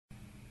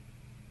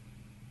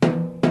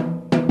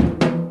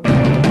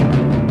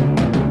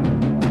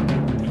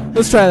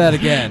Let's try that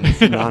again. It's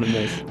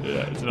anonymous.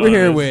 We're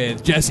here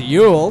with Jesse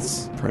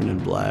Ewells. Brendan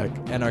Black.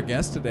 And our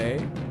guest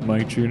today,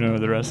 Mike Juno,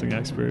 the wrestling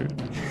expert.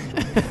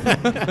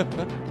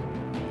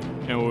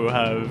 And we'll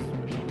have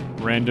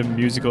random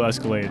musical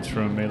escalades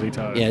from Meili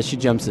Todd. Yeah, she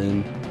jumps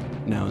in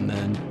now and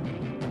then.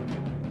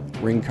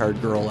 Ring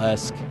card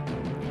girl-esque.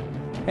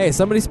 hey,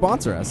 somebody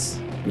sponsor us.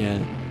 Yeah.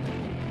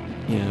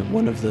 Yeah,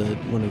 one of the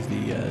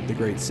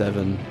great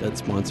seven that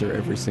sponsor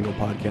every single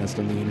podcast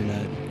on the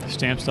internet.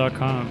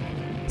 Stamps.com.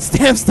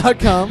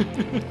 Stamps.com.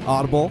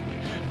 Audible.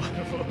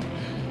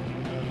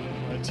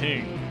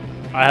 Ting.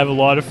 I have a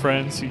lot of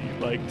friends who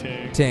like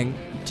Ting. Ting.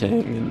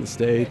 Ting in the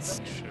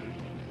States. Shit.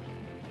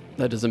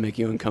 That doesn't make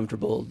you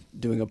uncomfortable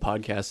doing a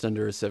podcast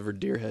under a severed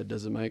deer head,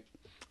 does it, Mike?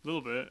 A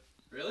little bit.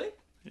 Really?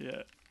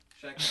 Yeah.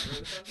 Should I cover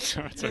with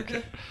something? No, it's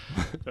okay.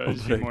 That would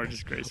just be more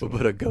disgraceful. We'll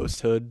put a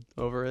ghost hood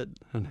over it.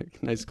 A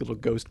nice little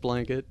ghost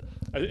blanket.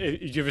 Do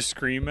you have a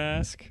scream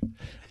mask?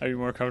 I'd be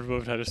more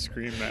comfortable if I had a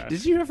scream mask.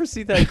 Did you ever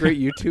see that great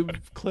YouTube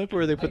clip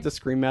where they put the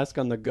scream mask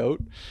on the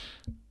goat?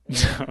 No,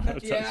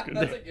 that sounds good.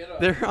 that's a good one.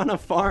 They're on a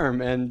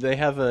farm and they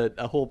have a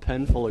whole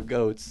pen full of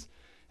goats,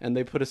 and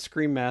they put a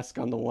scream mask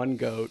on the one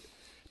goat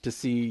to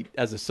see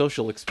as a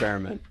social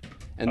experiment.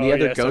 And the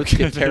other goats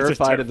get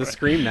terrified of the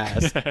scream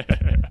mask.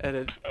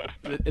 And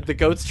the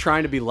goat's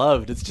trying to be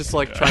loved. It's just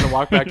like trying to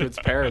walk back to its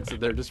parents, and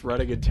they're just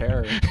running in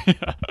terror.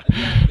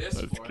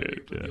 That's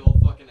good, yeah. The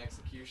old fucking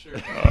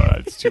executioner. Oh,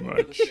 that's too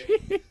much.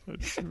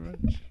 That's too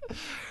much.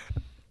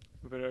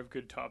 We better have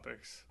good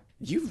topics.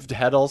 You've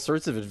had all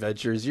sorts of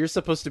adventures. You're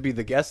supposed to be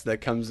the guest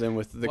that comes in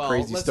with the Well,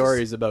 crazy let's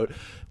stories about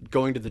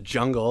going to the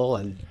jungle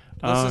and...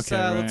 Let's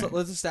right.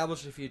 let's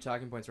establish a few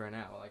talking points right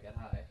now while I get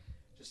high.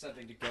 Just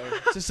something to go.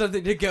 Just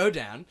something to go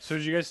down. So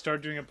did you guys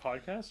start doing a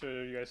podcast, or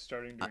are you guys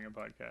starting doing a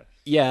podcast?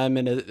 Yeah, I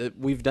mean,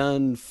 we've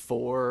done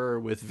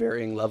 4 with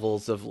varying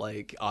levels of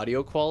like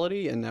audio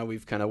quality, and now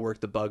we've kind of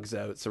worked the bugs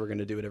out, so we're going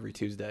to do it every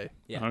Tuesday.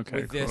 Yeah.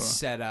 Okay, with this cool.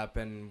 setup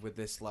and with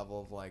this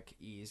level of like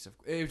ease,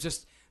 it was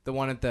just the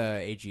one at the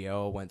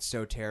AGO went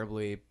so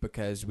terribly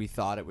because we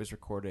thought it was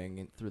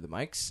recording through the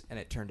mics, and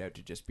it turned out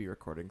to just be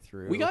recording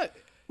through.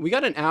 We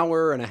got an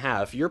hour and a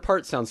half. Your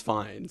part sounds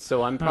fine,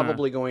 so I'm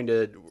probably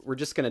we're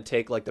just going to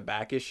take like the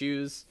back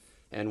issues,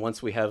 and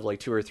once we have like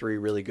 2 or 3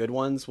 really good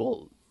ones,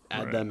 we'll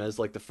add them as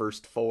like the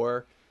first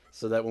 4,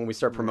 so that when we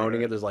start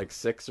promoting it, there's like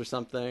 6 or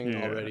something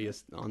already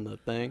on the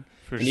thing.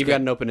 And you've got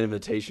an open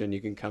invitation.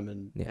 You can come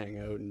and hang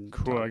out. And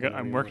Cool.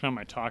 I'm working on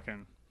my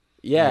talking.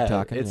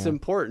 Yeah, it's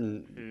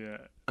important. Yeah.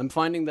 I'm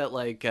finding that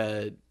like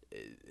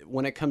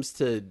when it comes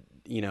to,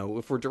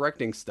 if we're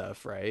directing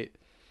stuff, right?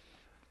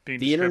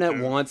 The internet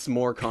wants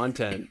more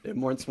content. It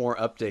wants more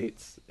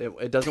updates.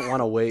 It doesn't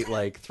want to wait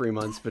like 3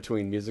 months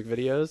between music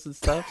videos and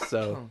stuff.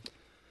 So,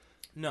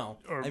 No.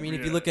 Or- I mean,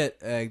 if you look at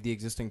the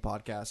existing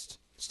podcast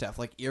stuff,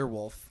 like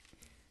Earwolf,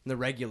 and the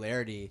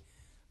regularity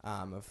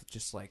of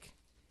just like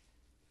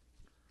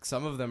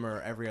some of them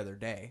are every other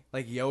day.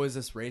 Like Yo Is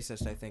This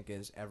Racist, I think,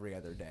 is every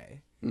other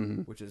day,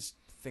 which is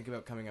think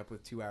about coming up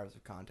with 2 hours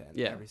of content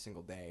every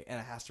single day, and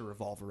it has to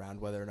revolve around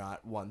whether or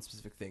not one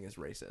specific thing is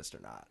racist or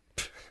not.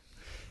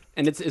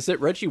 and is it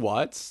Reggie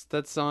Watts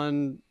that's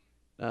on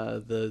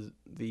the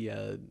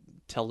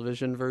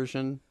television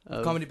version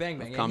of Comedy Bang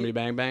Bang? Comedy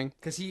Bang Bang?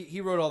 Because he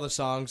wrote all the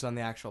songs on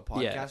the actual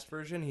podcast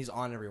version. He's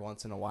on every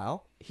once in a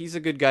while. He's a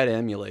good guy to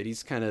emulate.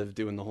 He's kind of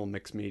doing the whole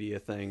mixed media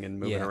thing and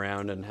moving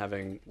around and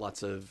having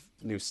lots of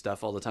new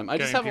stuff all the time. I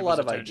just have a lot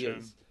of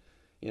ideas.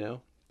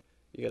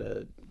 You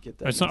gotta get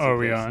that. Are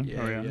we on?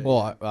 Yeah, Are we on? yeah.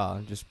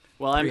 Well, just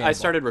Well, I preamble.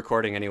 started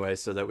recording anyway,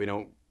 so that we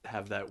don't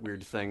have that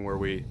weird thing where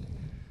we.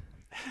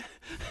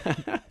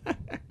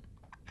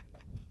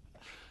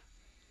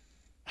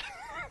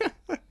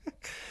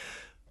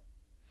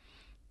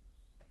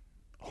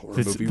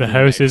 The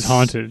house is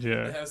haunted.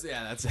 Yeah.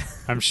 that's.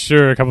 I'm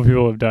sure a couple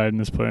people have died in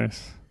this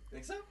place.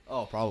 Think so?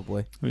 Oh,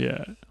 probably.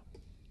 Yeah.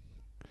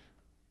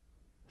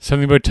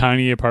 Something about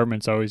tiny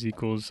apartments always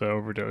equals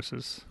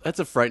overdoses. That's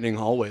a frightening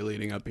hallway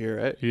leading up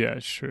here, right? Yeah,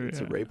 sure. It's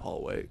a rape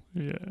hallway.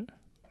 Yeah.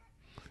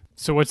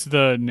 So what's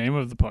the name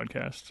of the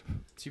podcast?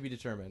 To be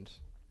determined.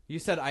 You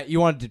said you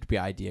wanted it to be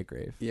Idea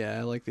Grave. Yeah,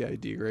 I like the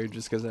idea grade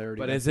just because I already.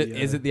 But got is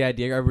it the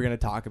idea? Are we going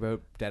to talk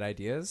about dead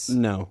ideas?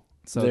 No.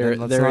 So there, then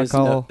let's there not is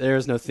call. there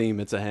is no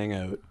theme. It's a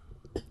hangout.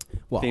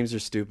 Well, Themes are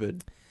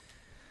stupid.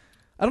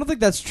 I don't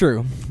think that's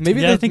true.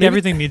 Maybe I think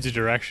everything needs a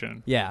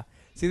direction. Yeah.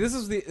 See, this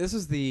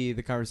is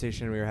the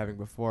conversation we were having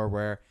before,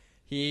 where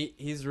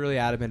he's really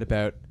adamant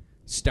about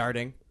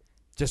starting,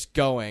 just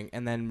going,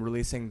 and then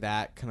releasing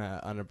that kind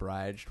of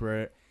unabridged.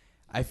 Where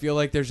I feel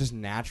like there's just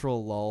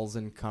natural lulls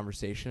in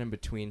conversation in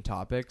between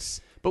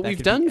topics. But that we've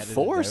could be done edited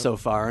 4 out. so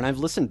far, and I've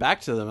listened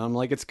back to them. I'm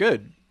like, it's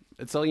good.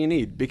 It's all you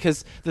need.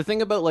 Because the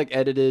thing about like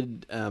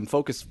edited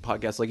focus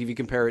podcasts, like if you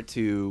compare it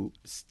to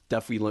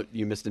stuff you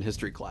missed in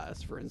history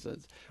class, for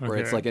instance, where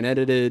it's like an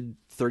edited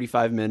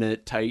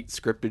 35-minute tight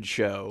scripted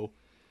show,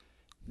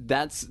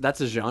 that's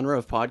a genre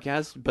of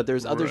podcast, but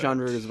there's other Right.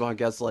 genres of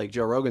podcasts like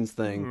Joe Rogan's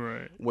thing,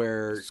 Right.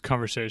 where It's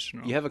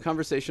conversational. you have a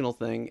conversational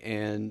thing,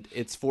 and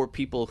it's for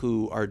people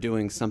who are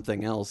doing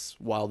something else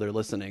while they're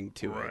listening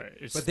to Right. it.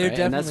 It's, But they're Right?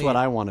 And that's definitely what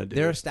I want to do.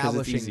 They're 'cause it's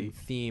establishing easy.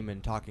 theme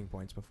and talking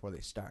points before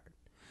they start.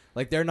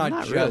 Like they're not,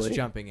 Not just really.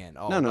 jumping in.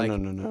 Oh, No.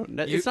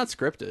 you- It's not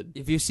scripted.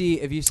 If you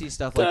see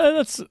stuff like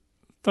that's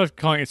not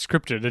calling it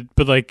scripted,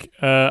 but like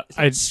it's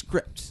I not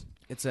script,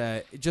 it's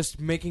just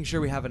making sure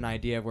we have an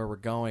idea of where we're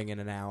going in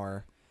an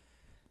hour.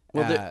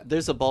 Well, Uh,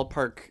 there's a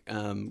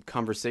ballpark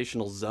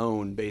conversational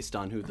zone based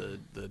on who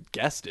the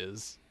guest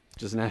is,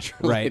 just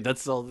naturally. Right.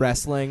 That's all.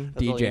 Wrestling,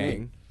 That's all you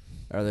DJing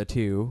are the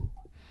two.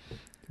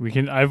 we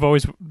can. I've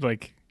always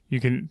like you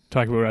can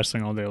talk about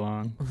wrestling all day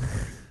long.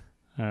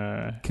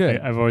 Could.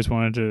 I've always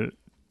wanted to,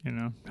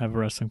 have a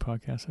wrestling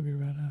podcast. That'd be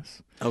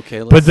badass. Okay.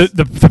 But Let's,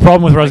 the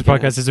problem with wrestling I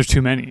can podcasts is there's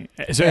too many.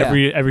 So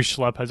Yeah. every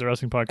schlep has a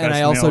wrestling podcast, And I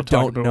they also all talk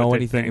don't about know what they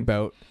anything think.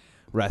 about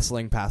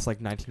wrestling past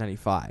like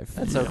 1995.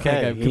 that's Like,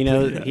 okay. I'm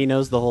He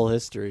knows the whole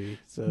history,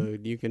 so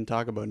you can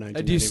talk about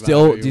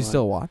 1995. Do you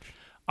still watch?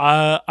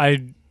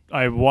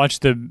 I watch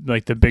the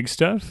big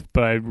stuff,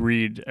 but I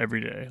read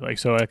every day.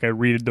 I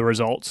read the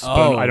results,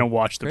 Oh, but I don't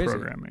watch the crazy.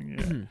 programming.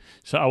 Yeah.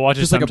 So I watch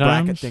Just it like a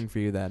sometimes. bracket thing for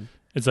you then.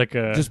 It's like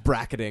a Just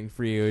bracketing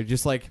for you.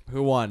 Just like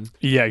who won.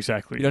 yeah,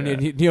 exactly. You don't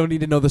yeah.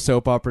 need to know the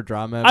soap opera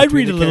drama. I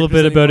between read a the little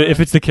characters bit about it. anymore. If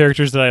it's the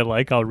characters that I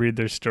like, I'll read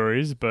their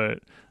stories.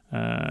 But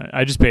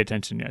I just pay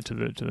attention, to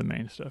the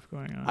main stuff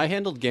going on. I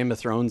handled Game of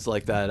Thrones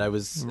like that. I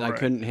Right.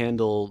 couldn't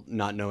handle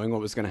not knowing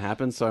what was going to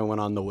happen, so I went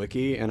on the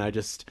wiki and I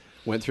just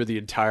went through the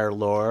entire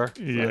lore.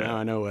 So Yeah. now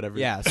I know whatever.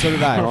 Yeah, so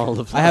did I. all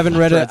the I haven't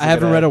read threads I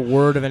haven't to read get a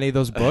word of any of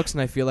those books,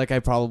 and I feel like I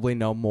probably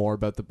know more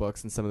about the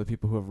books than some of the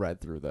people who have read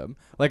through them.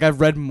 Like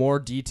I've read more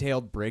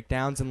detailed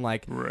breakdowns and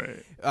right.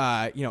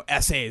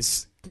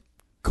 essays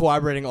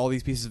corroborating all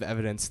these pieces of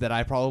evidence that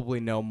I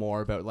probably know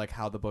more about like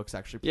how the books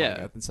actually play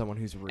Yeah. out than someone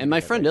who's reading. And my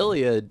it friend right now.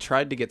 Ilya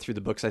tried to get through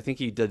the books. I think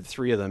he did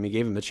 3 of them. He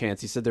gave him a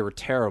chance. He said they were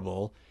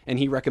terrible, and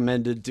he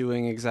recommended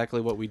doing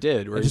exactly what we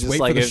did. Where And he's just wait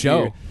like, for the if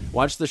show. you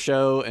watch the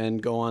show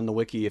and go on the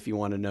wiki if you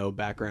want to know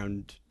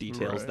background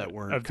details Right. that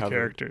weren't of the covered.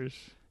 characters.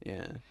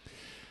 Yeah.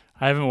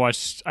 I haven't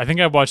watched. I think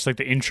I watched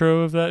the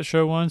intro of that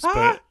show once,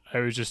 but it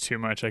was just too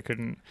much. I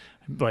couldn't.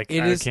 I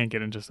can't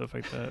get into stuff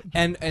like that.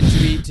 And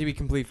to be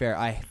completely fair,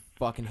 I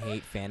fucking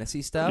hate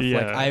fantasy stuff.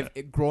 Yeah.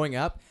 Like growing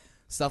up,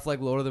 stuff like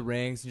Lord of the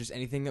Rings and just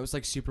anything that was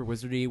like super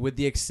wizardy, with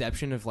the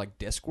exception of like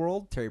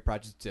Discworld, Terry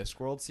Pratchett's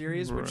Discworld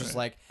series, which is Right.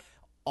 like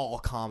all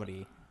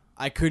comedy.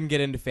 I couldn't get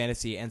into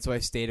fantasy, and so I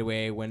stayed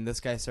away. When this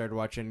guy started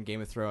watching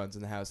Game of Thrones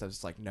in the house, I was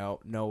just like, no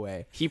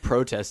way. He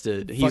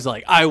protested. He's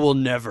like, I will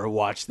never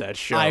watch that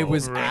show. I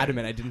was Right.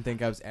 adamant. I didn't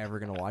think I was ever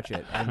gonna watch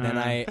it, and then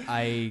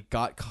I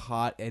got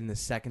caught in the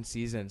second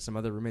season. Some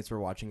other roommates were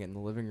watching it in the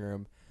living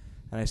room,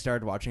 and I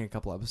started watching a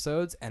couple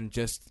episodes, and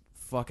just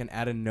fucking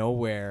out of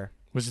nowhere,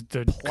 Was it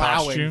the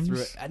plowing costumes?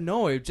 through it.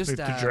 No, it just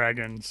Like the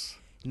dragons.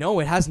 no,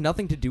 it has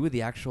nothing to do with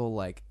the actual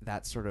like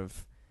that sort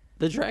of.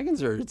 The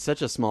dragons are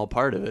such a small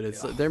part of it.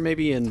 It's they're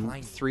maybe in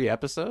tiny. 3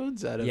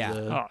 episodes out of Yeah.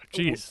 the. Oh,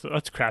 jeez,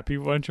 that's crappy.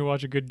 Why don't you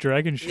watch a good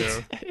dragon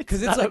show?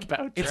 Because it's not like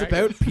about it's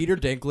dragons. about Peter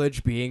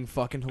Dinklage being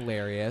fucking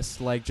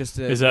hilarious, like just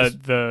a Is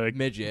that the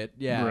midget,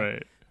 yeah,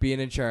 right? being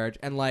in charge,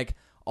 and like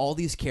all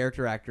these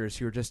character actors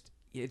who are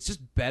it's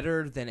just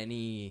better than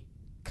any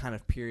kind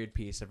of period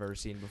piece I've ever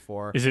seen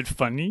before. Is it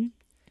funny?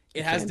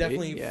 It has can be,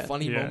 definitely yeah.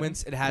 funny Yeah.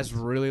 moments. It has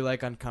really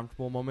like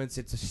uncomfortable moments.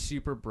 It's a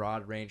super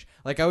broad range.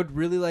 Like I would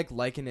really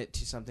liken it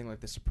to something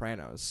like The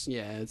Sopranos.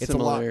 Yeah, it's, It's a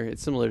lot- similar.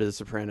 It's similar to The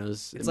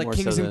Sopranos. It's like more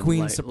Kings so and than,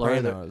 Queens like, Lord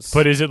of the- Sopranos.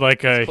 But is it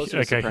like It's a closer to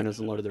like a Sopranos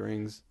than Lord of the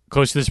Rings.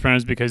 close to the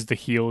Sopranos because the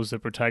heel is the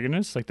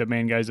protagonist, like the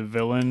main guy's a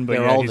villain, but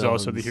They're yeah, all he's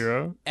also the villains.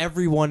 hero.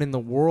 everyone in the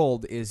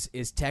world is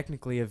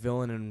technically a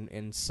villain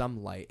in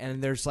some light,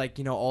 and there's like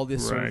all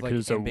this sort Right, of 'cause like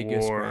it's a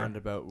ambiguous war. ground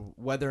about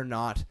whether or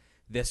not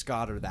this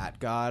god or that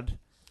god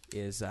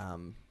is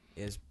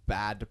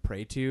bad to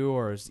pray to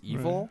or is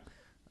evil.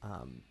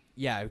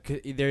 Yeah,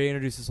 they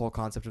introduce this whole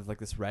concept of like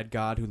this red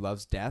god who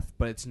loves death,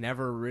 but it's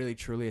never really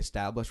truly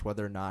established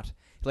whether or not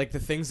like the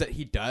things that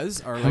he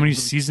does are How like many really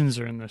seasons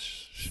are in this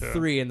show?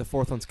 3, and the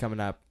 4th one's coming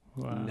up.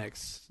 Wow.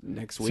 Next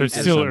week. So it's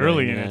or still something,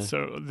 early in yeah. it,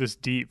 so this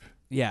deep.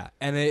 Yeah,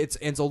 and it's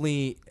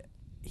only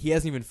he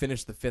hasn't even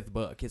finished the 5th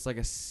book. It's like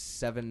a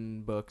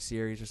 7-book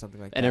series or something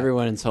like And that.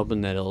 everyone's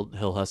hoping that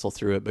he'll hustle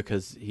through it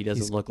because he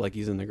doesn't He's- look like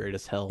he's in the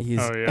greatest hell. He's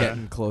Oh, yeah.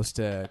 getting close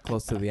to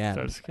the end.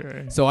 That's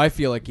scary. So I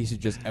feel like he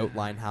should just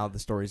outline how the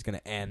story's going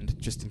to end,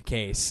 just in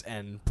case,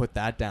 and put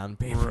that down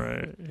paper.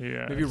 Right.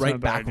 Yeah. Maybe it's not write a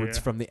bad backwards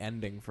idea. from the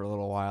ending for a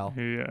little while.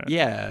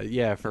 Yeah.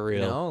 Yeah, for real.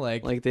 You know,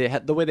 like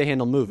the way they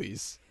handle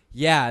movies.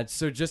 yeah.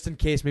 So just in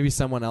case, maybe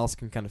someone else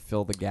can kind of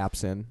fill the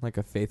gaps in, like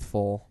a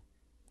faithful.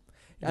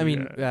 I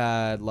mean,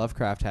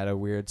 Lovecraft had a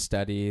weird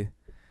study.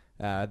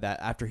 That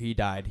after he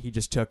died, he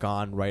just took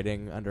on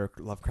writing under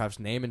Lovecraft's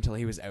name until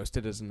he was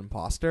ousted as an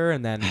imposter,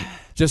 and then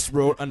just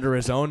wrote under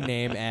his own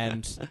name.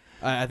 And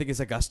I think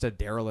it's Augusta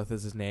Derleth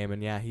is his name,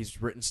 and yeah,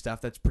 he's written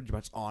stuff that's pretty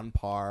much on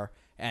par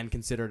and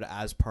considered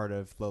as part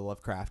of the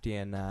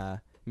Lovecraftian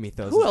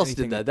mythos. Who else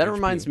did that? That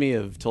reminds me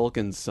of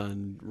Tolkien's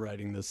son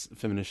writing this,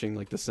 finishing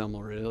like the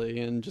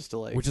Silmarillion, just to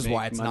like which is make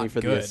why it's money not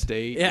for good. the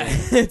estate. Yeah,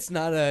 it's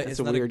not a. It's it's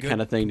a not weird good,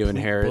 kind of thing to complete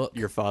inherit book.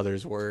 your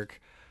father's work.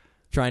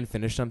 Try and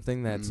finish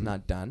something that's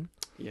not done.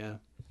 Yeah.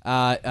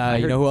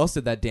 You know who else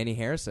did that? Danny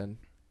Harrison.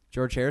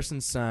 George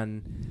Harrison's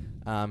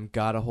son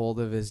got a hold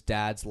of his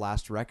dad's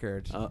last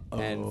record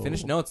and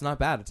finished. No, it's not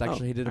bad. It's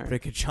actually he did a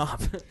pretty good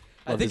job.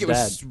 I think it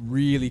was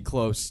really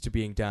close to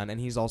being done, and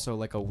he's also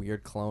like a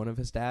weird clone of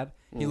his dad.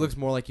 He looks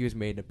more like he was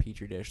made in a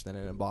petri dish than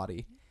in a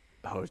body.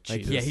 Oh,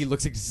 Jesus. Like, yeah, he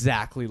looks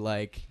exactly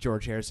like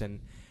George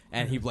Harrison,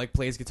 and he like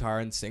plays guitar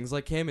and sings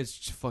like him. It's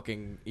just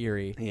fucking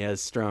eerie. He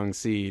has strong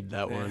seed.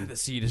 That one. The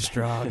seed is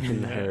strong.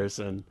 in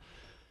Harrison.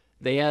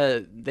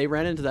 They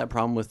ran into that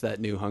problem with that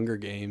new Hunger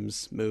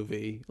Games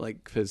movie,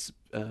 like because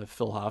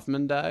Phil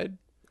Hoffman died.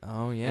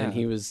 Oh yeah, and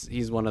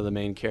he's one of the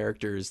main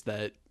characters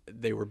that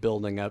they were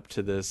building up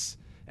to this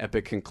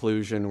epic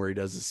conclusion where he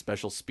does a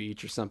special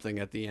speech or something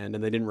at the end,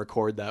 and they didn't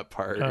record that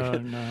part. Oh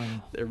no,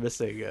 they're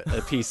missing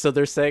a piece. So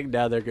they're saying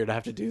now they're going to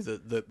have to do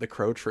the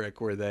crow trick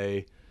where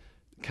they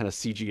kind of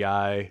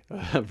CGI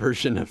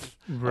version of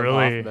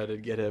Hoffman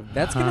and get him.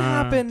 That's gonna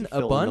happen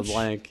a bunch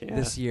yeah.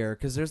 this year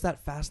because there's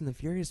that Fast and the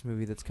Furious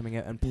movie that's coming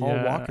out, and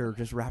Paul Walker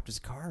just wrapped his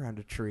car around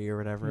a tree or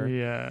whatever.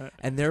 Yeah,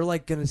 and they're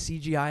like gonna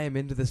CGI him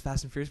into this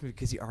Fast and Furious movie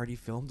because he already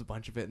filmed a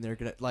bunch of it, and they're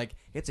gonna like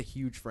it's a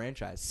huge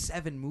franchise,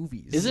 7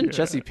 movies. Isn't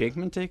Jesse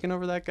Pinkman taking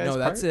over that guy's No,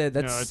 that's part? it.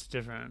 That's no, it's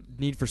different.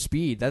 Need for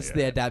Speed. That's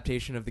the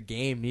adaptation of the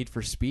game Need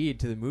for Speed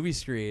to the movie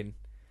screen.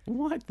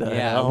 What the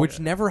hell? Which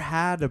never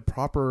had a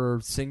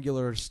proper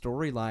singular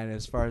storyline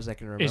as far as I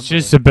can remember. It's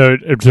just about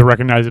it's a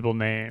recognizable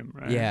name,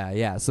 right?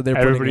 Yeah. So they're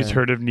everybody's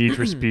heard of Need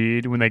for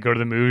Speed. When they go to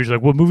the movies,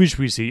 like, what movie should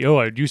we see? Oh,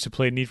 I used to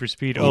play Need for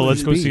Speed. Oh,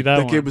 let's go see that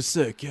one. That game was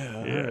sick.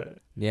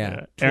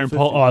 Yeah. Aaron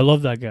Paul. Oh, I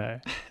love that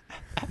guy.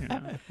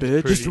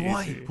 Bitch. Mr.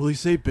 White. Will he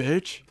say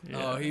bitch?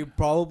 Oh, he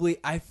probably.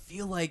 I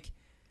feel like.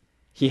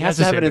 He has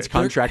to have it in his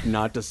contract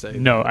not to say.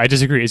 No, I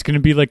disagree. It's going to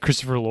be like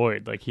Christopher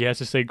Lloyd. Like he has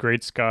to say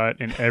 "Great Scott"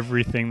 in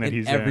everything that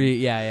he's in.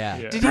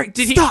 Yeah. Did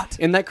he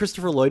in that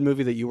Christopher Lloyd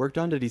movie that you worked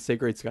on? Did he say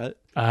 "Great Scott"?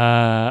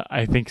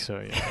 I think so.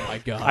 Yeah. Oh my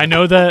god. I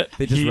know that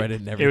they just read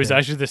it in everything. It was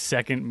actually the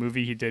second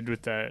movie he did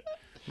with that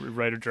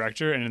writer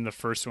director, and in the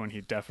first one he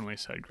definitely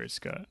said "Great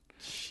Scott."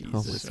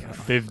 Jesus, so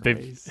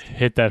they've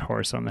hit that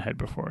horse on the head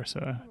before,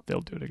 so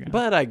they'll do it again.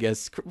 But I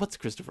guess what's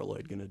Christopher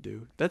Lloyd gonna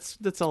do?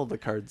 That's all the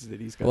cards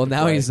that he's got. Well,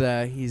 now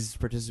play. he's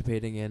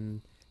participating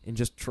in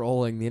just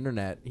trolling the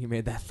internet. He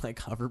made that like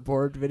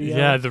hoverboard video.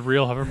 Yeah, the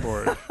real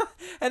hoverboard.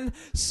 And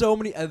so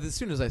many. As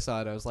soon as I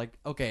saw it, I was like,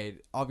 okay,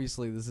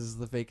 obviously this is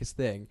the fakest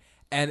thing.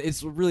 And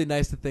it's really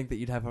nice to think that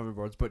you'd have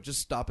hoverboards, but just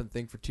stop and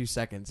think for 2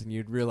 seconds, and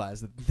you'd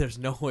realize that there's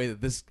no way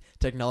that this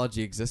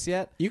technology exists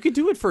yet. You could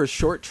do it for a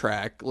short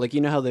track, like you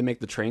know how they make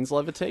the trains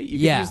levitate. You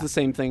could use the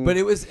same thing. But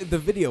the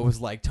video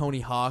was like Tony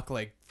Hawk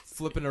like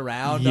flipping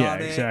around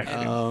on it. Exactly.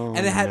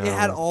 And it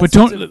had all. But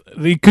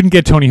they couldn't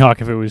get Tony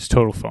Hawk if it was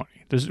total phony.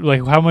 There's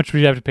like how much would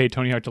you have to pay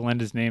Tony Hawk to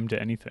lend his name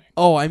to anything?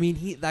 Oh, I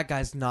mean, that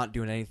guy's not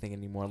doing anything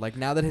anymore. Like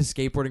now that his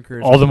skateboarding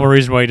career, all the more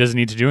reason why he doesn't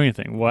need to do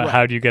anything.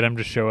 How do you get him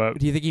to show up?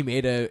 Do you think he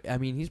made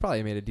he's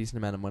probably made a decent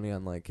amount of money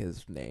on like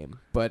his name,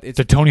 but it's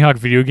the Tony Hawk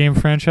video game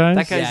franchise.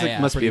 That guy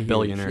must be a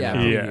billionaire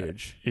now. Yeah,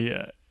 huge.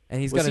 Yeah. And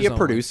he's was he a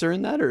producer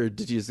in that, or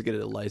did you just get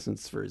a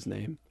license for his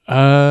name?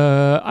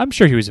 I'm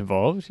sure he was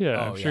involved.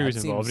 Yeah, I'm sure he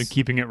was involved in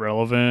keeping it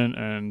relevant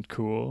and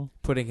cool.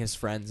 Putting his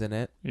friends in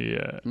it.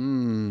 Yeah.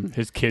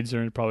 His kids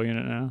are probably in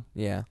it now.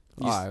 Yeah.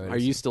 Are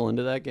you still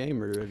into that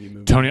game, or have you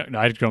moved? Tony,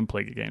 I don't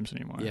play games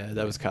anymore. Yeah,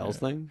 that was Kyle's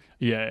thing.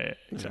 Yeah,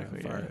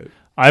 exactly. Yeah.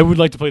 I would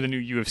like to play the new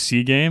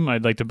UFC game.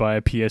 I'd like to buy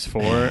a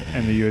PS4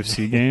 and the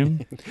UFC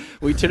game.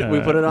 we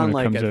put it on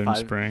like at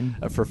spring.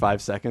 For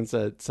 5 seconds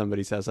at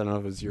somebody's house. I don't know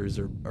if it was yours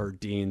or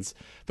Dean's,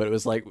 but it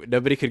was like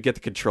nobody could get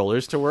the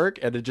controllers to work,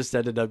 and it just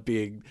ended up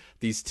being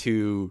these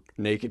 2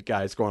 naked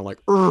guys going like.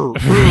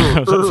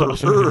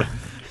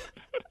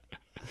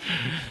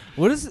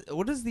 What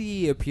is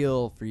the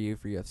appeal for you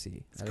for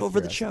UFC? Let's go over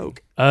the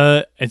choke.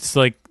 It's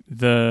like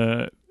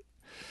the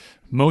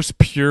most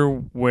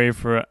pure way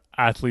for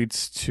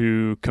athletes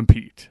to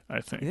compete,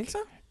 I think. You think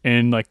so?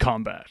 In like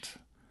combat.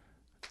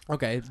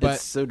 Okay, but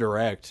it's so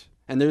direct,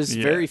 and there's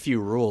very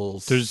few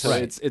rules.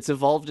 It's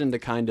evolved into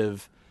kind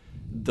of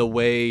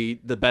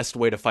the best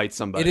way to fight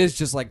somebody. It is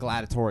just like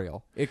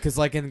gladiatorial, because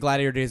like in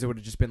Gladiator days, it would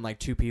have just been like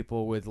 2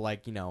 people with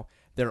like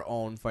their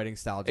own fighting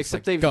style.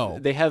 Except like,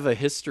 they have a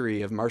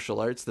history of martial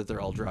arts that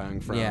they're all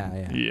drawing from.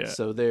 Yeah.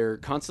 So they're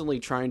constantly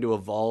trying to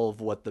evolve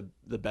what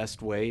the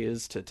best way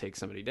is to take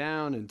somebody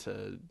down and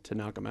to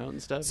knock them out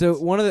and stuff. So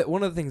one of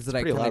the things that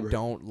I kind elaborate. of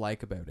don't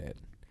like about it,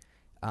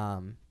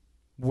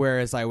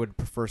 whereas I would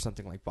prefer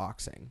something like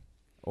boxing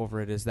over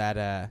it, is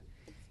that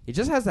it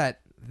just has that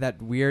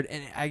weird,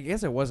 and I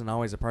guess it wasn't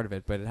always a part of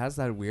it, but it has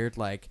that weird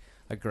like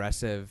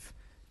aggressive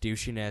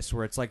douchiness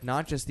where it's like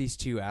not just these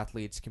two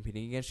athletes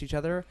competing against each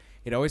other.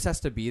 It always has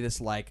to be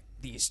this like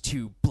these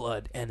two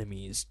blood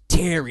enemies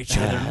tear each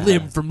other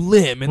limb from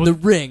limb in the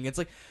ring. It's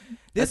like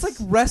it's like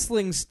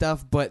wrestling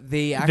stuff, but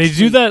they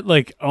do that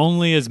like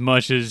only as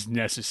much as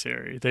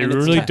necessary. They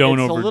really don't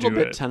overdo it.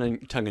 It's a little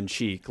bit tongue in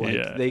cheek.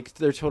 Like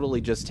they're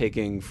totally just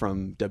taking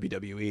from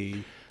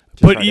WWE.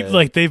 But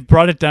like they've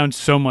brought it down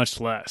so much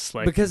less,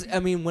 like because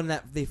I mean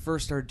when they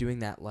first started doing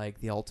that,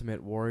 like the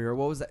Ultimate Warrior,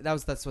 what was that?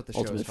 That's what the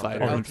show was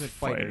called. Ultimate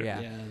Fighter,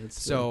 yeah.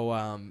 So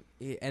and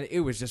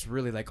it was just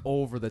really like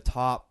over the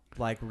top,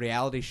 like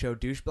reality show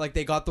douche. Like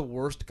they got the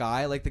worst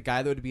guy, like the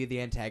guy that would be the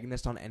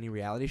antagonist on any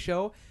reality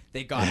show.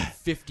 They got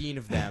 15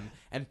 of them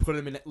and put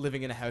them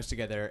living in a house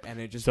together, and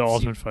it just the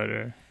Ultimate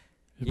Fighter.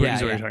 Yeah,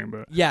 what you're talking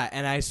about. Yeah,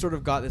 and I sort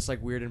of got this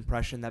like weird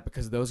impression that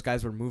because those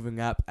guys were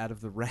moving up out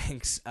of the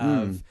ranks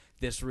of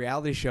this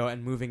reality show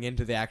and moving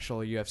into the actual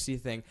UFC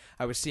thing,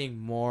 I was seeing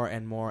more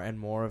and more and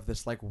more of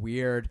this like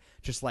weird,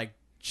 just like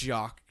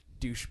jock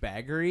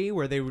douchebaggery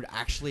where they would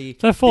actually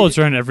that follows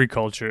around every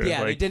culture.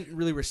 Yeah, they didn't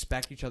really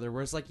respect each other.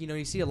 Whereas like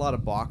you see a lot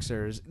of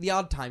boxers. The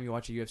odd time you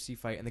watch a UFC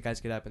fight and the guys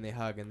get up and they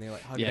hug and they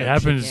like hug. Yeah, it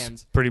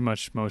happens pretty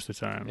much most of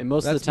the time. And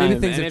most of the time, maybe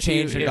things have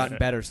changed and gotten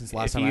better since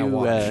last time I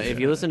watched. If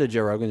you listen to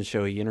Joe Rogan's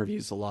show, he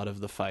interviews a lot of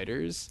the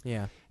fighters.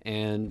 Yeah,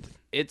 and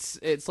it's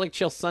like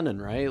Chael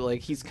Sonnen, right?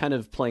 Like he's kind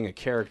of playing a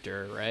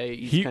character, right?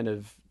 He's kind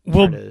of.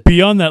 Well,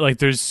 beyond that,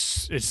 like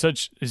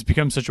it's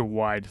become such a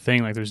wide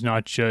thing. Like there's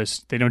not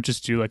just they don't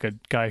just do like a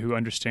guy who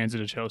understands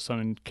it, a Chael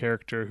Sonnen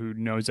character who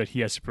knows that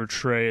he has to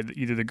portray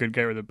either the good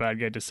guy or the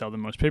bad guy to sell the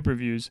most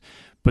pay-per-views.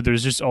 But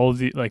there's just all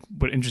the like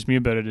what interests me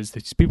about it is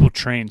these people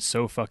train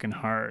so fucking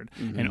hard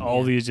in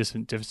all these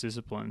different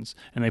disciplines,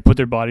 and they put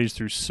their bodies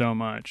through so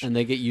much, and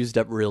they get used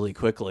up really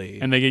quickly.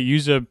 And they get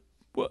used up.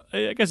 Well,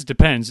 I guess it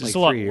depends. Like it's a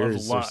lot 3 years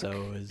of luck. Or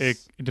so it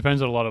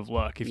depends on a lot of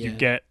luck. If you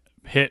get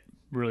hit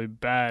really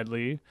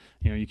badly,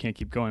 you can't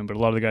keep going. But a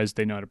lot of the guys,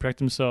 they know how to protect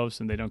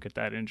themselves and they don't get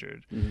that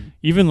injured.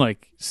 Even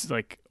like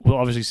well,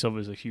 obviously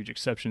Silva's a huge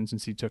exception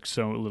since he took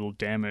so little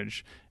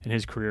damage and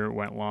his career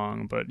went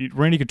long. But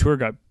Randy Couture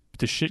got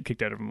the shit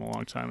kicked out of him a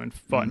long time and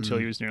fought until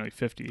he was nearly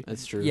 50.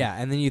 That's true. Yeah,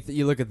 and then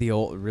you look at the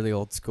really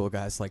old school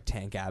guys like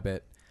Tank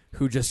Abbott,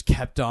 who just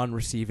kept on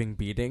receiving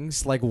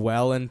beatings like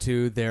well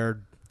into their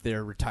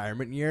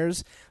retirement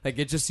years. Like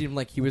it just seemed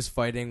like he was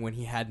fighting when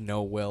he had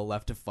no will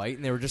left to fight,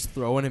 and they were just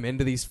throwing him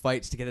into these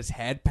fights to get his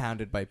head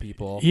pounded by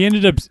people. He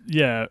ended up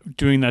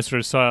doing that sort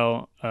of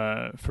style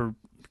for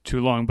too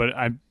long, but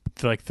I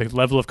like the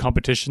level of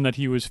competition that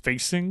he was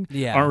facing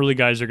aren't really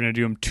guys that are going to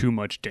do him too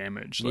much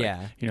damage. Like,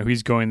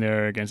 he's going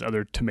there against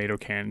other tomato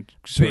can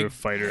sort of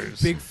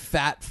fighters, big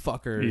fat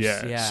fuckers.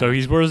 Yeah. So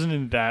he wasn't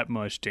in that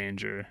much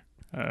danger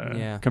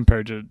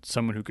compared to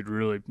someone who could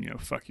really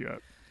fuck you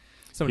up.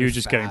 He was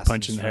just getting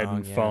punched in the head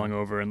and falling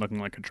over and looking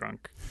like a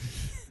drunk,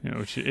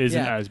 which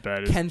isn't as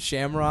bad as Ken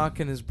Shamrock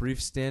in his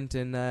brief stint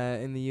in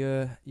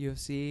the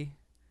UFC.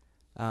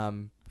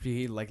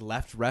 He like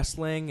left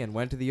wrestling and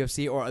went to the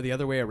UFC, or the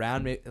other way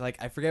around.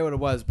 Like I forget what it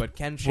was, but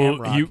Ken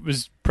Shamrock. Well, he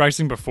was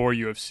practicing before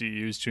UFC.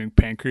 He was doing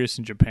Pancrase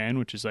in Japan,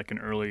 which is like an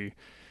early.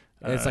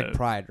 It's like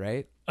Pride,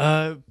 right?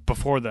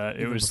 Before that,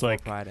 it was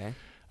like Pride, eh?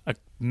 A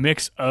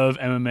mix of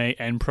MMA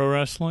and pro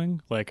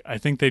wrestling. Like I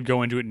think they'd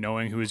go into it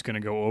knowing who was going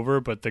to go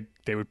over, but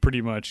they would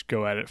pretty much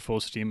go at it full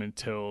steam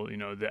until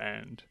the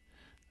end.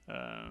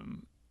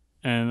 And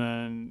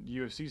then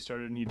UFC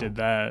started, and he did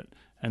that,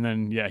 and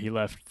then he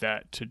left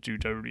that to do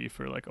WWE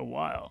for like a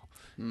while.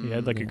 He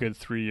had like a good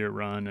 3-year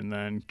run, and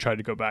then tried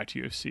to go back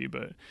to UFC,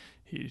 but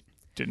he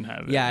didn't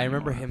have it. Yeah, I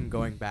remember him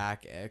going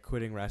back,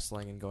 quitting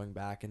wrestling and going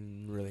back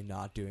and really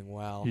not doing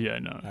well. Yeah,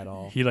 no, at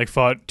all. He like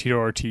fought Tito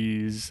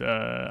Ortiz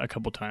a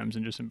couple times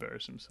and just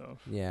embarrassed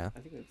himself. Yeah, I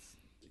think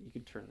you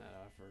could turn that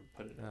off or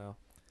put it off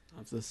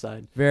to the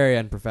side. Very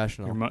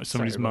unprofessional.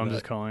 Somebody's mom's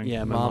is calling.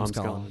 Yeah, my mom's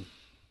calling.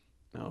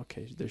 Oh,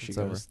 okay, there she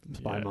goes.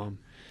 Bye, Mom.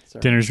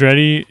 Sorry. Dinner's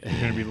ready.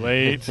 You're gonna be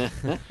late.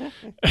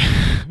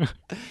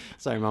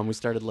 Sorry, Mom. We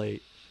started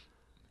late.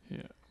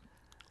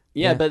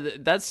 Yeah,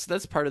 but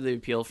that's part of the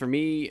appeal for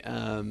me.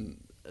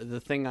 The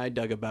thing I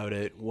dug about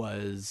it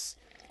was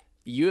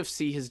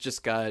UFC has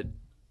just got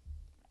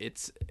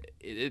it's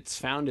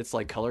found its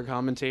like color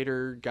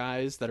commentator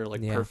guys that are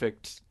like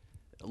perfect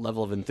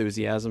level of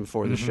enthusiasm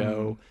for the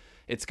show.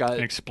 It's got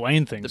and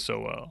explain things so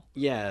well.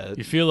 Yeah,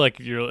 you feel like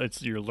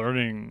you're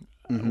learning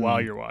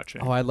while you're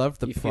watching. Oh, I love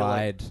the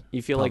Pride.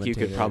 You feel like you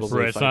could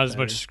probably it's not as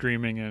much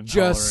screaming and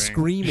just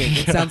screaming.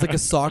 It sounds like a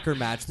soccer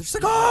match. They're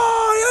just like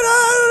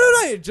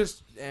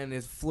and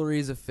it's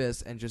flurries of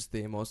fists and just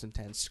the most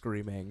intense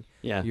screaming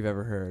you've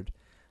ever heard.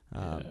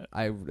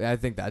 I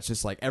think that's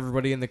just like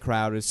everybody in the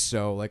crowd is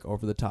so like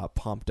over the top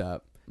pumped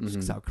up.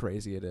 Just how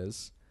crazy it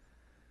is.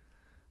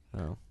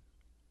 Oh.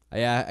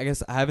 Yeah, I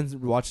guess I haven't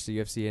watched the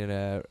UFC in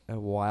a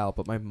while,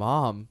 but my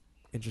mom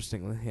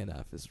interestingly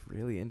enough, is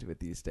really into it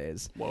these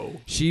days. Whoa.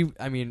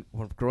 When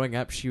growing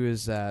up, she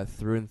was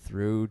through and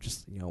through,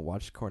 just,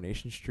 watched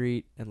Coronation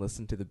Street and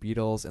listened to the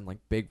Beatles and, like,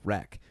 Big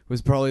Wreck. It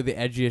was probably the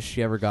edgiest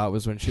she ever got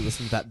was when she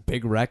listened to that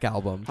Big Wreck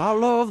album. I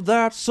love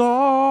that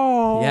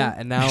song. Yeah,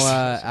 and now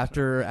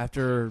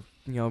after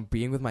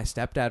being with my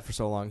stepdad for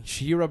so long,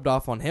 she rubbed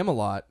off on him a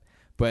lot.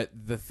 But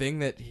the thing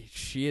that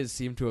she has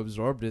seemed to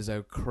absorb is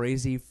a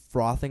crazy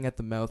frothing at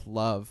the mouth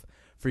love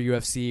for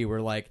UFC,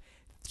 where, like,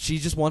 she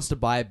just wants to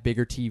buy a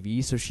bigger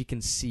TV so she can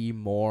see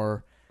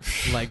more,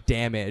 like,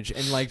 damage,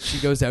 and, like, she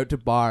goes out to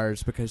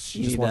bars because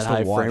she just wants that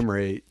high to watch. frame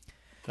rate.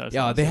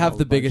 Yeah, they have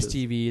the biggest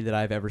TV that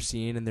I've ever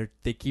seen, and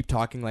they keep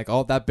talking like,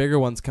 "Oh, that bigger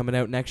one's coming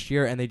out next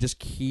year," and they just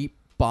keep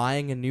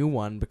buying a new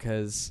one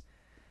because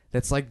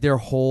that's like their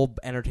whole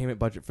entertainment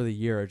budget for the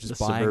year, just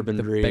The buying suburban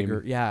the dream.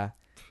 bigger. Yeah,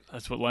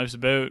 That's what life's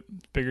about.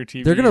 Bigger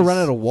TVs. they're gonna run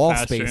out of wall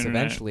faster space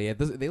internet. eventually.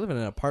 They live in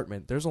an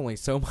apartment. There's only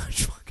so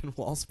much fucking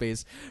wall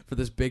space for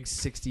this big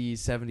 60,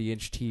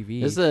 70-inch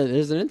TV.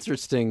 There's an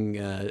interesting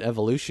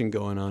evolution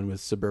going on with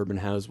suburban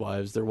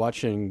housewives. They're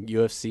watching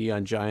UFC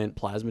on giant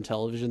plasma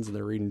televisions and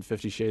they're reading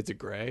 50 Shades of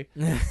Grey.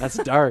 That's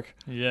dark.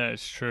 Yeah,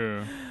 it's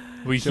true.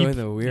 We Showing keep,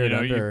 the weird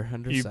you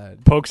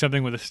underside. poke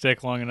something with a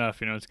stick long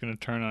enough, it's going to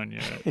turn on you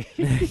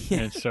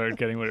and start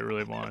getting what it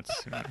really wants.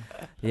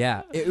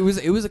 Yeah, it was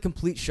a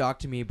complete shock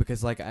to me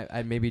because, like,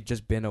 I'd maybe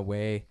just been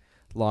away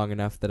long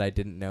enough that I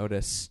didn't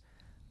notice.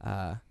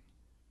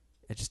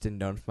 I just didn't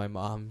notice my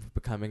mom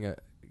becoming a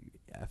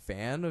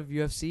fan of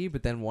UFC.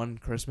 But then one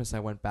Christmas I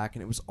went back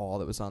and it was all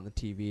that was on the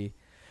TV.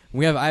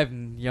 I have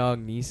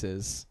young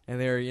nieces, and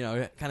they're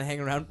kind of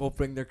hanging around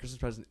opening their Christmas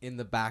present in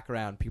the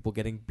background. People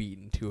getting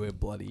beaten to a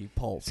bloody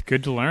pulp. It's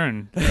good to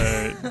learn.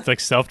 It's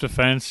like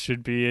self-defense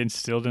should be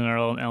instilled in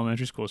our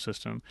elementary school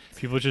system.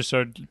 People just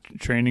start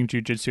training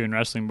jiu-jitsu and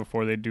wrestling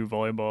before they do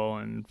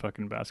volleyball and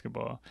fucking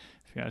basketball,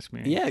 if you ask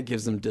me. Yeah, it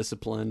gives them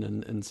discipline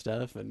and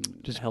stuff,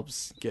 and just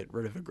helps get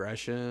rid of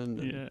aggression.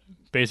 Yeah,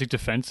 basic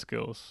defense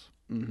skills.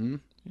 Mm-hmm.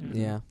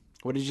 Yeah.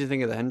 What did you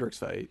think of the Hendricks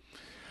fight?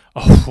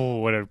 Oh,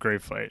 what a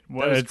great fight!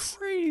 That was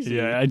crazy.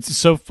 Yeah, it's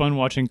so fun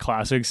watching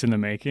classics in the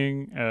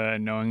making,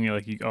 knowing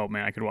oh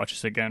man, I could watch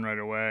this again right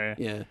away.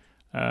 Yeah,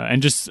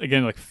 and just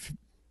again like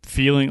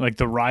feeling like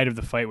the ride of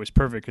the fight was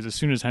perfect because as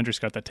soon as Hendricks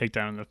got that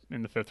takedown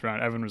in the fifth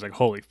round, everyone was like,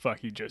 "Holy fuck,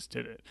 he just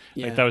did it!"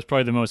 yeah. Like that was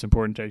probably the most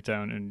important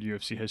takedown in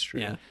UFC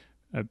history. Yeah.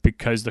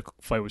 Because the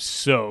fight was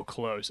so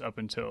close up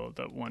until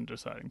the one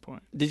deciding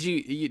point. Did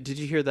you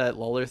hear that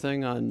Lawler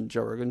thing on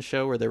Joe Rogan's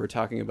show where they were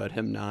talking about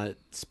him not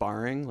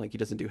sparring, like he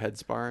doesn't do head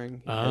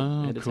sparring,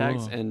 head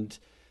attacks, and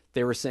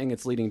they were saying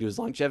it's leading to his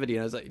longevity,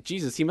 and I was like,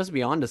 Jesus, he must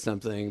be onto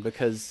something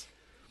because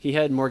he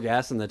had more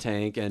gas in the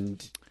tank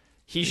and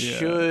he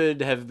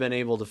should have been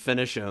able to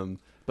finish him,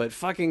 but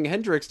fucking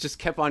Hendricks just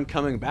kept on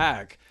coming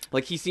back.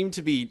 Like he seemed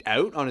to be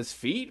out on his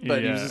feet,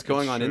 but he was just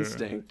going on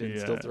instinct and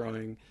still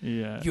throwing.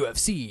 Yeah.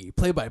 UFC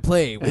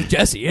play-by-play with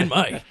Jesse and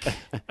Mike.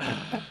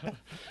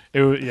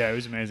 It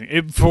was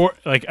amazing. For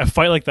like a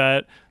fight like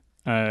that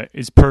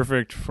is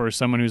perfect for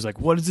someone who's like,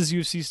 what is this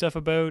UFC stuff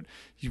about?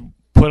 You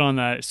put on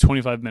that, it's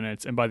 25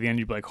 minutes, and by the end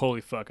you'd be like,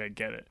 holy fuck, I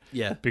get it.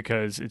 Yeah.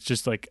 Because it's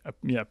just like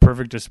a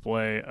perfect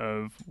display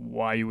of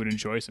why you would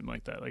enjoy something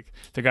like that. Like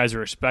the guys are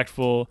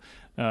respectful.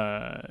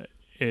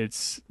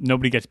 It's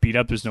nobody gets beat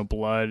up. There's no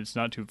blood. It's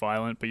not too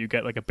violent, but you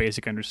get like a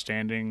basic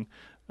understanding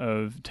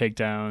of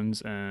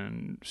takedowns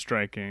and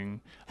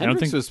striking.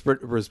 Hendricks was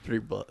pretty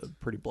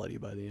bloody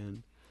by the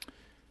end.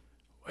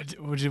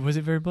 Was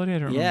it very bloody? I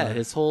don't remember. Yeah,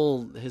 his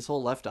whole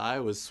left eye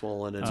was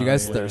swollen. And Do you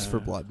guys thirst for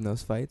blood in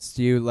those fights?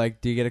 Do you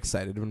get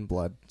excited when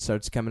blood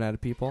starts coming out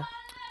of people?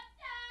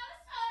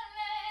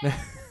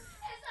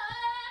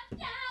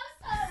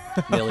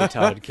 Millie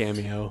Todd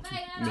cameo.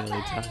 Millie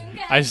Todd.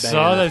 I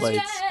saw that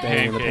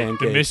pancake.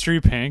 the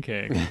mystery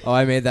pancake. Oh,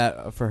 I made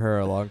that for her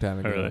a long time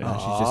ago. Really?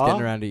 She's just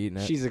getting around to eating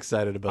it. She's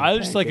excited about. I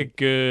just like a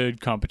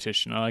good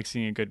competition. I like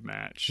seeing a good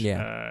match.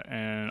 Yeah.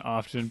 And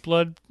often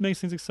blood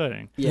makes things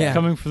exciting. Yeah.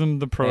 Coming from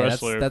the pro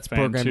wrestler, that's fan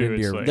programmed too, into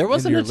it's your- like, There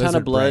wasn't a your ton of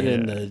lizard blood brain.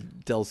 in the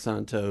Del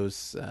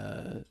Santos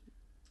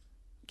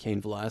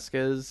Cain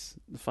Velasquez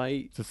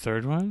fight. the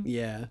third one.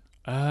 Yeah.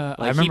 I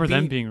Like, remember he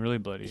them beat- being really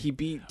bloody. He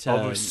beat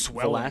Oh, it was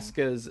swelling.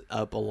 Velasquez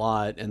up a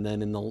lot, and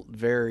then in the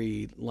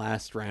very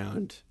last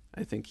round,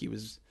 I think he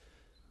was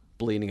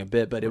bleeding a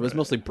bit, but it was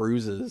mostly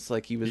bruises.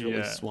 Like he was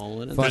really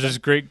swollen. And There's this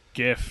great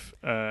GIF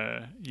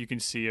you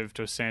can see of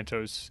Dos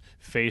Santos'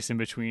 face in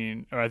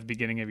between or at the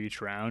beginning of each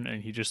round,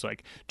 and he just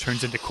like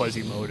turns into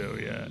Quasimodo.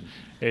 Yeah,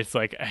 it's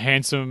like a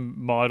handsome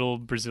model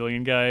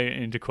Brazilian guy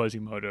into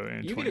Quasimodo.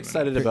 In you 20 get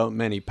excited minutes. about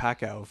Manny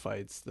Pacquiao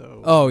fights,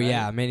 though. Oh right?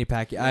 yeah, Manny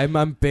Pacquiao. I'm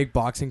a big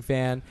boxing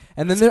fan,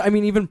 and then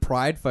even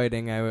Pride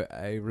fighting,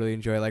 I really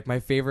enjoy. Like my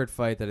favorite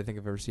fight that I think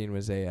I've ever seen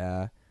was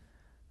a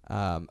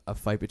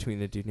fight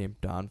between a dude named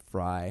Don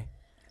Fry,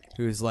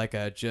 who's like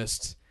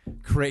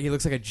he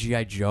looks like a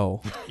G.I.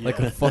 Joe, like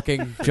a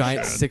fucking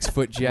giant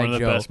 6-foot G.I. Joe. One of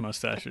the best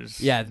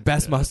mustaches. Yeah, the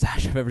best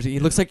mustache I've ever seen. He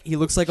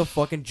looks like a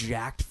fucking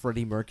jacked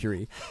Freddie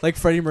Mercury, like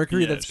Freddie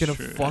Mercury Yeah, that's gonna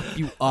true. fuck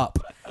you up.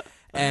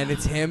 And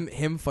it's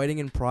him fighting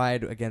in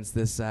Pride against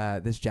this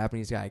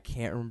Japanese guy. I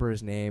can't remember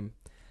his name.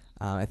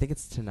 I think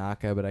it's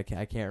Tanaka, but I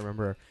can't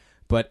remember.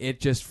 But it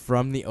just,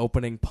 from the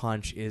opening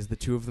punch, is the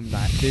two of them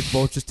they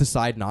both just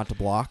decide not to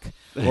block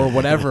or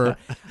whatever.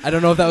 I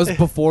don't know if that was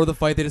before the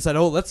fight. They decided,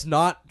 let's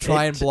not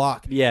try and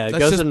block. Yeah, it Let's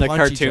goes just into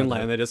punch each cartoon other.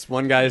 land. They just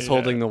one guy's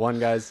holding the one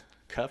guy's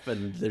cup,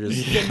 and they're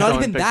just Not throwing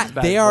even pictures that.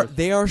 back They and are forth.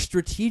 they are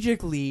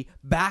strategically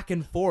back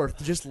and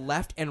forth, just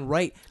left and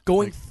right,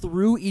 going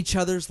through each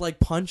other's like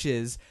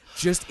punches,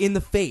 just in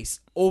the face,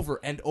 over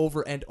and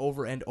over and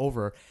over and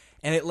over.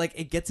 And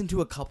it gets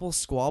into a couple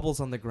squabbles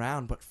on the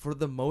ground, but for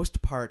the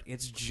most part,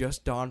 it's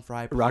just Don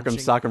Fry Rock'em punching,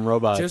 Sock'em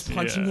Robots. just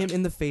punching him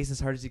in the face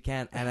as hard as he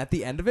can. And at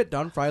the end of it,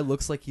 Don Fry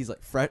looks like he's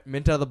like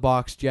mint out of the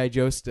box, G.I.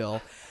 Joe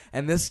still.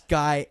 And this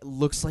guy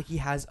looks like he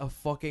has a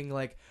fucking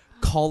like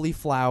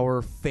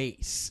cauliflower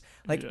face.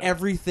 Like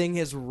everything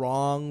is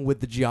wrong with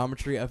the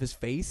geometry of his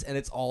face, and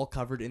it's all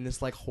covered in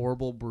this like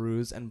horrible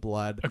bruise and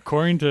blood.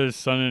 According to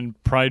Sun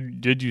and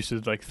Pride did used to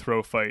like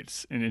throw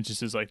fights in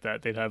instances like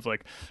that. They'd have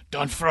like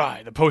Don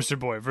Fry, the poster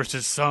boy,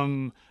 versus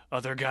some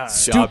other guy.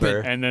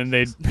 Stupid. And then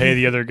they'd pay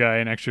the other guy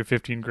an extra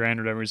 $15,000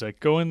 or whatever. He's like,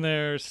 go in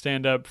there,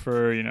 stand up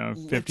for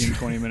 15,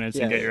 20 minutes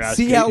and get your ass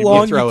See kicked. how You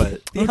long throw you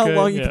it. can, see how Okay,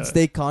 long you yeah. can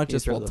stay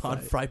conscious You throw while the Don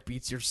fight. Fry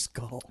beats your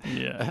skull.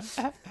 Yeah.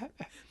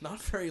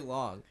 Not very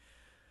long.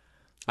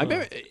 I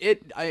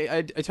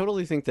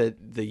totally think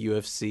that the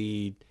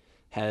UFC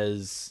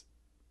has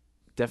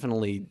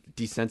definitely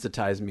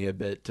desensitized me a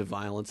bit to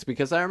violence,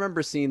 because I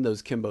remember seeing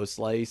those Kimbo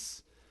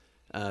Slice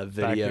videos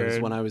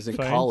Backyard when I was in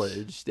fights?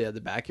 college. They had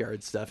the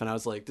backyard stuff, and I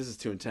was like, this is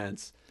too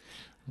intense.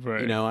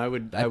 Right. You know, I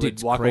would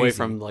dude's walk away crazy.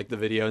 from like the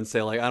video and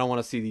say like, I don't want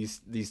to see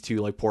these two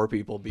like poor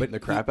people beating the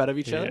crap out of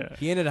each other. Yeah.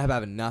 He ended up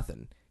having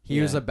nothing. He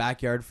was Yeah. a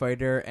backyard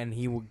fighter, and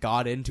he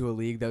got into a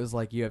league that was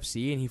like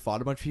UFC, and he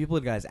fought a bunch of people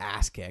and got his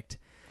ass kicked.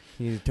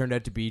 He turned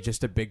out to be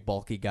just a big,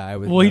 bulky guy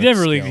with. Well, he no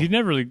never really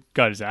skill.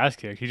 got his ass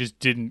kicked. He just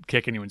didn't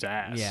kick anyone's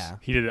ass. Yeah.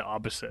 He did the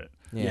opposite.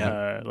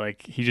 Yeah.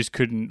 Like he just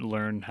couldn't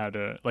learn how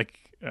to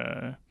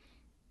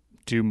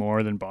do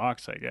more than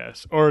box, I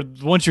guess. Or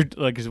once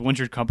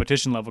your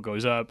competition level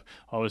goes up,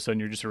 all of a sudden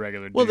you're just a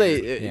regular dude. Well,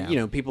 they,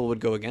 Yeah. people would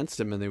go against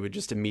him and they would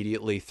just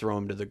immediately throw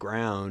him to the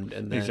ground,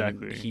 and then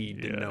Exactly, he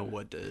didn't yeah. know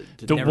what to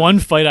The do. one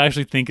fight I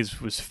actually think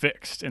was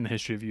fixed in the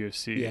history of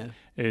UFC Yeah.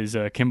 is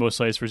Kimbo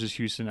Slice versus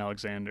Houston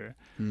Alexander.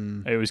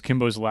 It was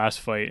Kimbo's last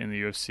fight in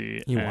the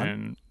UFC. He won?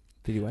 and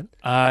Did he win?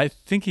 I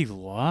think he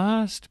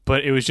lost,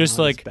 but it was just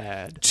Not as like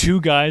bad.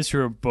 two guys who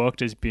were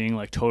booked as being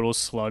like total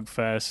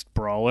slugfest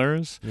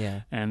brawlers.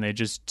 Yeah. And they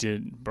just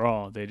didn't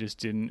brawl. They just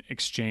didn't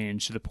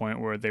exchange to the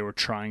point where they were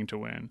trying to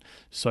win.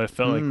 So I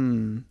felt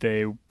like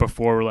they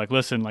before were like,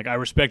 listen, like I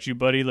respect you,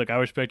 buddy. Like I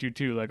respect you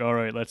too. Like, all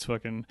right, let's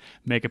fucking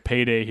make a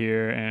payday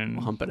here and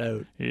Hump it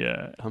out.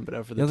 yeah. Hump it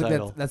out for You the don't think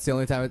title. that's the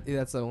only time?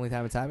 That's the only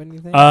time it's happened. You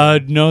think?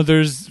 No,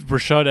 there's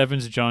Rashad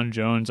Evans, John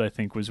Jones. I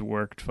think was a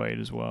worked fight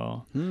as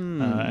well,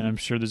 and I'm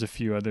sure there's a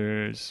few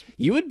others.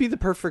 You would be the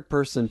perfect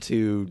person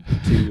to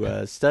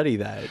study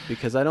that,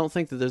 because I don't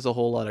think that there's a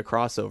whole lot of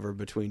crossover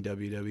between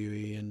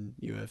WWE and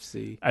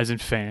UFC. As in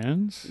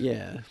fans,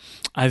 Yeah.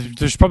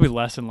 there's probably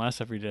less and less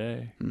every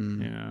day. You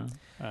know,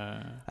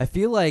 I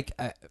feel like,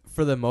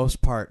 for the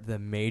most part, the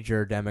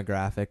major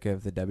demographic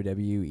of the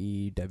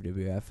WWE,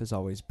 WWF has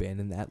always been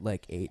in that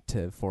like 8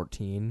 to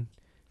 14.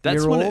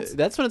 That's when year-olds.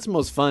 that's when it's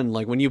most fun.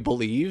 Like when you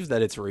believe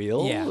that it's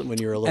real. Yeah. When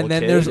you're a little And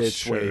then kid, there's- it's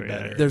Sure, way yeah.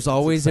 better. There's It's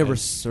always a exciting.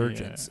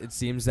 resurgence. Yeah. It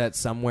seems that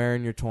somewhere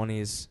in your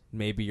 20s,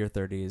 maybe your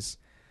 30s,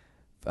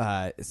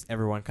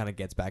 everyone kind of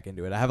gets back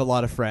into it. I have a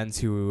lot of friends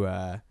who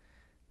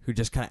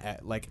just kind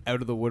of like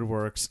out of the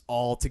woodworks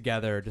all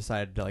together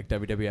decided to, like,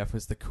 WWF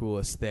was the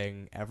coolest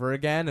thing ever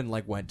again, and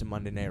like went to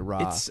Monday Night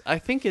Raw. I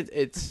think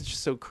it's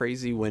just so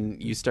crazy when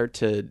you start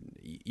to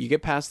you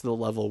get past the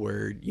level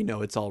where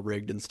it's all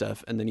rigged and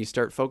stuff, and then you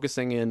start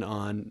focusing in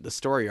on the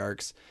story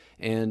arcs.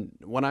 And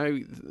what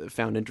I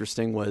found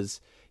interesting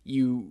was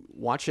you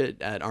watch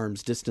it at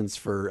arm's distance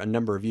for a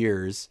number of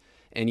years,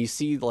 and you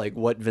see like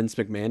what Vince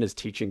McMahon is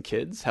teaching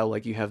kids, how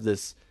like you have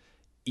this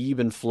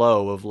even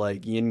flow of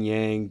like yin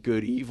yang,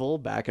 good evil,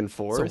 back and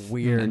forth.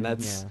 weird, and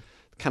that's yeah.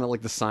 kind of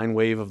like the sine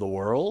wave of the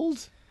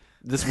world.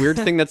 This weird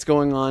thing that's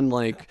going on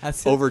like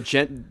That's- over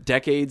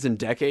decades and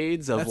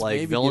decades of That's like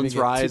maybe villains giving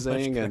it too much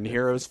rising and credit.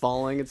 heroes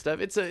falling and stuff.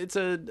 It's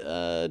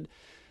a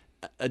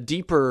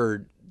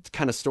deeper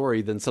kind of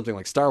story than something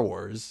like Star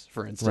Wars,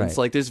 for instance. Right.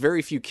 Like there's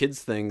very few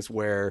kids things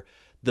where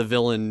the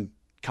villain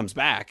comes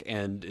back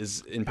and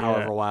is in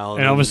power for a while,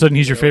 and all of a sudden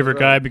he's your then favorite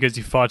guy overthrown. because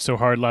he fought so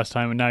hard last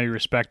time, and now you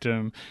respect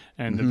him.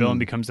 And the Mm-hmm. villain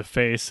becomes the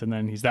face, and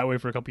then he's that way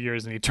for a couple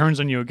years, and he turns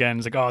on you again.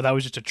 It's like, oh, that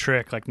was just a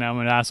trick. Like now I'm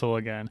an asshole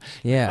again.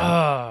 Yeah.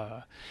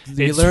 Ah, You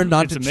it's- learn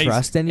not it's to amazing.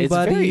 trust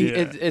anybody.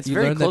 It's You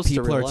very learn close that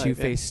to people real are life,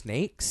 two-faced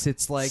snakes.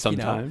 It's like,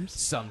 Sometimes.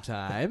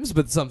 sometimes,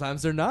 but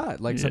sometimes they're not.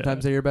 Like Yeah.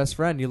 sometimes they're your best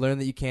friend. You learn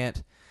that you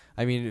can't.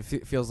 I mean,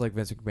 it feels like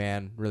Vince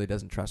McMahon really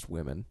doesn't trust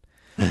women.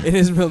 In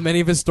his many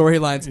of his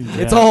storylines,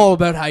 it's Yeah. all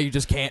about how you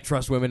just can't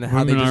trust women and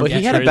how they Women just are But get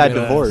he had a Trade bad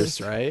that. divorce,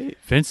 right?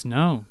 Vince,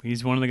 no,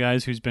 he's one of the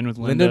guys who's been with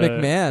Linda Linda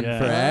McMahon yeah,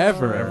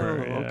 forever.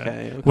 forever. Yeah.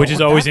 Okay. which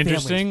is Oh, always that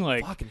family's interesting.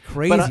 Like, fucking But,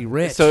 crazy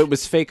rich. So it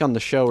was fake on the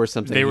show or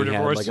something. they were He had,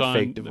 divorced like, a on.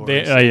 fake divorce.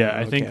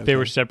 I think Okay, they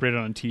were okay. separated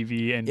on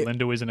TV, and It-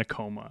 Linda was in a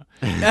coma.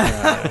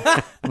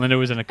 Linda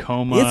was in a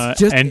coma, It's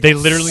just and they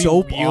literally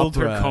soap wheeled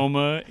opera. her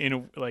coma in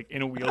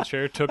a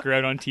wheelchair, took her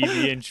out on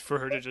TV, and for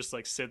her to just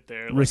like sit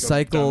there, like,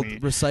 a dummy.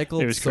 It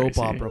recycled was soap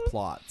crazy. opera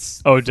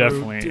plots. Oh,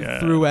 definitely, yeah.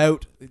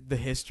 Throughout the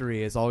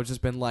history, has always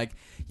just been like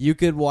you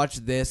could watch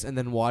this and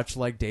then watch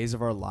like Days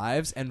of Our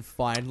Lives and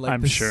find like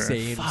I'm the sure.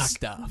 same Fuck.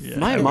 stuff. Yeah,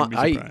 My I mom,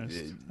 wouldn't be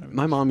surprised.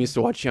 my mom used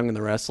to watch Young and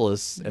the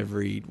Restless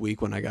every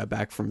week when I got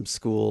back from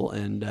school,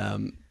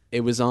 and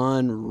it was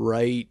on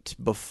right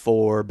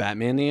before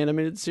Batman the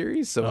Animated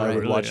Series, so I would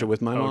really? watch it with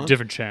my mom.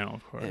 Different channel,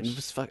 of course. And it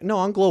was no,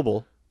 on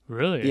Global.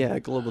 Really? Yeah,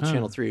 Global Huh.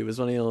 Channel 3. It was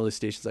one of the only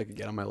stations I could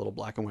get on my little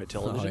black and white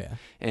television. Oh, yeah.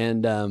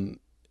 And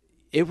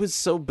it was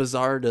so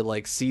bizarre to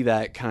like see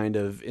that kind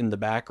of in the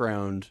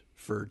background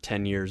for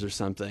 10 years or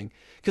something.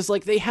 Because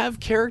like they have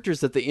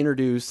characters that they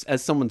introduce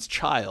as someone's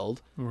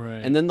child,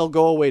 Right. and then they'll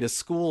go away to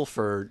school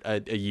for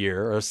a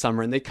year or a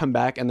summer, and they come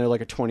back and they're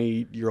like a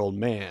 20-year-old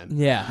man.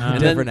 Yeah, a And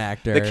different then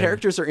actor. The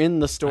characters are in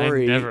the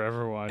story I've never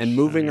ever watched. and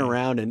moving any.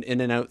 around and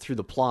in and out through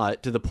the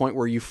plot to the point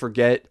where you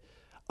forget,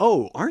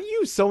 oh, aren't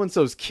you so and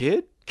so's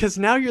kid? Because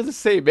now you're the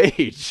same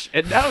age,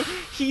 and now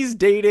he's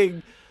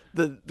dating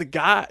the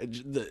guy,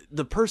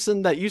 the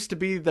person that used to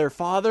be their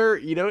father.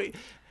 You know,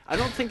 I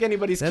don't think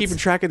anybody's That's- keeping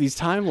track of these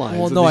timelines.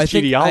 Well, and no, these I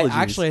think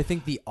genealogies. I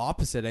think the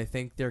opposite. I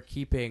think they're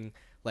keeping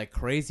like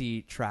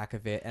crazy track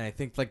of it, and I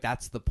think like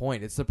that's the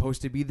point. It's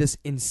supposed to be this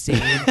insane,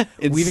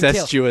 weaving tale.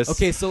 Incestuous.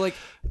 Okay, so like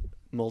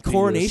Multi-year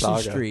Coronation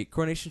saga. Street.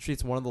 Coronation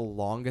Street's one of the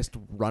longest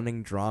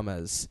running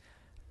dramas,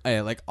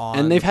 like on.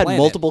 And they've the had planet.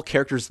 multiple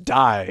characters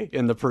die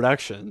in the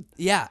production.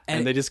 Yeah,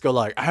 And they just go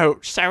like, oh,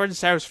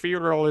 so-and-so's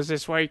funeral is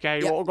this week.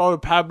 You all go to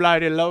Pablo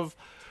de Love.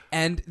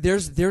 and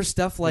there's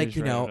stuff like Just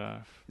you write know. it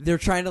off. They're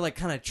trying to like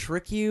kind of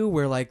trick you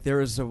where like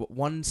there is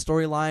one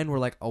storyline where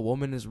like a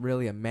woman is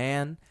really a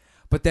man,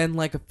 but then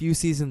like a few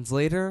seasons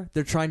later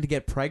they're trying to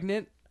get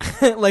pregnant.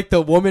 Like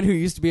the woman who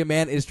used to be a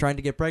man is trying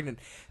to get pregnant.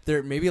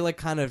 They're maybe like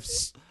kind of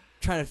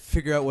trying to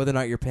figure out whether or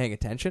not you're paying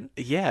attention.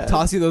 Yeah.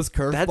 Toss you those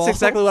curveballs. That's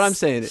exactly what I'm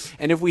saying.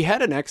 And if we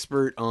had an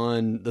expert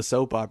on the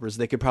soap operas,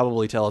 they could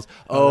probably tell us,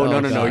 oh,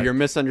 no, God. you're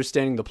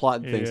misunderstanding the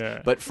plot and things.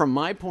 Yeah. But from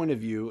my point of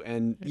view,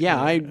 and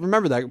I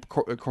remember that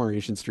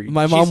Coronation Street.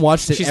 My mom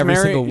watched it she's every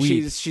marrying- single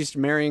week. She's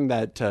marrying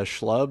that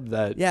schlub,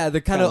 that Yeah, the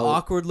kind of Kinda-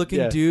 awkward looking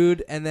yeah.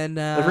 dude, and then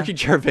Ricky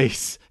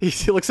Gervais.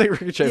 He looks like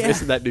Ricky Gervais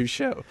Yeah. in that new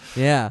show.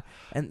 Yeah,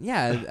 and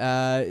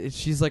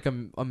she's like a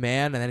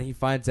man, and then he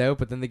finds out,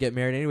 but then they get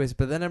married anyways.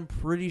 But then I'm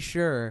pretty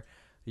sure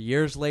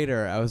years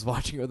later, I was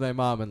watching it with my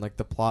mom, and like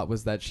the plot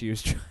was that she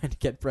was trying to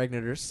get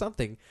pregnant or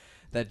something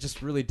that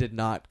just really did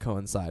not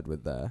coincide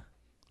with her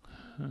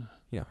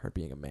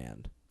being a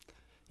man.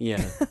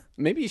 Yeah.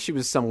 Maybe she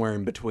was somewhere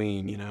in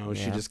between, you know.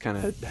 She Yeah. just kind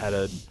of had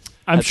a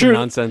I'm had some sure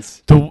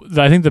nonsense.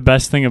 I think the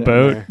best thing Down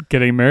about there.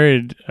 getting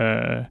married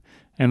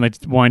and like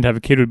wanting to have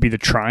a kid would be the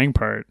trying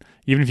part.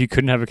 Even if you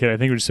couldn't have a kid, I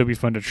think it would still be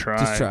fun to try.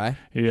 Just try,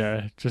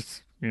 Yeah,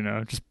 just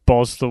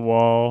balls to the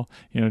wall.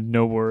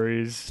 No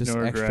worries, just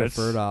no extra regrets.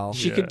 fertile.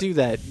 She Yeah. could do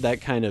that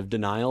kind of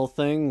denial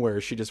thing where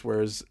she just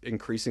wears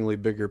increasingly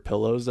bigger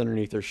pillows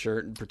underneath her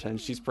shirt and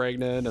pretends she's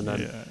pregnant, and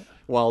then Yeah.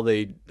 while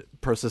they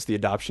process the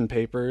adoption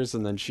papers,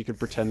 and then she could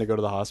pretend to go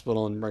to the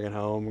hospital and bring it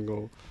home and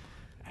go,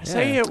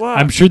 say it what?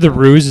 I'm sure the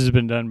ruse has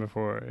been done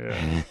before.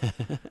 Yeah,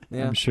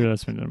 Yeah, I'm sure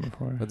that's been done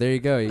before. but there you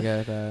go. You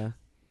got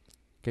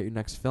get your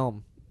next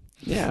film.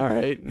 Yeah, all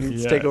right.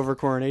 Let's Yeah. take over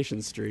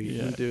Coronation Street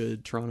Yeah. and do a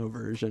Toronto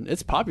version.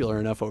 It's popular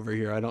enough over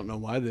here. I don't know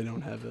why they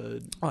don't have a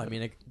Oh, I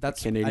mean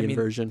that's Canadian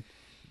version.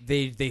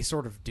 They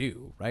sort of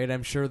do, right?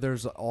 I'm sure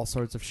there's all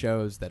sorts of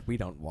shows that we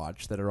don't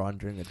watch that are on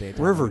during the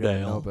daytime.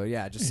 Riverdale. But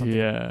yeah, just something.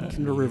 Yeah,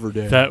 Come to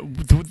Riverdale.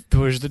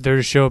 there's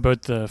a show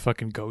about the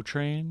fucking GO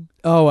train.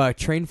 Oh,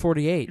 Train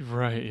 48.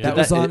 Right. Yeah. That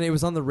was that- on. It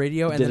was on the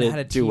radio, and did then it it had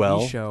a do TV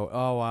well? show.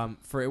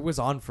 Oh, it was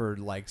on for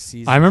like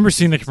seasons. I remember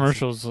seeing the seasons.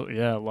 commercials.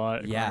 Yeah, a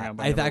lot. growing Yeah, up.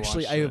 I've never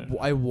actually watched it.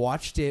 I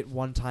watched it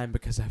one time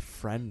because a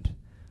friend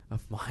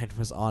of mine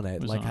was on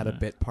it, Was like on had a it.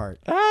 bit part,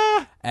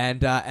 Ah!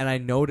 and I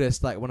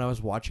noticed like when I was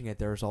watching it,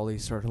 there was all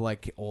these sort of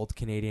like old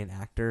Canadian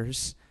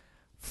actors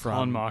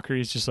Colin from.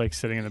 Mockery's just like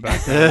sitting in the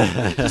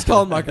background. Just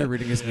Colin Mocker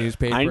reading his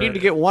newspaper. I need to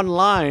get one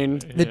line.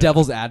 the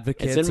Devil's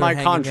Advocates. It's in are my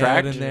hanging out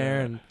contract. in there,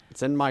 and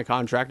It's in my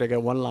contract. I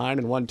get one line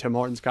and one Tim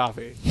Hortons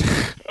coffee.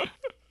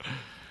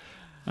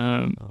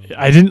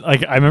 I didn't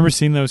like. I remember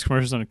seeing those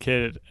commercials on a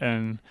kid,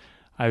 and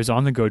I was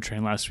on the GO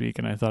train last week,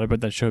 and I thought about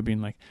that show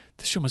being like,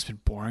 this show must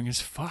have been boring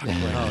as fuck. Like,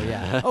 oh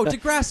yeah. Oh,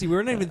 Degrassi. We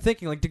weren't even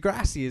thinking like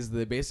Degrassi is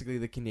basically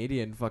the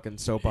Canadian fucking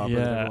soap opera.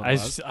 that yeah, everyone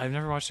loves. I've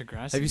never watched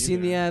Degrassi. Have you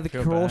seen either. the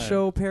Feel Kroll bad.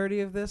 Show parody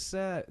of this?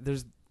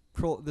 There's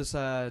this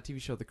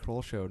TV show, The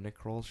Kroll Show, Nick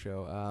Kroll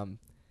Show.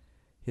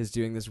 He's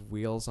doing this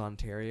Wheels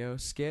Ontario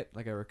skit,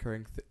 like a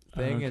recurring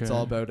thing. It's Okay.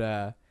 all about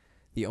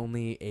the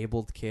only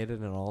abled kid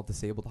in an all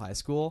disabled high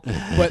school,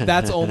 but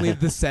that's only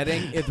the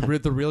setting.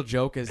 The real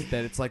joke is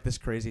that it's like this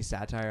crazy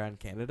satire on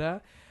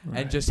Canada,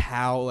 and just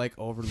how like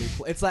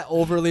it's that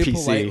overly PC,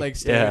 polite like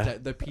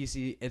stereotype. The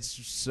PC, it's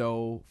just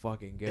so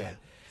fucking good.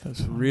 That's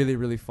It's really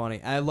really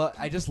funny.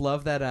 I just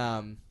love that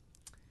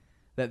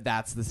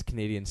that's this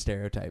Canadian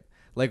stereotype.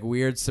 Like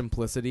weird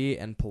simplicity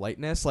and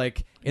politeness.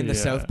 Like in the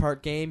South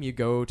Park game, you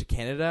go to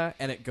Canada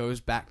and it goes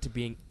back to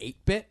being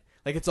 8-bit.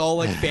 Like it's all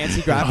like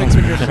fancy graphics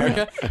when you're in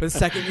America. But the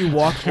second you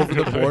walk over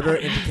the border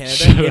into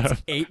Canada,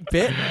 it's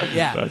 8-bit.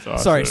 Yeah. That's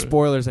awesome. Sorry,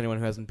 spoilers anyone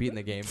who hasn't beaten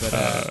the game.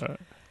 But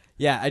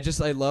yeah,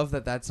 I love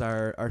that that's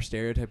our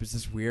stereotype is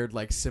this weird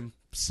like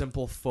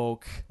simple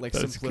folk, like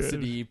That's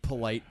simplicity,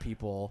 polite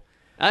people.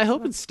 I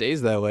hope it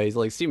stays that way.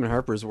 Like Stephen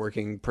Harper's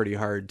working pretty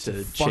hard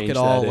to fuck change it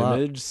all that up.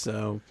 image.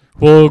 So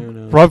Well, I don't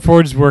know. Rob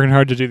Ford's working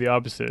hard to do the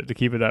opposite, to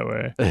keep it that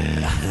way.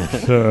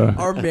 So,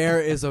 Our mayor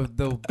is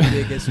the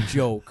biggest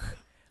joke.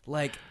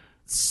 Like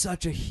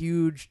such a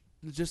huge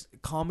just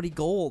comedy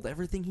gold.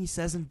 Everything he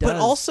says and does. But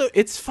also,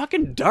 it's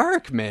fucking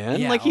dark, man.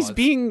 Yeah, like it's-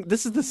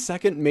 this is the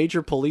second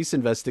major police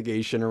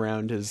investigation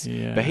around his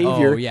Yeah.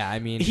 behavior. Oh yeah, I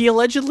mean He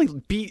allegedly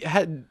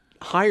had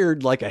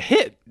hired like a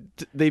hit.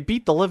 They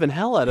beat the living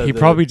hell out of he the-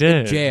 probably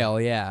did. jail,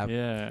 yeah.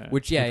 Yeah.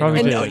 Which, He yeah, probably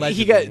And you know, did.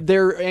 allegedly.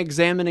 they're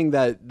examining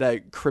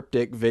that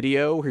cryptic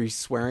video where he's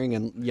swearing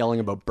and yelling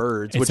about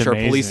birds, It's which are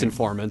police amazing.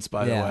 informants,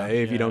 by Yeah. the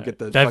way. If you don't get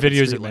the that fucking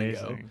video is street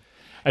amazing. lingo.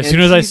 As And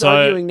soon as I he's saw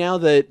arguing it, now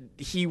that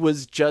he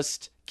was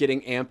just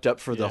getting amped up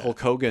for the Yeah, Hulk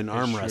Hogan that's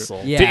arm true.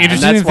 wrestle. Yeah. the And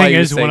interesting that's why thing he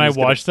was is saying when I he's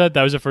gonna- watched that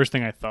was the first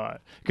thing I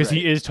thought because he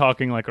Right. is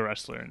talking like a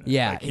wrestler. In it.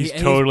 Yeah, Like, he's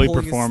and totally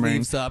pulling performing.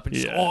 His sleeves up and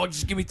just, Yeah.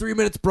 just give me 3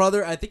 minutes,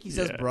 brother. I think he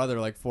says Yeah. brother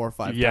like 4 or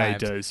 5 Yeah, he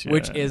times. does,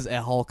 Which yeah. is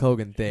a Hulk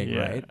Hogan thing, Yeah.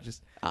 right?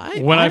 Just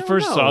When I don't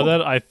first saw know.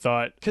 that, I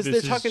thought 'Cause this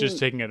they're is talking- just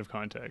taken out of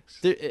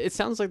context. It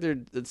sounds like they're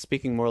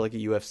speaking more like a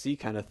UFC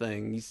kind of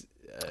thing. He's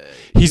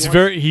he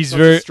very wants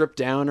to stripped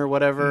down or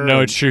whatever. No,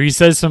 and- it's true. He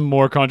says some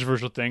more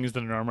controversial things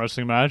than an arm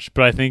wrestling match,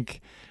 but I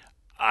think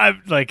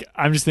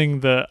I'm just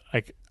thinking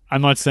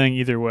I'm not saying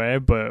either way,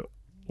 but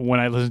when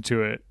I listened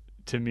to it,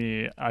 to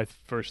me, I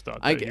first thought.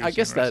 I That he I was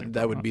guess doing wrestling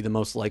that would promo. be the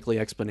most likely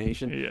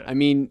explanation. Yeah. I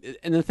mean,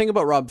 and the thing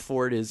about Rob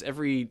Ford is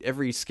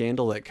every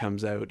scandal that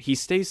comes out, he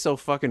stays so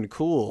fucking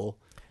cool.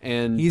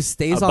 And He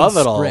stays above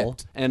on it all,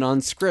 script. and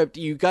on script,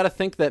 you got to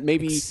think that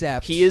maybe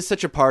Except- he is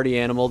such a party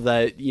animal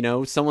that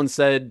someone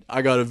said,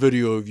 "I got a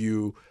video of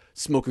you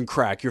smoking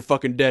crack. You're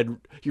fucking dead.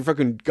 You're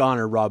fucking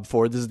goner, Rob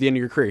Ford. This is the end of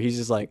your career." He's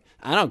just like,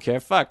 "I don't care.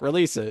 Fuck,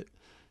 release it."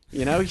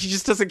 He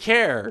just doesn't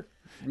care.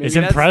 Maybe It's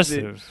that's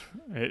impressive.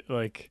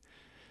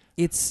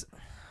 it's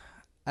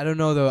I don't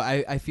know though.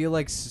 I feel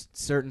like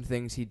certain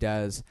things he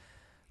does,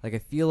 like I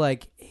feel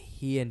like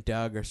he and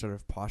Doug are sort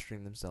of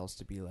posturing themselves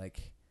to be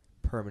like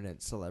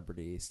permanent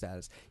celebrity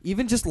status.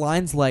 Even just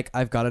lines like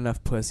 "I've got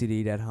enough pussy to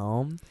eat at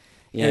home."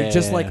 Yeah,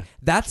 just yeah, like yeah.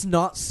 that's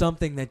not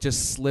something that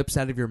just slips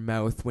out of your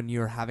mouth when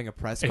you're having a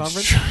press It's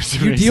conference. true. It's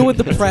You deal with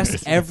the amazing. press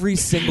It's every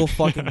single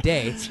fucking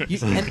day.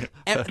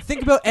 And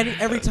think about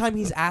every time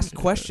he's asked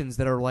questions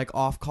that are like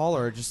off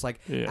color, or just like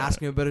Yeah.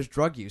 asking him about his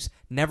drug use.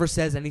 Never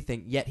says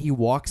anything. Yet he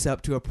walks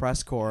up to a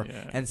press corps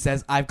Yeah. and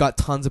says, "I've got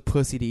tons of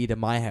pussy to eat at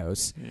my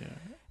house." Yeah.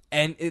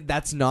 And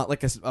that's not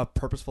like a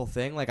purposeful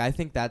thing. Like I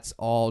think that's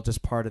all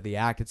just part of the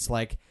act. It's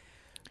like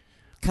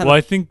kind Well, I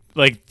of think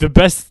the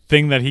best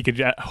thing that he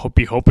could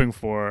be hoping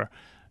for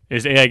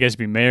is I guess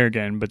be mayor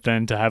again, but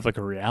then to have like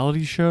a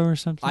reality show or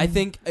something. I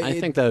think I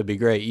think that would be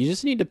great. You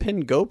just need to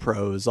pin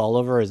GoPros all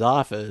over his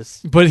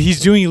office. But he's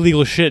doing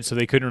illegal shit, so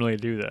they couldn't really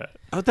do that.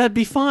 Oh, that'd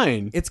be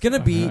fine. it's gonna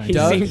be He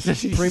Doug,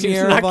 seems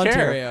Premier not of care.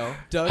 Ontario.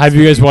 Doug's Have you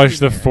gonna guys be watched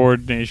the Premier.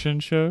 Ford Nation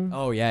show?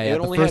 Oh yeah, It yeah. The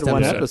only first had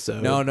one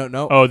episode. episode.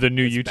 No. Oh, the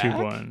new It's YouTube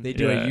back? one. They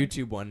do Yeah. a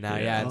YouTube one now.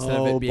 Yeah. Yeah, instead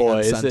of Oh it being boy, on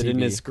is Sun it in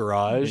TV. his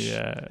garage?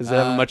 Yeah. Does it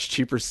have a much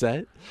cheaper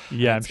set?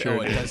 Yeah, I'm sure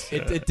Oh, it is.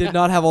 it did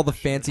not have all the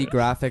fancy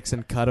graphics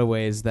and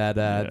cutaways that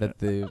that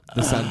the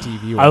Sun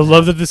TV. I one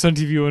love had. that the Sun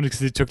TV one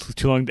because it took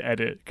too long to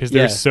edit because Yeah.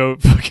 they're so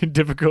fucking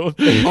difficult.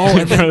 Oh, in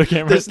and front of the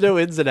camera. There's no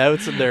ins and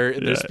outs in their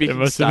Yeah, it speaking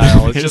must have been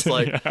style. It's just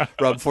like amazing. Yeah.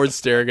 Rob Ford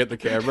staring at the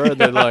camera, and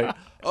they're like,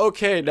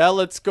 "Okay, now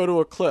let's go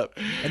to a clip."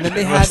 And then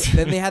they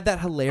had that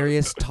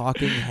hilarious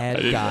talking I head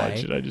didn't guy.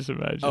 watch it. I just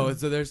imagine. Oh,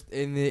 so there's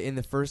in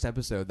the first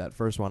episode, that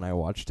first one I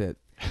watched it,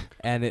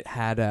 and it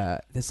had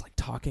this like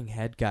talking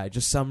head guy,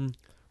 just some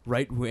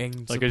right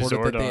wing like a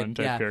supporter that they Zordon had,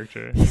 type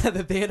character. yeah,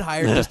 that they had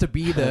hired just to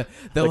be the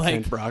Like like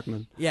Hank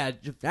Brockman. yeah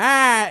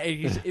and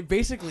he's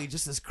basically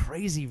just this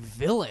crazy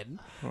villain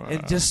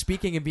and just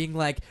speaking and being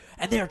like,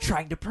 and they're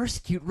trying to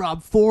persecute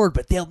Rob Ford,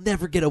 but they'll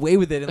never get away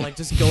with it, and like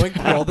just going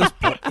through all this.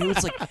 It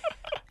was like.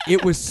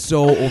 It was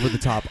so over the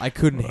top. I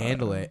couldn't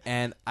handle it.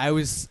 And I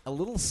was a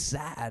little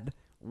sad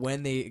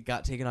when they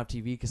got taken off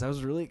TV because I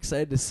was really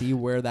excited to see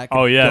where that could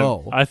Oh yeah,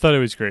 go. I thought it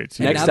was great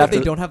too. And Next now that after-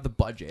 they don't have the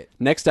budget.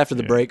 Next, after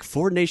the Yeah. break,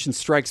 Ford Nation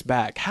strikes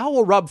back. How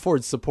will Rob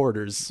Ford's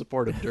supporters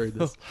support him during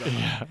this?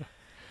 Yeah.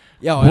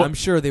 Yeah, What- I'm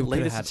sure they could have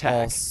Latest had all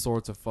attack.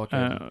 sorts of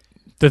fucking...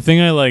 The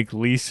thing I like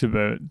least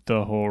about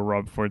the whole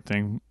Rob Ford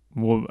thing,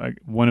 well,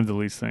 one of the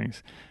least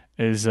things,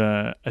 is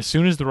as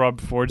soon as the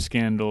Rob Ford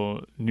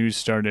scandal news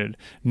started,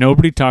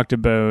 nobody talked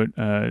about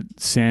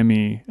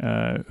Sammy,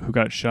 who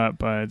got shot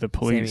by the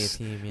police.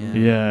 Sammy Ateem,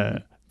 Yeah.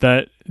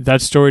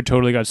 That story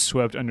totally got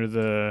swept under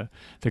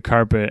the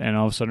carpet, and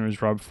all of a sudden it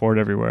was Rob Ford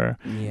everywhere.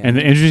 Yeah. And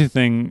the interesting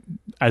thing,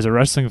 as a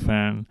wrestling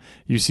fan,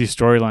 you see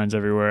storylines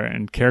everywhere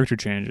and character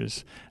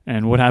changes.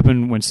 And what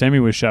happened when Sammy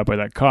was shot by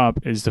that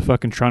cop is the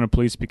fucking Toronto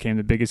police became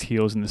the biggest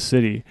heels in the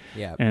city.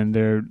 Yeah. And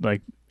they're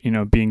like,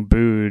 being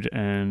booed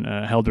and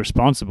held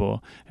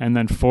responsible. And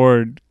then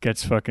Ford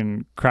gets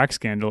fucking crack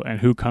scandal, and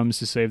who comes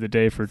to save the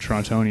day for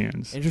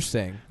Torontonians?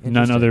 Interesting.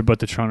 None other but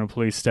the Toronto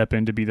police step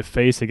in to be the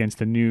face against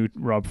the new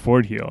Rob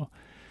Ford heel.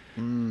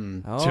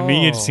 To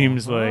me, it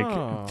seems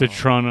like the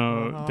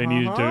Toronto, they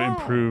needed to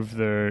improve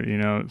their,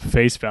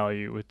 face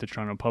value with the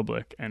Toronto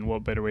public. And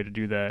what better way to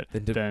do that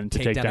than to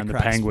take down the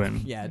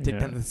Penguin? Take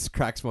down this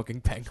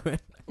crack-smoking Penguin.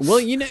 Well,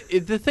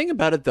 the thing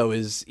about it, though,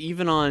 is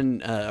even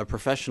on a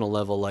professional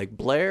level, like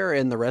Blair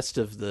and the rest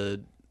of the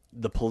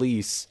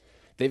police,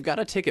 they've got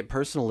to take it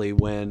personally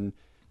when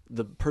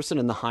the person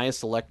in the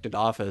highest elected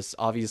office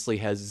obviously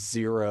has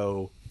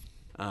zero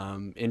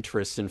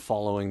interest in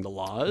following the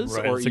laws,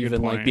 right, or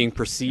even like being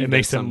perceived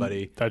as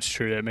somebody. That's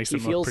true. It makes he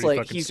him feels look pretty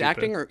like fucking he's stupid.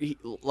 acting,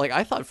 like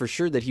I thought for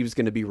sure that he was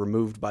going to be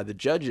removed by the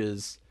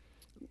judges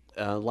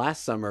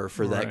last summer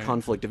for that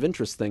conflict of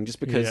interest thing, just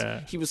because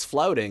he was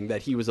flouting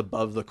that he was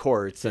above the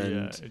courts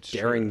and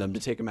daring them to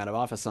take him out of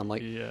office. I'm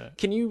like,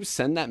 can you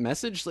send that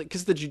message? Like,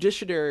 because the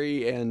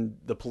judiciary and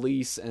the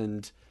police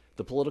and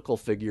the political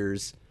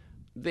figures,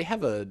 they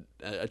have a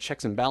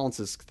checks and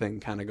balances thing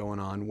kind of going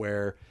on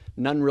where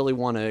none really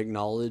want to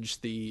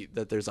acknowledge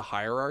that there's a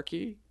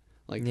hierarchy.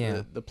 Like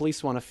the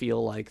police want to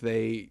feel like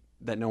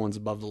that no one's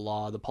above the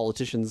law. The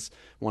politicians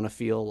want to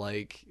feel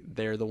like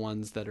they're the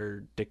ones that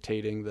are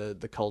dictating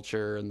the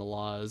culture and the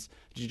laws.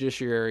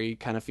 Judiciary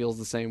kind of feels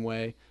the same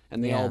way,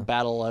 and they all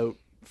battle out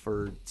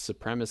for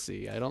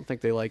supremacy. I don't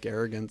think they like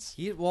arrogance.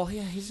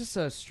 He's just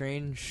a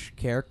strange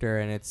character,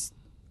 and it's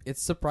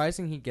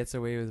surprising he gets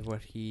away with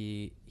what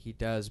he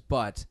does.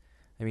 But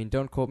I mean,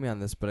 don't quote me on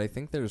this, but I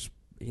think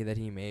that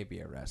he may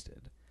be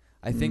arrested.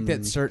 I think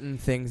that certain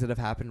things that have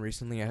happened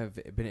recently have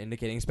been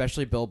indicating,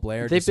 especially Bill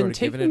Blair. They've been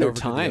taking their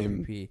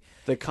time.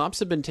 The cops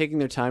have been taking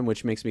their time,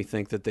 which makes me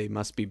think that they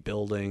must be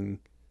building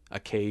a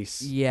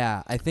case.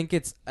 Yeah, I think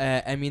it's.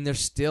 I mean, there's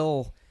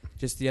still.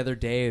 Just the other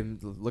day, I'm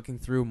looking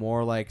through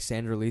more like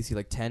Sandra Lisey,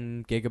 like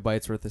 10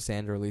 gigabytes worth of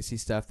Sandra Lisey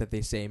stuff that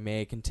they say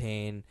may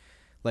contain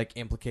like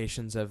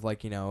implications of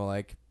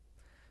like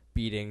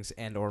beatings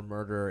and or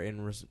murder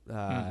in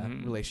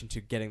relation to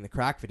getting the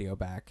crack video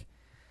back.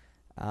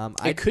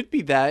 It could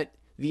be that.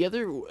 The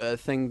other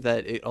thing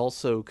that it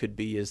also could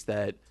be is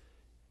that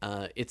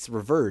it's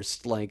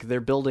reversed. Like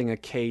they're building a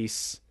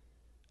case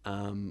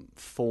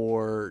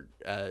for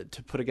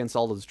to put against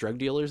all those drug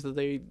dealers that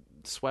they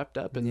swept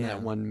up in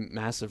that one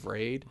massive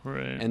raid.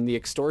 Right. And the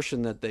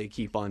extortion that they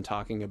keep on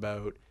talking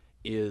about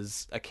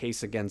is a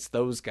case against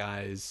those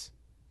guys.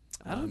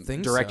 I don't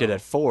think directed so.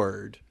 at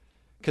Ford.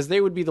 Because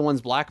they would be the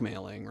ones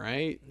blackmailing,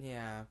 right?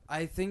 Yeah,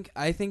 I think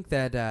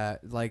that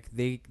like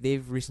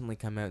they've recently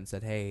come out and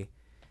said, hey,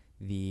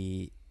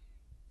 the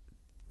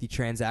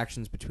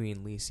transactions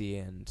between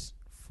Lisey and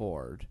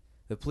Ford,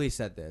 the police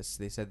said this.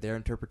 They said their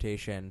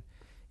interpretation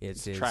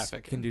is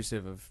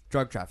conducive of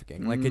drug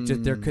trafficking. Like it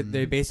just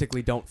they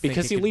basically don't think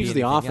because it he could be leaves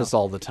the anything office else.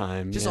 all the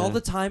time, all the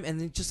time, and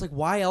then just like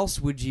why else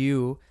would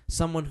you,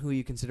 someone who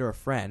you consider a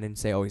friend, and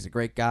say, oh, he's a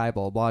great guy,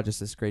 blah blah blah, just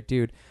this great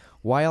dude.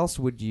 Why else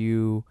would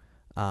you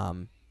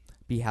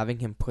be having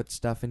him put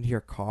stuff into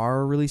your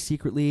car really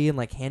secretly and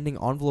like handing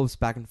envelopes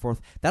back and forth?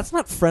 That's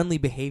not friendly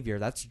behavior.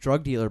 That's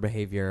drug dealer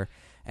behavior.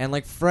 And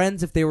like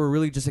friends, if they were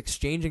really just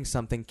exchanging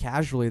something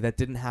casually that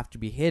didn't have to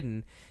be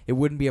hidden, it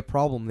wouldn't be a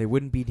problem. They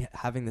wouldn't be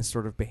having this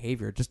sort of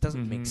behavior. It just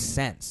doesn't make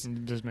sense.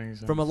 It does make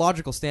sense. From a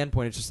logical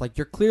standpoint, it's just like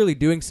you're clearly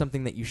doing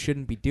something that you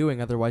shouldn't be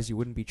doing. Otherwise, you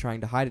wouldn't be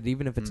trying to hide it,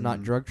 even if it's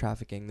not drug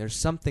trafficking. There's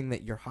something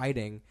that you're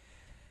hiding,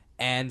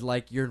 and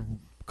like you're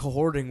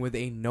cohorting with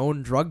a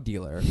known drug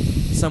dealer,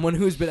 someone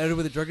who's been out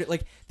with a drug dealer.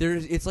 Like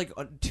it's like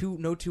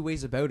no two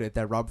ways about it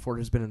that Rob Ford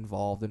has been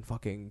involved in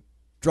fucking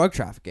drug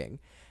trafficking.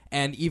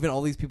 And even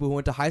all these people who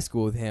went to high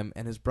school with him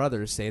and his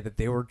brothers say that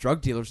they were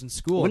drug dealers in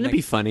school. Wouldn't it be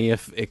funny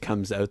if it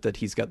comes out that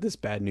he's got this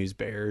Bad News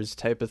Bears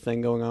type of thing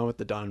going on with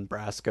the Don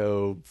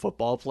Brasco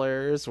football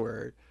players,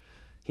 where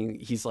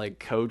he's like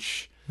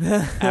coach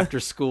after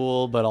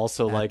school, but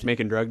also like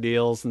making drug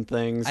deals and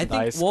things at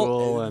high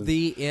school, and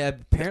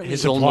apparently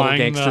his own little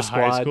gangster the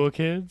squad. high school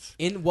kids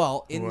in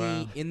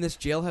this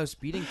jailhouse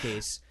beating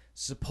case,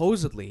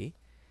 supposedly.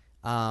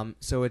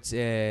 So it's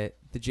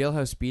the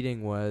jailhouse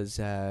beating was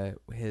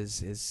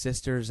his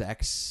sister's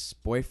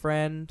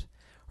ex-boyfriend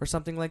or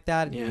something like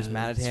that, and he was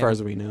mad at him. As far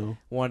as we know,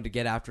 wanted to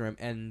get after him,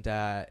 and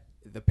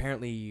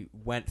apparently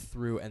went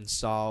through and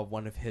saw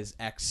one of his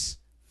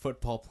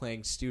ex-football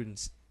playing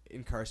students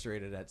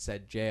incarcerated at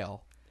said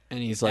jail. And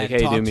he's like, "Hey,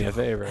 do me a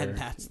favor." And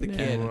that's the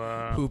kid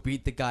who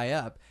beat the guy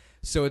up.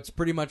 So it's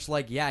pretty much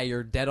like, yeah,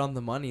 you're dead on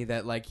the money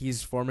that like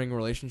he's forming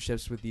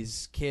relationships with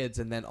these kids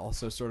and then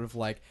also sort of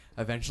like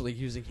eventually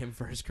using him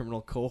for his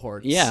criminal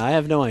cohorts. Yeah, I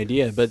have no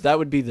idea, but that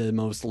would be the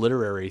most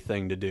literary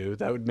thing to do.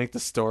 That would make the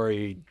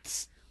story.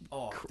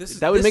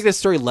 Make this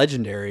story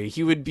legendary.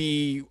 He would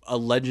be a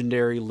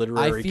legendary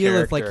literary I feel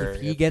character.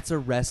 if he gets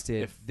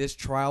arrested, this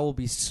trial will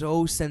be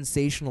so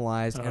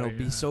sensationalized and it'll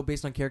be so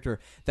based on character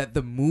that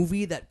the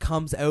movie that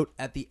comes out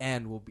at the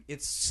end will be.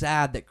 It's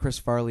sad that Chris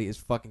Farley is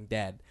fucking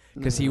dead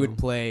because he would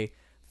play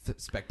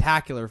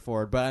spectacular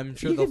for it. But I'm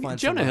sure they'll find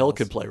Jonah someone Hill else.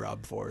 could play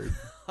Rob Ford.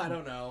 I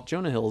don't know.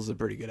 Jonah Hill's a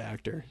pretty good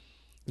actor.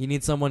 You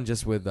need someone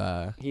just with.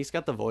 He's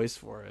got the voice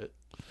for it.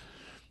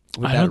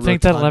 I don't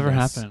think that'll ever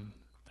happen.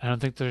 I don't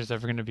think there's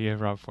ever going to be a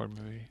Rob Ford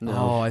movie. No.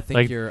 Oh, I think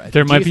Like, you're. I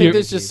there think might Do you be think a-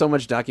 there's just so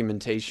much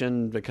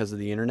documentation because of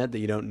the internet that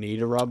you don't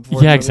need a Rob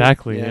Ford Yeah, movie?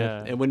 exactly,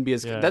 yeah. It wouldn't be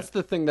as... Yeah. That's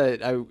the thing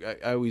that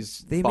I always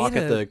They balk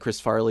made at a- the Chris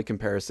Farley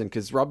comparison,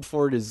 because Rob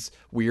Ford is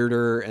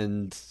weirder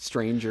and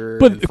stranger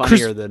But and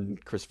funnier than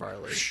Chris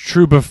Farley.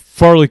 True, but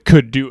Farley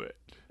could do it.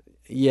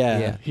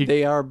 Yeah, Yeah.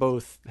 they are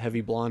both heavy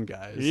blonde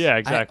guys. Yeah,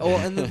 exactly.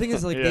 and the thing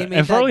is, like, Yeah. they made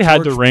And that Farley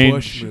had George the range.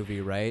 Bush movie,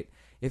 right?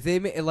 If they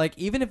like,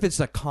 even if it's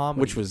a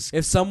comedy, Which was-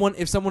 if someone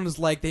is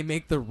like, they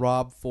make the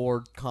Rob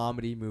Ford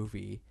comedy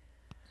movie,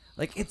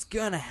 like, it's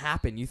gonna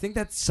happen. You think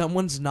that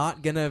someone's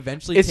not gonna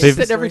eventually? It's take just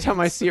the that every story? time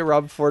I see a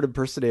Rob Ford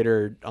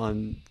impersonator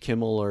on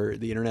Kimmel or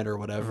the internet or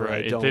whatever,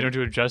 Right. I don't, They don't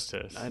do it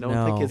justice. I don't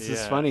No. think it's as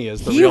Yeah. funny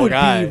as the he real would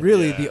guy. be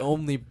really Yeah. the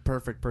only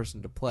perfect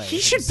person to play. He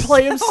should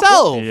play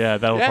himself. Yeah,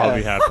 that'll Yeah.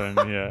 probably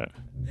happen. Yeah.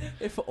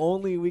 If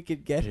only we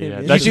could get him. Yeah,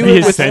 in. that You should do be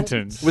it his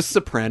sentence. with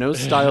Sopranos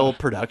style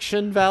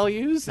production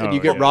values, and Oh, you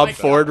get yeah. Rob my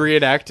Ford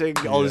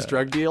reenacting all his Yeah.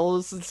 drug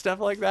deals and stuff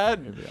like that.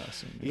 It'd be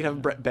awesome. You can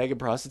have a bag of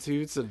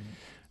prostitutes and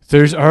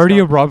There's already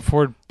a Rob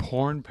Ford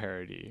porn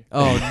parody.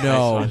 Oh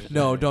no, Nice one.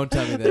 no! Don't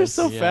tell me this. they're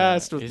so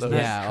fast with Isn't those.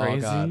 that Yeah, oh,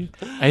 crazy? God.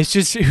 It's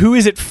just, who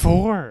is it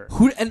for?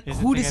 Who Is the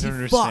who thing does I he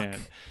don't fuck?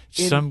 understand.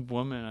 in- Some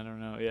woman, I don't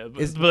know. Yeah,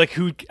 Is- but like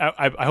who?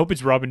 I hope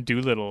it's Robin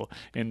Doolittle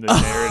in the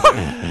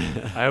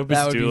narrative. I hope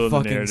That it's would be Doolittle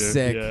in the fucking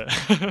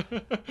narrative. sick.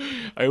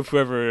 Yeah. I hope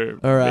whoever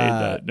Or, made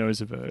that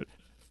knows about it,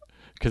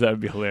 because that would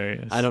be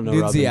hilarious. I don't know.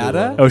 Robin Nunziata?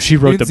 Doolittle. Oh, she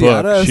wrote the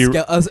book.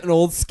 Nunziata, an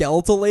old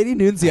skeletal lady,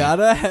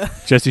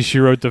 Nunziata. Jesse, she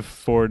wrote the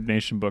Ford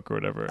Nation book or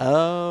whatever.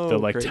 Oh, the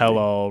like great.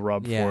 tell-all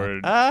Rob Yeah.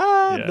 Ford.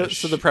 So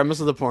sh- the premise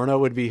of the porno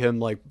would be him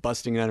like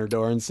busting on her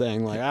door and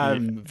saying like,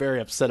 "I'm very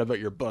upset about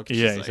your book." Yeah,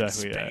 She's like,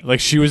 exactly. Yeah. "Spank." Like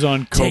she was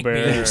on Take me,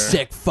 Colbert. you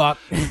sick fuck.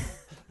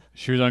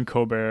 She was on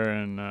Colbert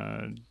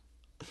and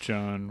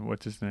John,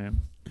 what's his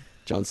name?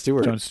 Jon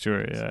Stewart. John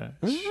Stewart. Yeah,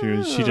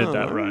 she did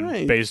that Oh, run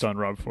alright. based on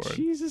Rob Ford.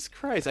 Jesus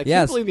Christ! I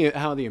Yes. can't believe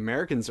how the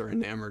Americans are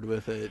enamored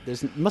with it.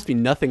 There's must be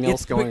nothing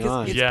else It's going because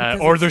on. it's Yeah,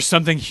 because or it's- there's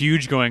something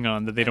huge going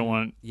on that they don't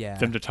want Yeah.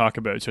 them to talk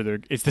about. So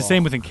it's the Oh.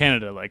 same within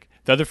Canada. Like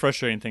the other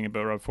frustrating thing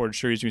about Rob Ford,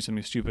 sure he's doing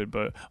something stupid,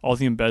 but all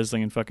the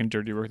embezzling and fucking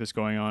dirty work that's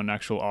going on in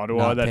actual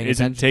Ottawa Not that paying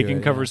isn't attention to taking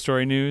it, cover yeah.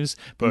 story news.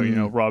 But you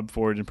know, Mm. Rob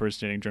Ford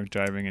impersonating drunk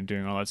driving and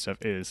doing all that stuff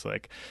is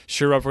like,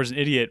 sure, Rob Ford's an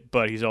idiot,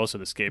 but he's also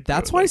the scapegoat.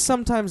 That's why Like,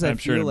 sometimes I I'm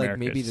sure in feel like America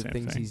maybe it's the the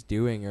same things thing. he's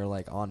doing are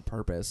like on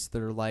purpose.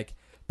 They're like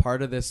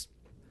part of this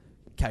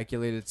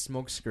calculated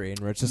smokescreen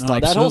where it's just No,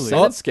 like That whole Absolutely.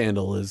 Senate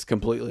scandal is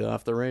completely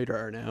off the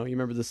radar now. You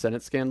remember the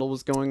Senate scandal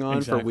was going on for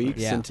Exactly.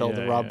 weeks Yeah. until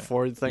the Yeah, Rob yeah.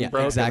 Ford thing Yeah,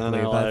 broke. exactly. And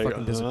then they're That like,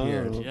 fucking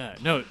disappeared. oh. Yeah,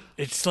 no,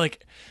 it's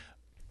like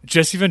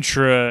Jesse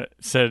Ventura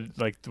said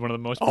like one of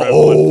the most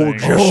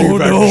prevalent things.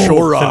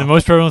 Said the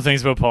most prevalent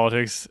things about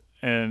politics,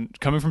 and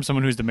coming from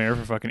someone who's the mayor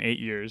for fucking 8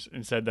 years,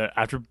 and said that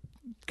after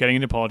getting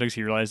into politics,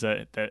 he realized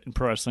that in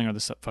pro wrestling are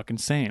the fucking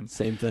same.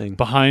 Same thing.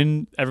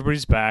 Behind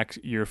everybody's back,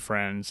 you're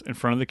friends. In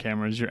front of the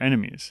cameras, you're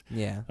enemies.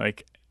 yeah.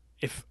 Like,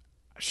 if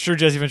sure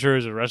Jesse Ventura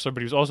is a wrestler,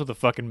 but he was also the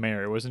fucking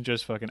mayor. It wasn't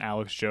just fucking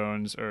Alex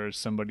Jones or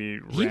somebody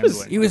He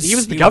rambling.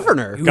 was the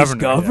governor. He was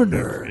Governor,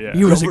 governor. yeah.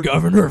 He was a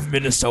governor of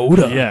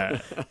Minnesota. Yeah.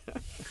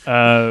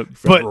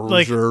 But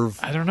like,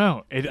 I don't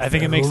know. I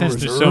think it makes sense.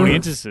 There's so many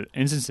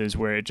instances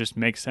where it just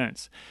makes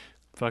sense.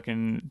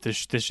 Fucking this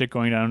shit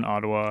going down in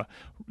Ottawa.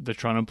 The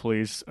Toronto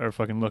police are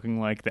fucking looking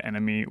like the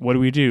enemy. What do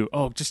we do?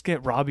 Oh, just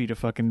get Robbie to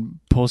fucking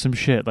pull some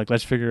shit. Like,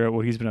 let's figure out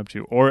what he's been up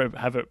to, or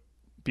have it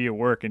be a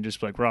work and just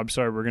be like, Rob,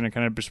 sorry, we're gonna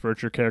kind of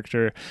besmirch your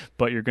character,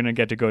 but you're gonna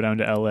get to go down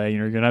to LA.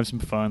 You're gonna have some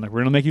fun. Like,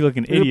 we're gonna make you look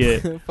an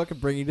idiot. Fucking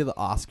bring you to the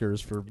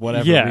Oscars for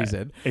whatever Yeah,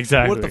 reason.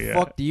 exactly. What the yeah.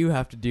 fuck do you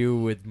have to do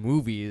with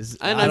movies?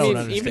 And I I don't mean,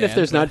 understand. even if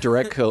there's not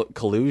direct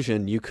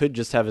collusion, you could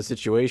just have a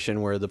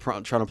situation where the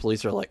Toronto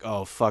police are like,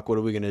 "Oh fuck, what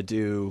are we gonna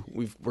do?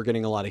 We're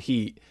getting a lot of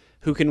heat.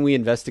 Who can we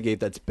investigate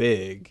that's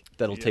big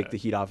that'll take Yeah. the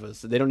heat off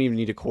us?" They don't even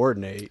need to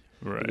coordinate.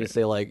 Right. They just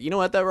say like, "You know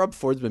what? That Rob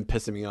Ford's been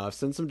pissing me off.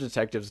 Send some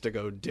detectives to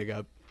go dig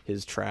up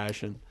his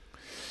trash and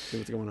see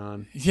what's going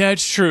on." Yeah,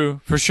 it's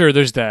true. For sure,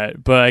 there's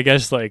that. But I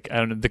guess, like, I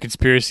don't know, the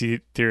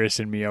conspiracy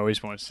theorist in me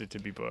always wants it to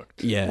be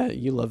booked. Yeah,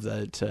 you love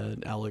that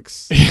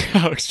Alex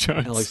Alex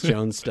Jones. Alex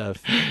Jones stuff.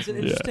 It's an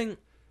interesting.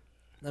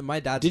 My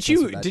dad. Did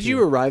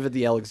you arrive at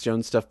the Alex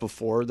Jones stuff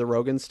before the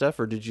Rogan stuff,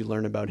 or did you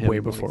learn about him Way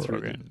going before through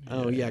Rogan.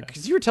 Oh Yeah. yeah,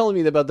 because you were telling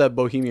me about that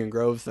Bohemian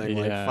Grove thing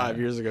like Yeah. 5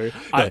 years ago.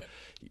 I-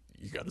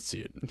 you got to see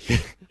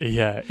it.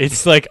 Yeah,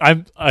 it's like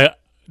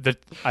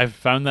I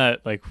found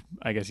that like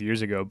I guess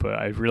years ago, but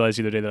I realized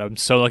the other day that I'm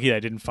so lucky that I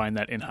didn't find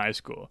that in high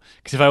school.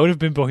 Because if I would have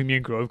been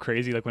Bohemian Grove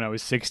crazy like when I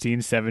was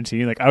 16,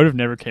 17, like I would have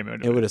never came out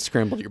of it. It would have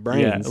scrambled your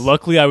brains. Yeah,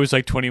 luckily I was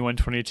like 21,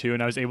 22,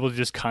 and I was able to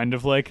just kind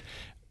of like.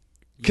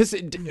 Because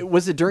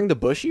was it during the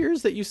Bush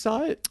years that you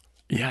saw it?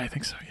 Yeah, I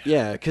think so.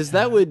 Yeah, because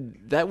that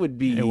would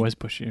be It was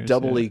Bush years,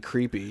 doubly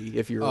creepy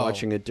if you were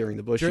watching it during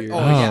the Bush years.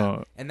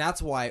 Yeah, and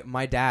that's why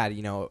my dad,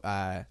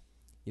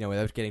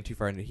 without getting too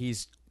far into,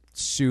 he's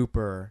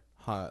super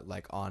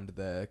like onto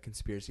the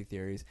conspiracy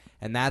theories,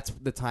 and that's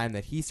the time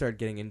that he started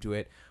getting into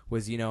it.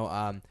 Was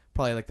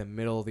probably like the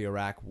middle of the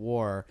Iraq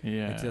War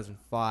in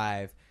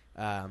 2005.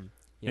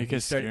 He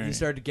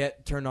started to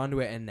get turned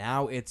onto it, and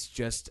now it's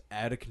just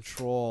out of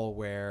control.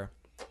 Where,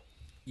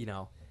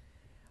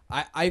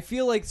 I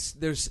feel like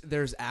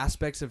there's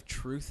aspects of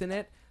truth in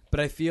it, but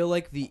I feel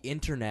like the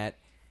internet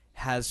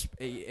has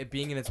it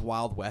being in its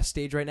Wild West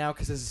stage right now,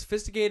 because as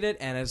sophisticated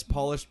and as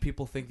polished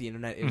people think the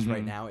internet is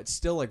right now, it's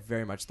still like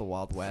very much the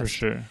Wild West. For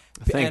sure.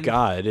 Thank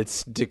God,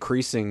 it's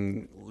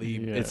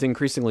decreasingly. Yeah. It's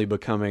increasingly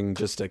becoming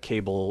just a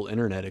cable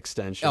internet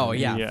extension. Oh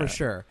yeah, for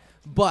sure.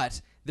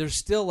 But there's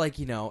still like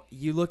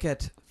you look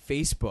at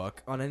Facebook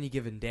on any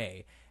given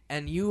day,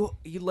 and you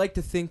like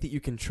to think that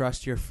you can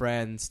trust your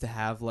friends to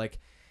have like,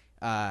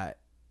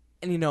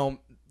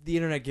 the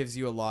internet gives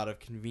you a lot of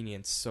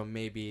convenience, so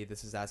maybe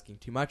this is asking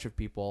too much of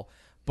people.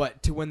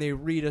 But when they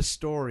read a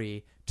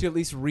story, to at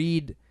least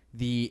read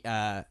the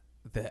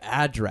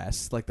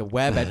address, like the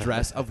web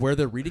address of where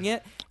they're reading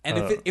it, and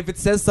if it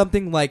says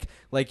something like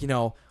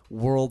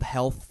World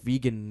Health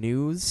Vegan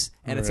News,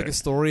 and it's like a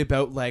story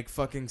about like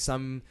fucking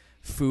some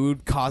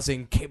food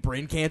causing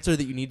brain cancer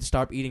that you need to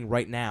stop eating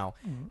right now.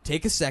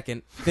 Take a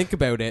second, think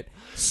about it,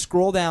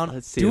 scroll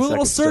down, do a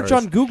little search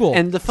on Google.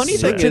 And the funny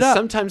thing is,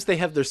 sometimes they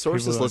have their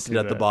sources listed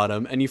at the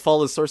bottom, and you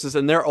follow the sources,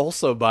 and they're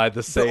also by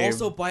the same They're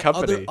also by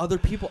company, other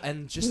people,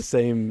 and just the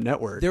same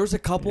network. There was a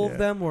couple of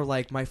them where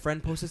like my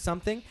friend posted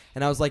something,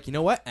 and I was like, you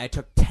know what? And I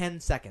took 10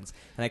 seconds,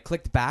 and I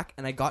clicked back,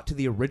 and I got to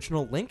the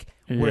original link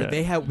where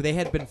they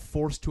had been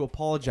forced to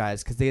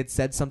apologize because they had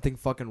said something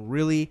fucking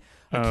really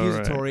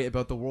accusatory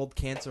about the World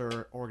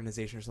Cancer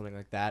Organization or something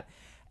like that,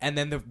 and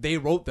then they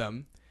wrote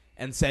them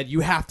and said you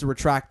have to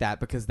retract that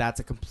because that's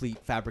a complete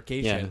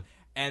fabrication. Yeah.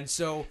 And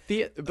so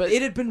it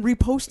had been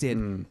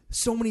reposted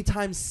so many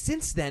times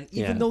since then,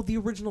 even though the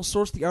original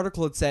source of the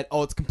article had said,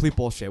 "Oh, it's complete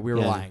bullshit. We were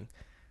lying."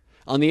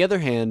 On the other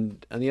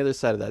hand, on the other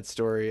side of that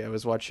story, I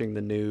was watching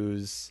the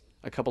news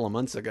a couple of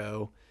months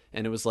ago,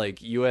 and it was like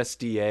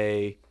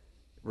USDA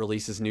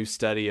releases new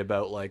study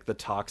about like the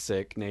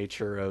toxic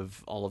nature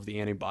of all of the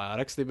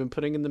antibiotics they've been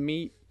putting in the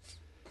meat,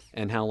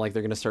 and how like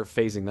they're going to start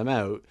phasing them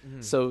out.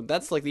 So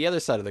that's like the other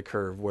side of the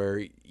curve,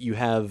 where you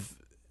have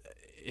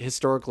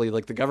historically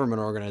like the government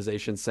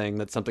organization saying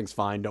that something's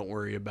fine, don't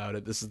worry about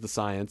it, this is the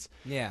science.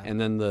 Yeah. And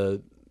then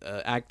the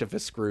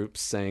activist groups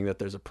saying that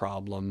there's a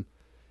problem,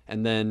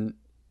 and then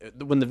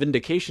when the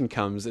vindication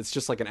comes, it's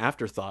just like an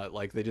afterthought.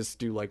 Like they just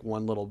do like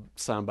one little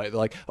soundbite. They're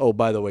like, "Oh,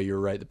 by the way, you're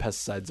right. The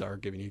pesticides are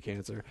giving you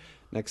cancer."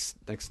 Next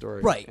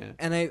story. Right. Yeah.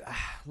 And I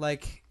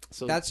like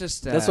that's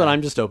just that's what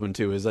I'm just open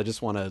to. Is I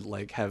just want to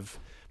like have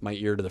my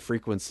ear to the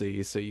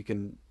frequency, so you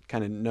can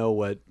kind of know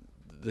what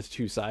the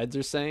two sides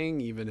are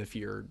saying, even if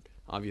you're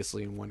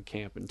obviously in one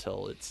camp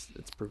until it's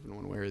proven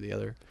one way or the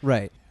other.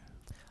 Right.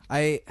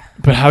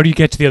 But how do you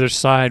get to the other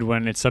side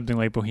when it's something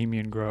like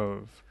Bohemian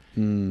Grove?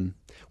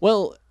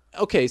 Well,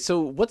 okay, so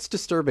what's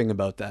disturbing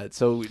about that?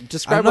 So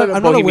describe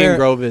what Bohemian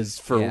Grove is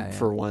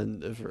for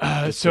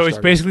one. So it's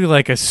basically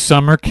like a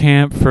summer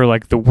camp for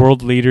like the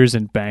world leaders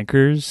and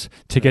bankers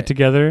to get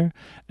together,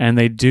 and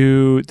they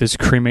do this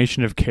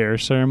cremation of care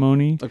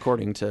ceremony.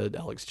 According to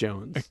Alex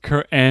Jones.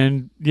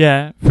 And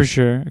yeah, for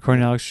sure,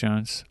 according to Alex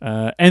Jones.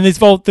 And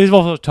they've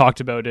also talked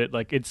about it.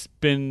 Like it's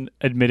been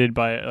admitted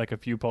by like a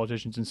few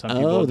politicians and some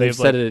people. Oh, they've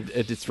said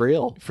it's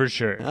real. For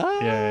sure.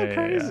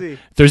 Crazy. Yeah.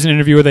 There's an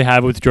interview where they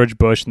have with George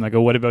Bush, and like,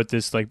 oh, what about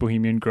this like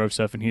Bohemian Grove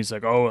stuff? And he's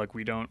like, oh, like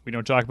we don't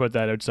talk about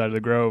that outside of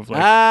the Grove.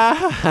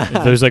 Like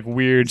there's like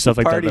weird stuff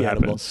like that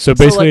happens. So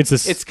basically,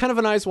 it's kind of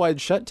an Eyes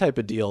Wide Shut type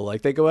of deal.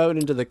 Like they go out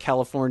into the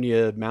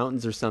California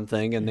mountains or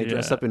something, and they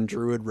dress up in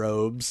druid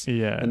robes.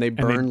 Yeah, and they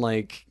burn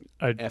like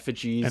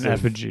effigies. An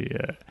effigy.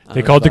 Yeah,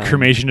 they call it the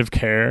cremation of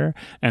care.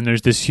 And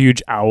there's this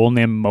huge owl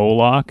named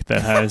Moloch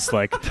that has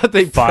like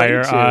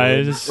fire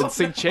eyes and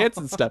sing chants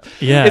and stuff.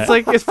 Yeah,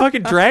 it's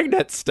fucking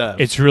Dragnet stuff.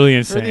 It's really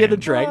insane. Or the end of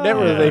Dragnet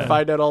where they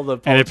find out all the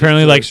and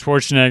apparently like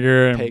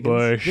Schwarzenegger and pagans.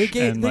 Bush. They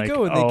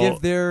go and they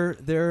give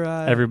their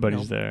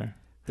everybody's there.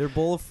 Their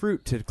bowl of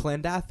fruit to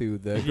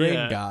Clandathu, the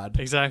grain god.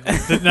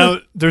 Exactly. Now,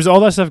 there's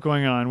all that stuff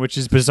going on, which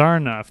is bizarre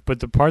enough,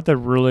 but the part that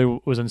really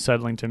was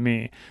unsettling to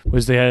me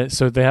was they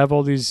have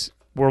all these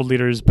world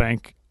leaders,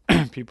 bank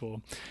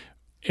people,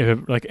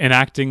 like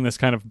enacting this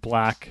kind of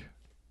black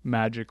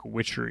magic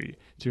witchery,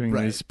 doing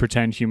these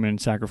pretend human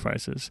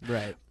sacrifices.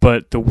 Right.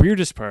 But the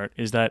weirdest part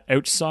is that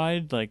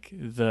outside, like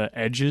the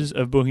edges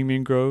of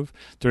Bohemian Grove,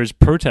 there's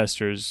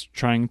protesters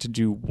trying to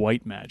do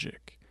white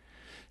magic.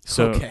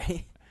 So,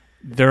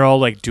 they're all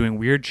like doing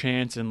weird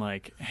chants and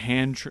like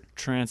hand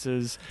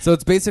trances. So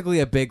it's basically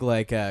a big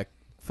like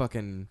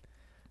fucking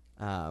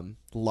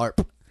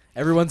LARP.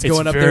 Everyone's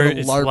going up there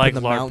to LARP in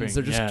the mountains.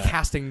 They're just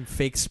casting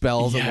fake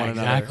spells at one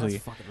another. Exactly.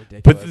 That's fucking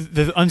ridiculous. But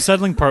the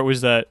unsettling part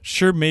was that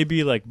sure,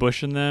 maybe like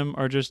Bush and them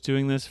are just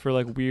doing this for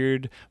like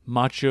weird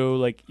macho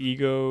like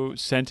ego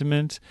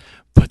sentiment,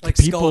 but like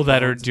the people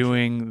that are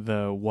doing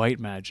the white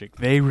magic,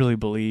 they really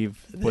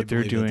believe what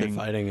they're doing.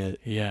 They're fighting it.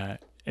 Yeah.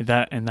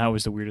 That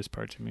was the weirdest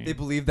part to me. They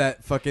believe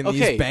that fucking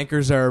these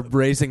bankers are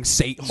raising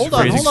Satan. Hold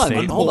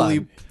on. Hold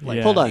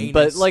on.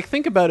 But like,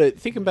 think about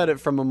it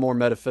from a more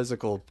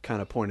metaphysical kind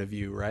of point of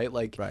view, right?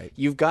 Like,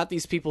 you've got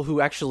these people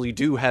who actually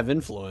do have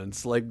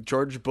influence. Like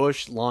George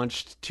Bush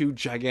launched 2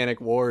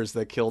 gigantic wars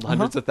that killed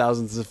hundreds of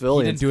thousands of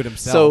civilians. He didn't do it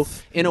himself.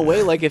 So in a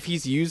way, like if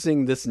he's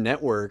using this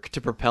network to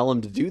propel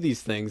him to do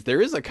these things,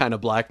 there is a kind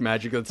of black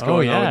magic that's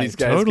going on with these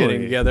guys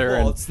getting together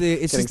and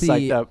getting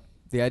psyched up.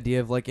 The idea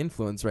of like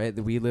influence, right?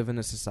 That we live in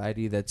a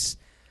society that's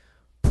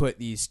put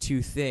these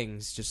two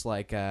things, just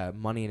like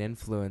money and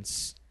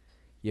influence.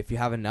 If you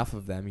have enough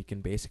of them, you can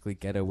basically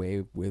get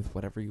away with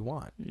whatever you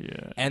want.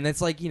 Yeah. And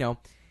it's like,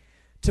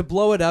 to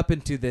blow it up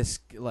into this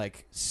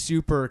like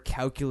super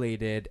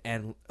calculated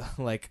and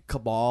like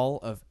cabal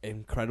of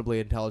incredibly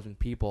intelligent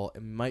people,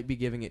 it might be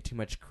giving it too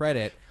much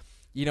credit.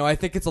 I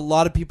think it's a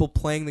lot of people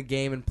playing the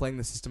game and playing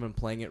the system and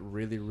playing it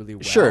really, really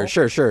well.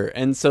 Sure.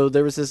 And so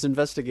there was this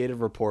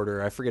investigative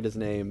reporter. I forget his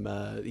name.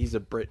 He's a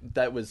Brit.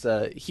 That was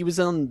he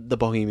was on the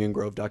Bohemian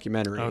Grove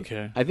documentary.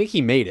 Okay. I think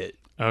he made it.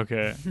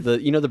 Okay.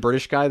 The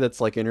British guy that's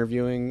like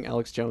interviewing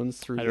Alex Jones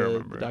through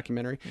the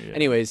documentary. Yeah.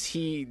 Anyways,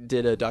 he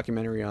did a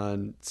documentary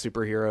on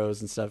superheroes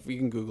and stuff. You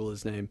can Google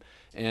his name.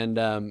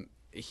 And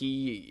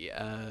he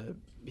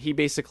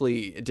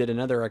basically did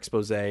another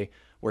expose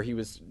where he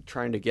was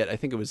trying to get, I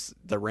think it was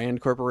the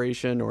Rand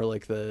Corporation or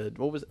like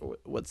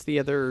what's the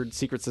other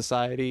secret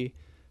society?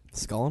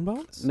 Skull and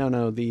Bones?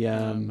 No, the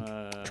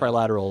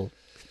trilateral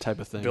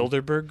type of thing.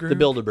 Bilderberg Group?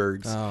 The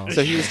Bilderbergs. Oh.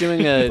 So he was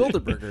doing a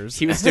Bilderbergers.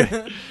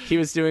 he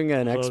was doing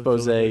an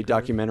expose Bilderberg.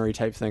 documentary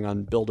type thing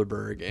on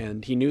Bilderberg,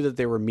 and he knew that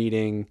they were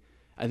meeting,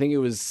 I think it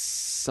was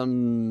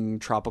some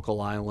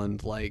tropical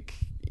island like,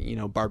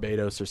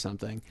 Barbados or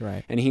something.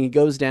 Right. And he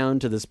goes down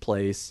to this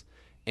place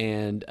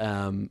and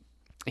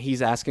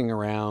he's asking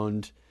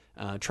around,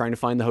 trying to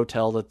find the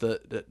hotel that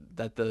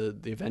the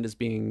event is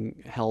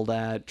being held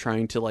at,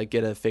 trying to like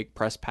get a fake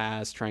press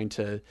pass, trying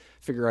to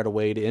figure out a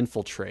way to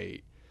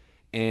infiltrate.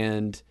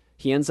 And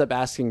he ends up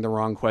asking the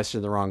wrong question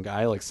to the wrong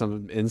guy, like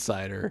some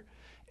insider,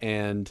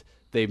 and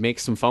they make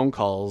some phone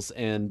calls,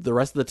 and the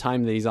rest of the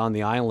time that he's on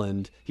the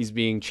island, he's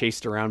being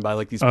chased around by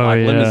like these black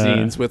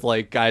limousines with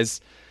like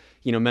guys,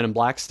 Men in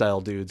Black style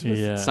dudes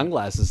with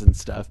sunglasses and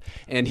stuff.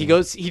 And he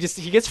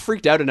gets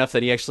freaked out enough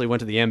that he actually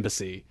went to the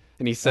embassy,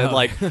 and he said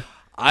like,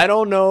 I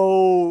don't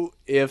know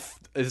if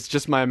it's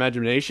just my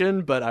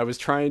imagination, but I was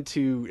trying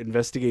to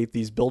investigate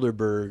these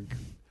Bilderberg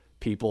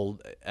people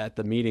at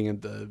the meeting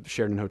at the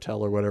Sheraton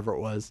Hotel or whatever it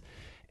was.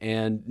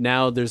 And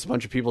now there's a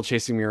bunch of people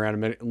chasing me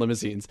around in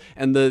limousines.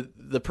 And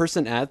the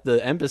person at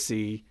the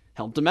embassy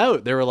helped him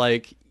out. They were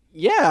like,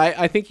 yeah,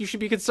 I think you should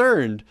be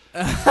concerned.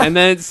 And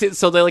then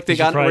so they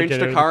got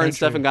arranged a car and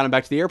stuff and got him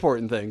back to the airport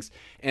and things.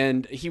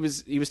 And he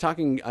was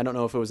talking, I don't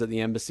know if it was at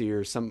the embassy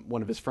or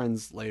one of his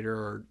friends later,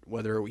 or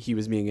whether he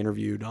was being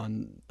interviewed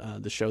on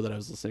the show that I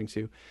was listening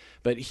to.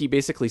 But he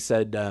basically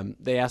said,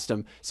 they asked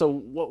him, so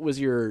what was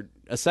your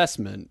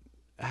assessment?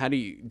 How do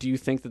you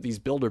think that these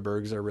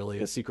Bilderbergs are really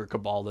a secret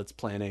cabal that's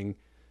planning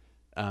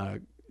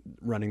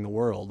running the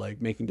world,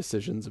 like making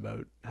decisions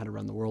about how to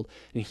run the world?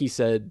 And he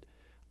said,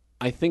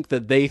 I think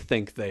that they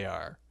think they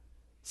are.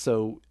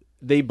 So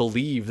they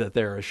believe that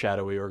they're a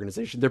shadowy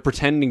organization. They're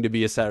pretending to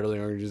be a shadowy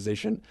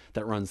organization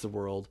that runs the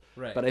world.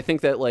 Right. But I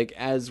think that like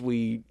as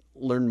we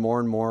learn more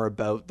and more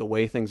about the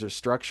way things are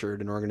structured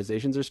and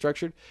organizations are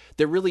structured,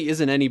 there really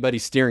isn't anybody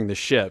steering the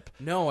ship.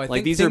 No, I like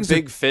think these are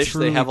big fish.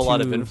 They have a lot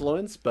of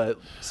influence, but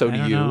so do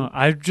you. Know.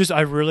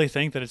 I really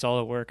think that it's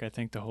all at work. I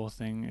think the whole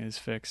thing is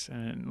fixed,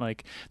 and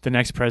like the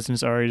next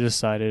president's already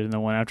decided, and the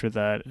one after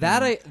that.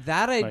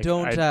 I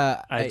don't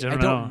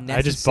know.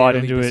 I just bought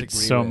into it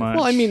so much.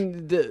 Well, I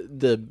mean,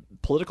 the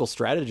political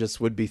strategists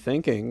would be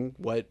thinking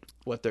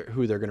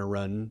who they're going to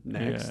run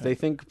next. Yeah. They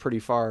think pretty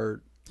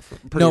far.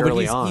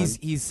 Early on.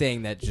 He's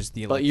saying that just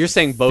the but you're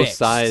saying both fixed.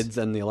 Sides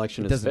and the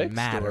election it is doesn't fixed,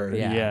 matter. or?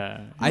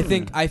 Yeah. I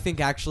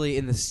think actually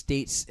in the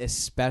States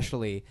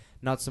especially,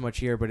 not so much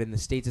here, but in the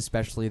States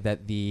especially,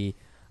 that the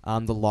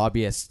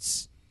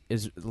lobbyists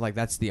is like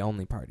that's the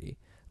only party.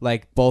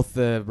 Like both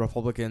the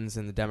Republicans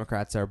and the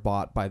Democrats are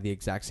bought by the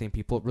exact same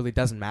people. It really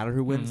doesn't matter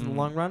who wins in the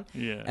long run.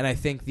 Yeah. And I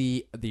think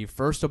the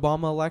first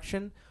Obama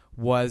election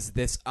was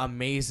this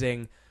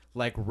amazing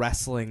like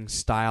wrestling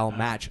style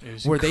match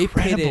where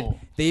incredible.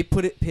 they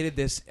pitted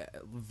this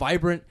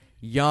vibrant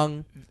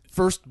young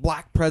first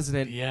black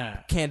president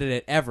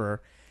candidate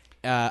ever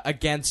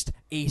against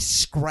a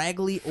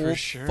scraggly old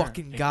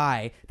fucking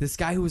guy, this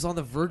guy who was on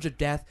the verge of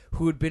death,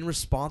 who had been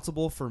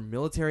responsible for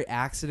military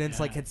accidents,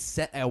 like had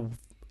set a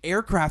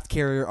aircraft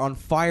carrier on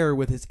fire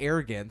with his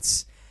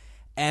arrogance.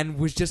 and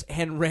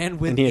ran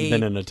with And he had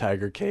been in a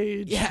tiger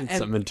cage Yeah, in and-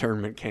 some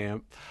internment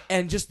camp.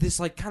 and just this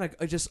like kind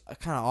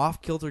of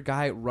off kilter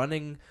guy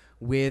running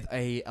with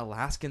a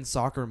Alaskan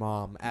soccer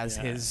mom as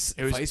Yeah. his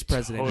It was vice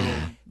president. total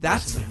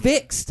That's misunderstanding.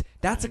 fixed.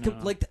 That's I a com-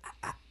 know. like,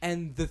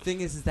 and the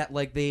thing is that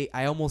like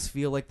I almost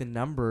feel like the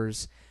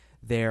numbers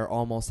there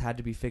almost had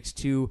to be fixed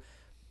too.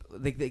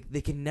 Like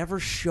they can never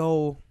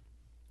show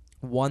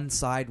one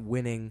side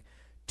winning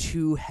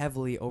too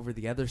heavily over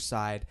the other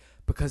side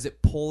because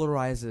it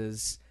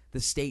polarizes the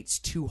states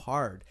too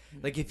hard.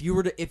 Like if you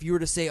were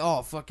to say,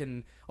 oh,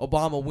 fucking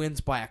Obama wins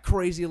by a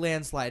crazy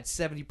landslide,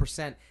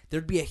 70%,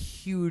 there'd be a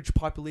huge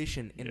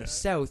population in Yeah. the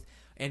South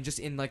and just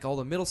in like all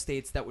the middle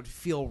states that would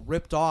feel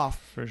ripped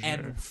off For sure.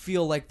 and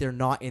feel like they're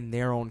not in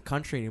their own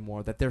country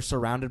anymore, that they're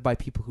surrounded by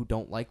people who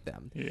don't like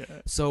them. Yeah.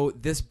 So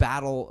this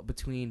battle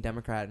between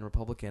Democrat and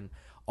Republican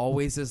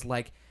always is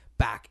like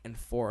back and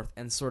forth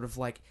and sort of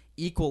like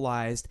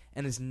equalized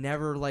and is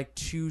never like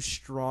too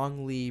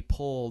strongly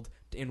pulled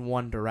in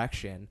one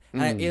direction.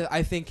 And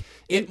I think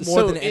it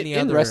more than any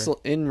other.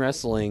 In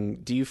wrestling,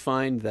 do you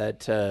find that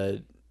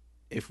do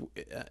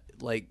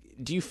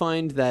you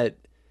find that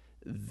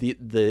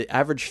the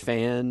average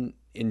fan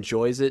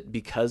enjoys it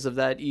because of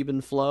that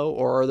even flow,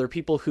 or are there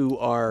people who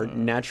are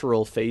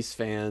natural face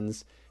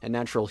fans and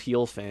natural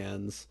heel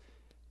fans,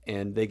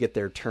 and they get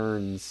their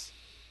turns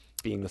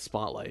being the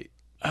spotlight?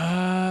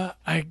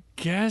 I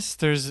guess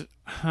there's,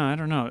 I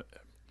don't know.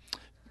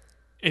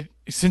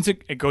 Since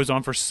it goes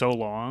on for so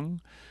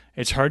long,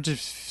 it's hard to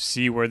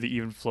see where the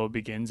even flow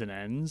begins and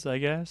ends, I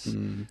guess.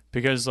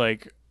 Because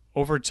like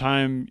over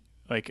time,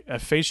 like a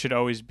face should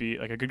always be,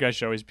 like a good guy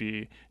should always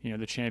be,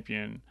 the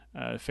champion,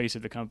 face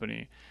of the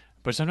company.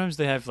 But sometimes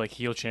they have like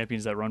heel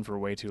champions that run for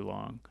way too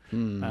long.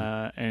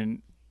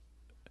 And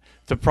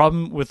the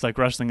problem with like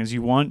wrestling is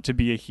you want to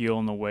be a heel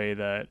in the way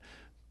that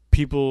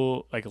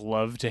people like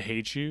love to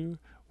hate you,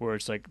 where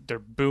it's like they're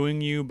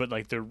booing you, but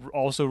like they're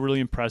also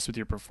really impressed with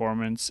your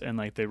performance and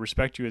like they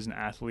respect you as an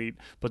athlete,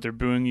 but they're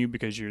booing you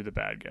because you're the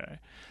bad guy.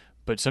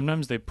 But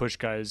sometimes they push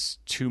guys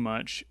too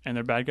much and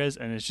they're bad guys,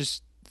 and it's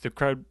just the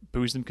crowd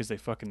boos them because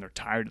they're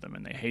tired of them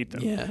and they hate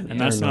them. Yeah, and they're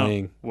that's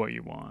annoying. not what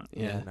you want.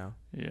 Yeah. No.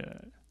 Yeah.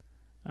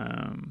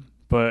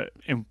 But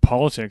in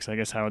politics, I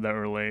guess how would that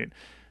relate?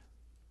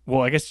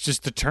 Well, I guess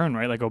just the turn,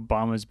 right? Like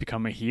Obama's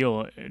become a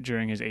heel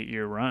during his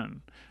 8-year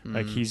run.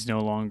 Like he's no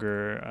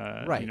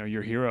longer, Right.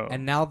 Your hero.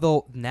 And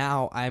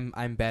now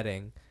I'm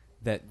betting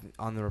that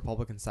on the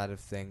Republican side of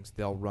things,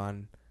 they'll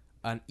run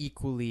an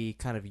equally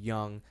kind of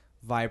young,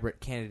 vibrant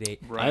candidate.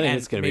 Right. I think And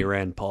it's going to be maybe-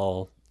 Rand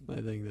Paul. I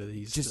think that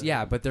he's Just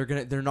but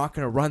they're not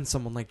gonna run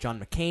someone like John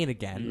McCain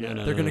again. Yeah.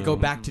 They're gonna go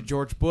back to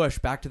George Bush,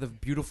 back to the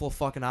beautiful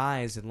fucking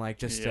eyes, and like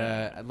just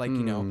a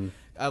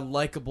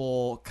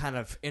likable kind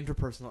of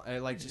interpersonal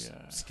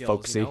skills.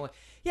 Folksy.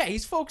 Yeah,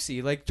 he's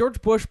folksy. Like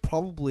George Bush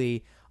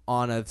probably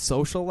on a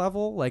social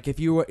level, like if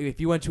you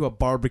went to a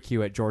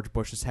barbecue at George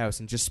Bush's house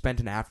and just spent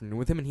an afternoon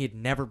with him and he had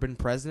never been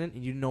president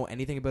and you didn't know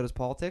anything about his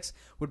politics,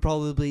 would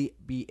probably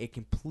be a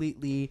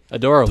completely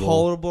adorable.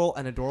 tolerable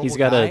and adorable He's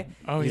got guy.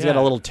 he's got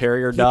a little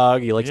terrier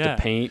dog. He likes yeah.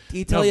 to paint.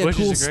 He tell No, you a Bush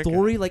cool is a great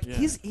story. guy. Like Yeah.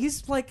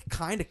 he's like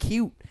kind of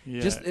cute.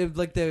 Yeah. Just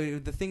like the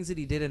things that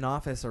he did in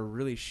office are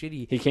really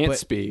shitty. He can't but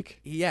speak.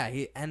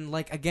 and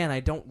like again, I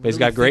don't. But he's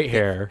really got great think that-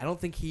 hair. I don't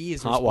think he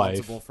is Hot wife.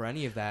 responsible for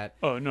any of that.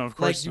 Oh no, of Like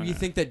course you not.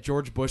 think that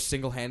George Bush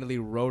single-handedly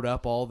wrote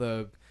up all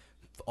the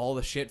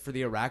shit for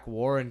the Iraq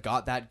War and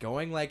got that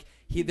going? Like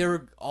there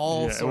were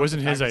all. Yeah, it sorts of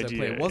wasn't his factors at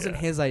play. idea, It wasn't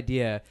yeah. his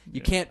idea. You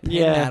can't pin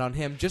Yeah. that on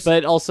him. Just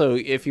But also,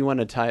 if you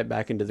want to tie it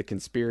back into the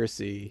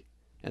conspiracy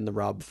and the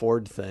Rob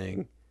Ford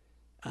thing,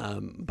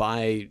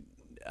 by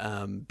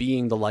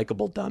being the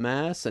likable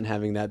dumbass and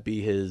having that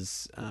be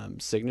his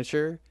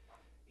signature,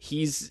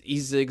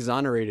 he's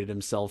exonerated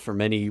himself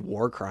from any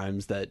war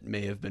crimes that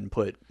may have been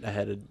put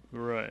ahead of.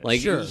 right. Like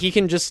Sure. he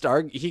can just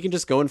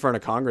go in front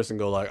of Congress and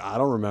go like, I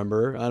don't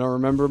remember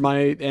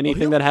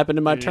anything that happened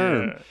in my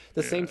term.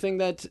 The same thing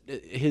that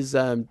his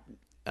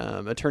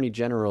attorney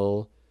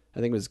general, I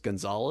think it was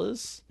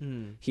Gonzalez,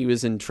 he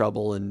was in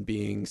trouble and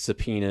being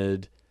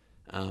subpoenaed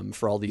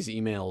for all these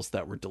emails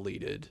that were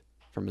deleted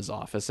from his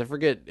office. I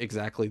forget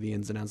exactly the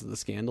ins and outs of the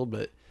scandal,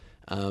 but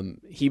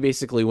he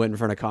basically went in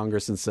front of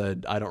Congress and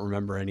said, I don't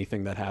remember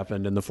anything that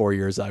happened in the 4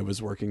 years I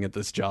was working at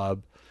this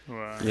job.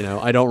 Wow.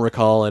 I don't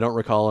recall all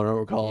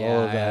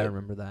of I that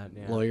remember that.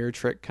 Yeah. lawyer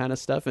trick kind of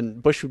stuff.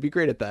 And Bush would be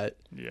great at that.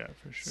 Yeah,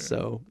 for sure.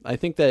 So I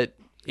think that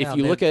if Yeah,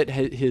 you man. look at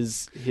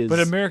his But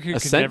America could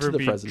ascent never to the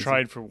be presidency,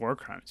 tried for war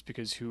crimes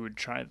because who would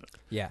try them?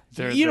 Yeah.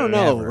 you don't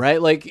know, Never.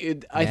 right? Like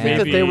I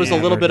think that there was a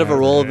Maybe, little bit of a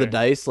roll of the never.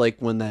 dice, like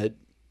when that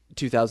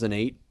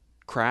 2008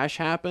 crash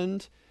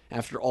happened.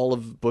 After all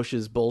of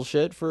Bush's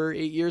bullshit for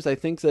 8 years, I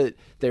think that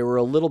they were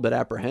a little bit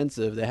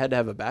apprehensive. They had to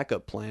have a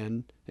backup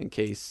plan in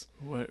case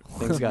What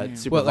things got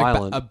super What, like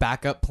violent. a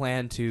backup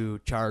plan to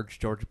charge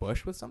George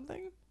Bush with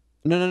something?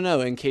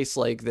 No. In case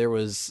like there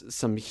was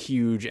some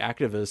huge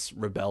activist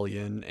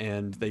rebellion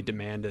and they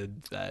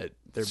demanded that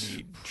there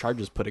be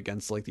charges put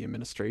against like the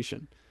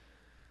administration.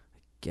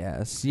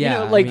 guess. You Yeah.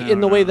 know, like I mean, in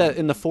the way no. that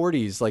in the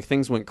 40s, like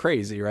things went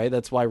crazy, right?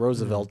 That's why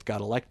Roosevelt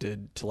got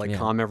elected to like Yeah.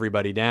 calm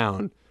everybody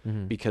down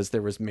Mhm. because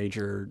there was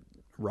major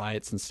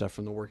riots and stuff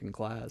from the working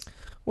class.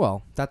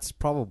 Well, that's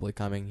probably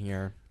coming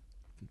here.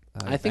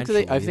 I think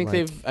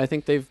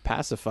eventually, they've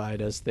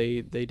pacified us.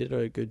 They did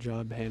a good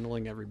job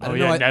handling Oh everybody. don't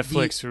know, yeah,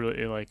 Netflix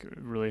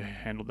really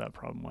handled that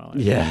problem well. I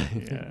Yeah.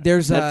 think. Yeah.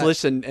 There's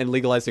Netflix and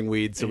legalizing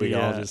weed, so we can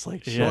all Yeah. just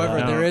like Yeah. shut However,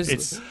 up. No,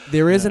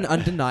 there is an yeah.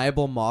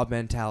 undeniable mob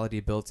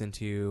mentality built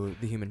into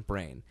the human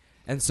brain,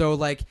 and so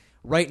like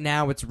right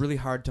now, it's really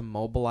hard to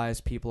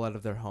mobilize people out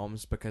of their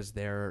homes because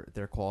their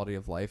quality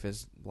of life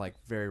is like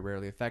very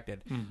rarely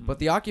affected. Mhm. But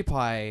the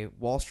Occupy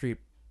Wall Street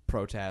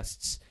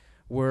protests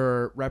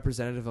were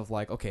representative of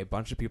like, okay, a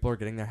bunch of people are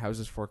getting their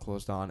houses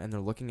foreclosed on, and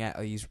they're looking at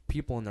these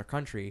people in their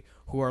country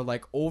who are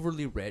like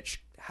overly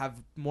rich,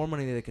 have more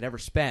money than they could ever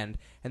spend,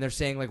 and they're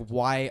saying like,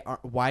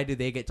 why do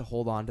they get to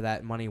hold on to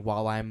that money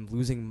while I'm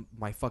losing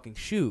my fucking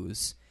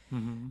shoes?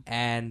 Mhm.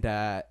 And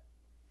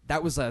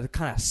that was a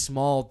kind of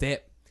small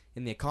dip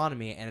in the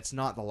economy, and it's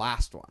not the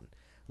last one.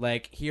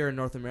 Like here in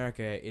North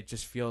America, it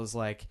just feels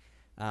like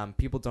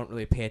people don't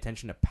really pay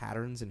attention to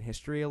patterns in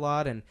history a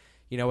lot, and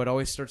you know it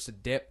always starts to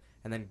dip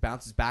and then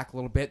bounces back a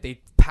little bit.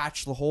 They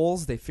patch the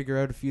holes, they figure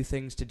out a few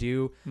things to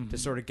do to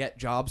sort of get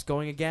jobs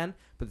going again,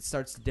 but it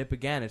starts to dip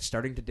again. It's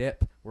starting to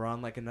dip. We're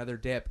on like another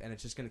dip, and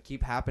it's just going to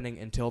keep happening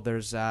until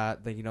there's the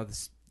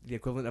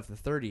equivalent of the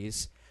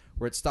 30s,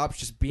 where it stops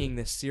just being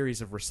this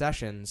series of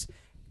recessions.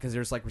 Because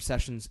there's like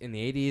recessions in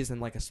the 80s and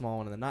like a small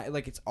one in the 90s.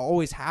 Like it's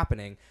always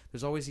happening.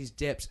 There's always these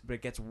dips, but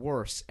it gets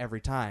worse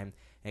every time,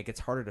 and it gets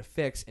harder to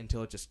fix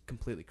until it just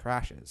completely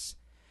crashes.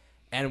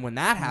 And when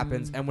that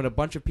happens, and when a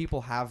bunch of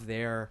people have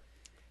their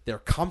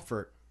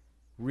comfort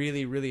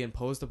really, really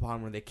imposed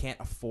upon, when they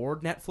can't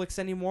afford Netflix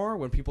anymore,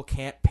 when people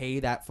can't pay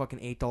that fucking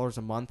 $8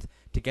 a month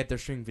to get their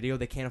streaming video,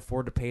 they can't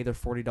afford to pay their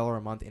 $40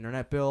 a month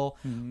internet bill,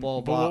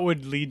 blah, But blah. what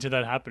would lead to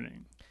that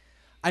happening?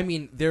 I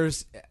mean,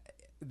 there's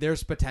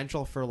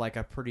potential for like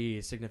a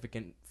pretty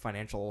significant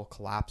financial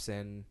collapse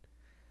on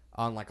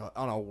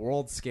a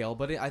world scale,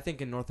 but I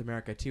think in North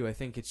America too. I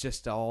think it's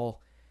just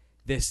all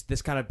this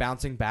kind of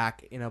bouncing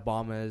back in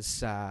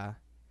Obama's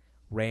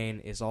reign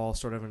is all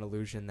sort of an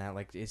illusion that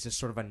like it's just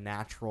sort of a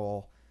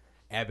natural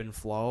ebb and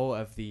flow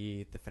of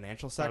the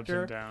financial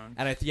sector. Ups and downs.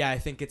 And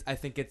I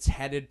think it's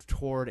headed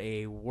toward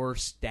a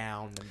worse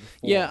down than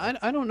before. Yeah,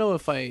 I don't know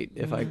if I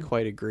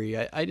quite agree.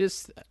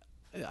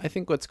 I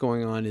think what's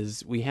going on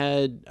is we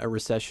had a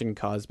recession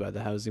caused by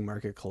the housing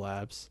market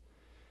collapse,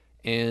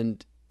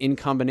 and in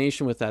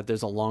combination with that,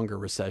 there's a longer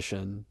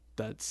recession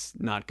that's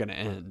not going to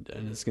end,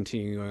 and it's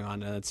continuing going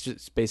on, and it's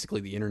just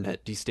basically the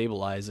internet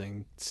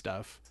destabilizing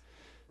stuff.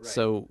 Right.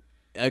 So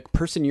a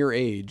person your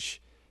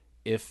age,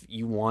 if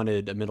you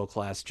wanted a middle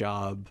class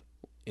job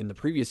in the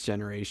previous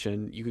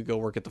generation, you could go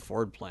work at the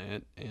Ford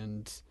plant,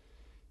 and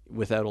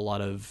without a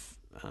lot of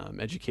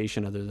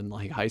education other than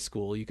like high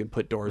school, you could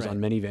put doors on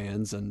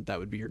minivans, and that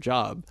would be your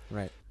job.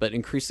 Right. But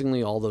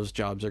increasingly, all those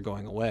jobs are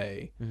going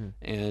away,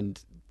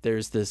 and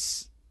there's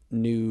this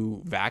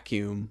new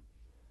vacuum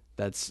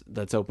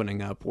that's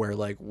opening up where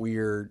like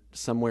we're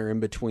somewhere in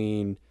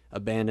between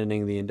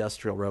abandoning the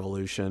Industrial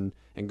Revolution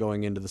and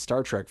going into the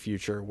Star Trek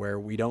future where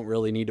we don't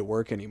really need to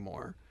work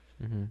anymore.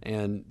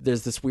 And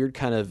there's this weird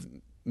kind of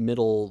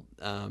middle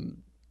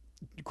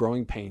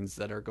growing pains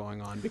that are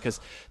going on because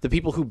the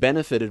people who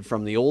benefited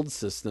from the old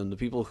system, the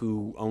people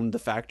who owned the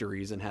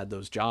factories and had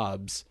those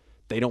jobs,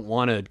 they don't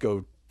want to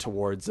go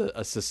towards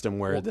a system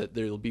where that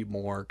there'll be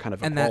more kind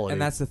of equality.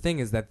 And that's the thing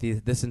is that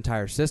this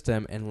entire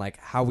system and like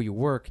how we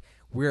work,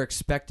 we're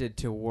expected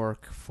to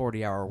work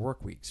 40-hour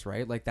work weeks,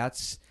 right? Like that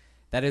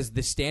is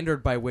the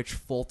standard by which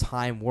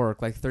full-time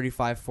work, like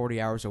 35, 40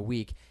 hours a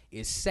week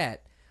is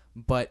set,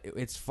 but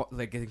it's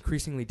like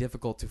increasingly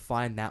difficult to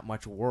find that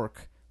much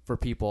work for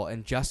people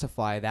and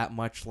justify that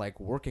much like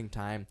working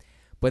time.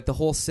 But the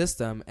whole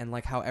system and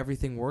like how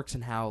everything works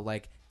and how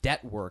like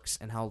debt works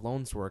and how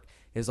loans work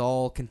is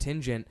all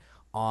contingent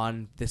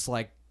on this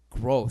like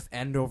growth,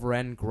 end over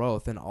end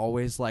growth, and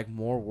always like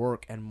more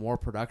work and more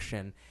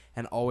production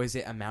and always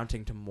it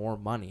amounting to more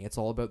money. It's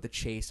all about the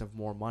chase of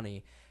more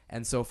money.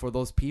 And so for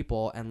those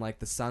people and like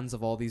the sons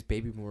of all these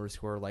baby boomers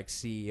who are like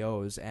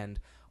CEOs and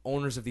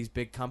owners of these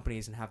big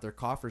companies and have their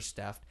coffers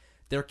stuffed,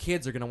 their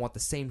kids are going to want the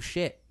same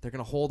shit. They're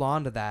going to hold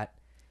on to that.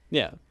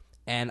 Yeah.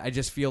 And I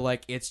just feel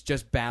like it's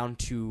just bound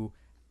to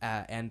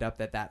end up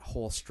that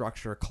whole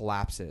structure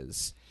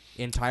collapses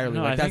entirely.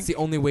 No, like I that's think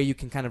the only way you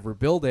can kind of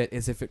rebuild it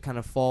is if it kind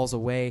of falls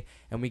away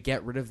and we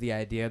get rid of the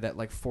idea that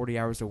like 40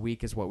 hours a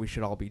week is what we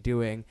should all be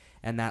doing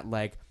and that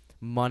like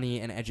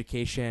money and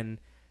education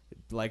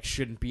like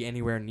shouldn't be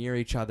anywhere near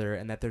each other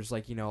and that there's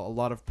like, you know, a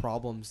lot of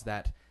problems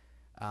that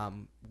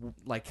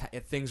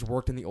things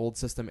worked in the old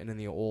system and in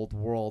the old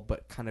world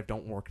but kind of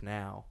don't work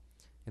now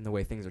in the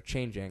way things are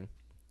changing.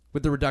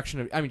 With the reduction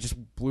of, just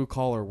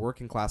blue-collar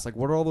working class, like,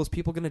 what are all those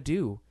people going to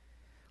do?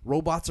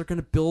 robots are going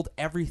to build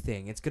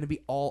everything. It's going to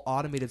be all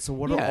automated. So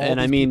what are all and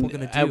these I mean, people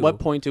going to do? at what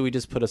point do we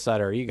just put aside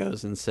our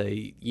egos and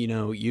say,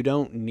 you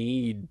don't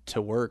need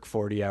to work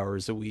 40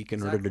 hours a week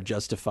in order to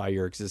justify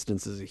your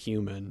existence as a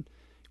human.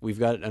 We've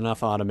got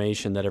enough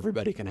automation that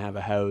everybody can have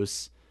a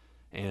house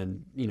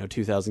and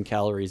 2,000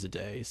 calories a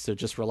day. So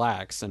just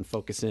relax and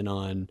focus in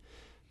on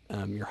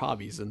your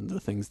hobbies and the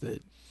things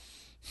that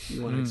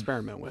you want to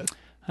experiment with.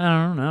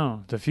 I don't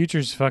know. The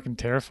future's fucking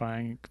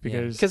terrifying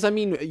because I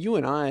mean, you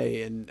and I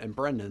and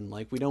Brendan,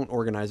 like, we don't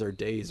organize our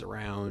days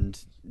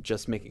around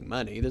just making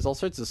money. There's all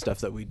sorts of stuff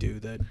that we do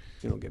that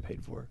we don't get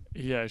paid for.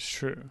 yeah, it's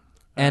true.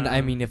 And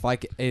I mean, if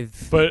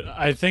But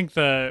I think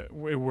that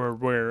we're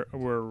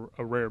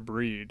a rare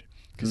breed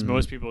because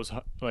most people's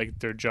like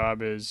their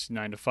job is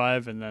 9 to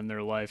 5 and then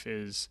their life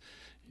is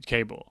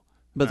cable.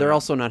 But they're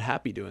also not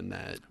happy doing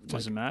that.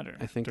 Doesn't matter.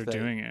 I think they're that-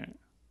 doing it.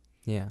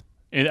 yeah.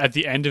 And at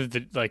the end of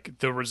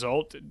the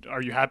result,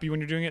 are you happy when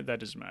you're doing it? That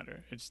doesn't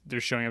matter. They're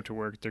showing up to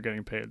work. They're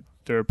getting paid.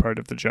 They're a part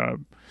of the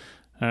job,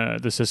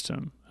 the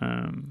system.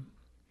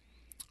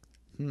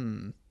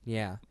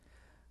 Yeah,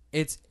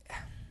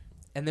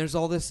 and there's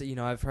all this.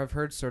 I've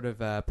heard sort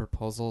of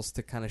proposals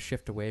to kind of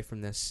shift away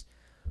from this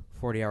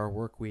 40-hour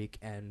work week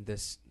and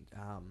this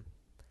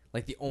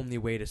like the only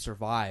way to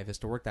survive is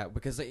to work that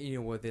because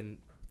within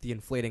the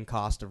inflating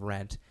cost of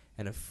rent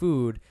and of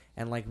food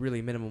and like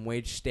really minimum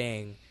wage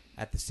staying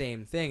at the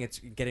same thing, it's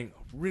getting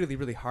really,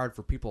 really hard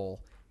for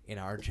people in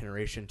our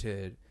generation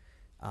to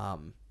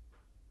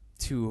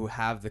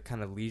have the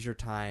kind of leisure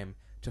time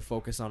to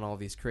focus on all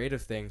these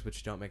creative things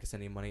which don't make us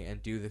any money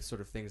and do the sort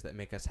of things that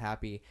make us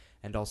happy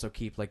and also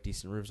keep like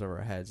decent roofs over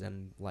our heads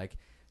and like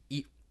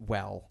eat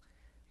well.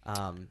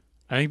 I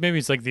think maybe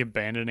it's like the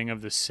abandoning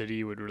of the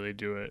city would really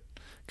do it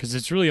because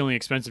it's really only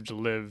expensive to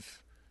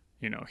live,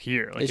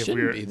 here. Like It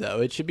shouldn't be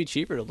though. It should be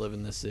cheaper to live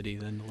in the city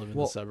than to live in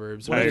the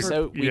suburbs. I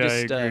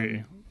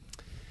agree.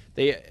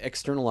 They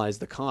externalize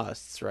the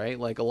costs, right?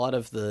 Like a lot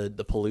of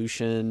the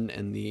pollution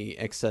and the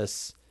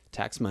excess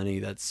tax money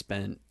that's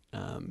spent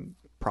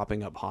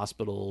propping up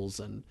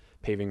hospitals and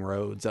paving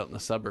roads out in the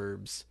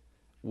suburbs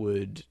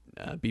would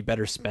be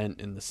better spent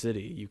in the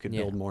city. You could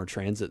build more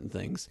transit and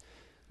things.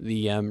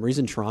 The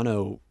reason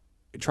Toronto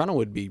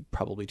would be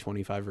probably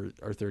 25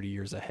 or 30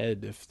 years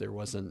ahead if there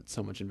wasn't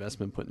so much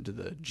investment put into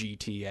the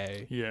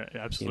GTA. Yeah,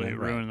 absolutely.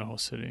 Ruining the whole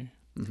city.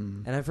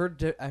 Mm-hmm. And I've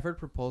heard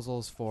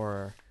proposals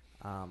for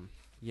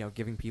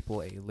giving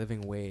people a living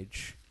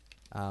wage,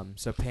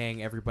 so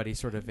paying everybody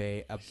sort of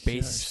a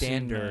base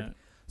standard,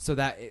 so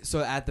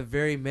at the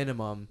very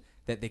minimum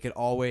that they could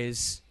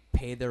always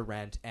pay their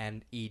rent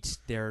and eat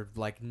their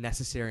like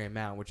necessary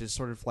amount, which is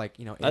sort of like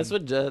that's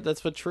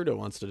what Trudeau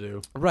wants to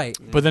do, right?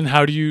 But then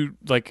how do you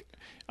like?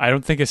 I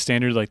don't think a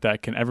standard like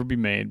that can ever be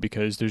made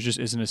because there just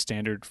isn't a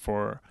standard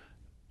for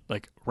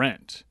like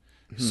rent.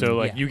 So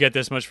like you get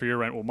this much for your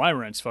rent. Well, my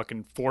rent's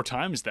fucking 4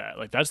 times that.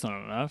 Like that's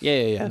not enough.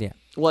 Yeah.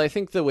 Well, I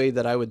think the way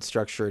that I would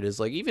structure it is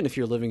like even if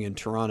you're living in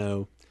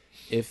Toronto,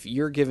 if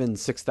you're given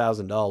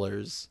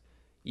 $6,000,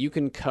 you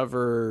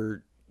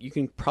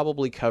can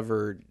probably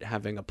cover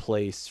having a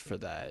place for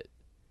that.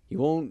 You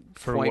won't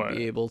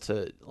be able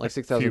to like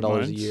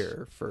 $6,000 a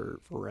year for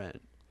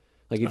rent.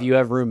 Like if you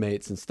have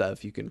roommates and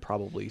stuff, you can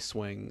probably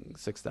swing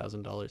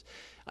 $6,000.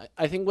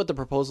 I think what the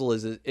proposal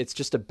is it's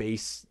just a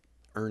base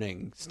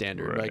earning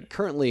standard. Right. Like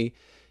currently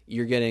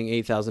you're getting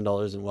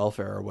 $8,000 in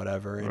welfare or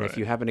whatever, and if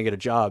you happen to get a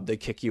job, they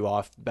kick you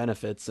off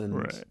benefits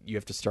and you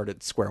have to start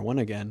at square one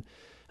again.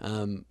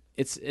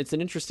 It's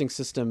an interesting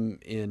system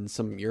in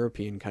some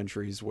European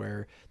countries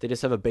where they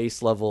just have a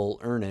base level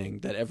earning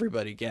that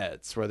everybody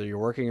gets, whether you're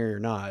working or you're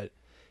not,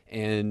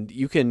 and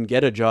you can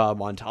get a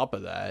job on top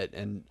of that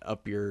and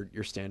up your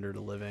standard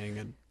of living.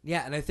 And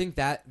I think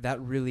that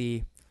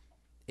really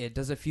it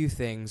does a few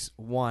things.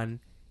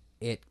 One,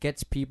 it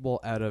gets people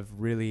out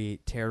of really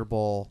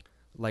terrible,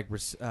 like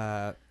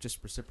just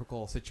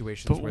reciprocal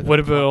situations. But what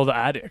about all the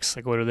addicts?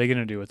 Like, what are they going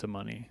to do with the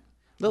money?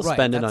 They'll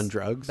spend it on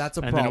drugs. That's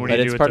a And problem. then what do you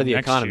But do it's with part them of the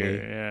next economy.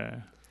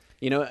 year?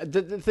 Yeah.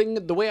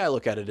 The way I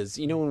look at it is,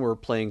 when we're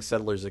playing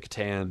Settlers of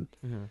Catan,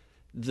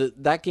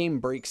 that game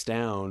breaks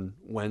down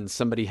when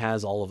somebody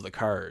has all of the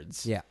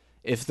cards. Yeah.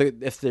 If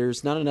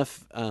there's not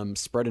enough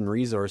spread in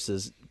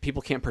resources,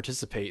 people can't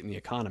participate in the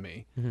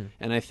economy.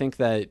 And I think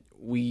that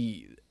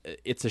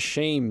it's a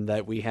shame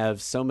that we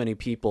have so many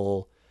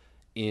people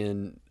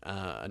in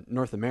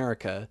North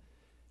America.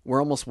 We're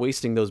almost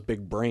wasting those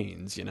big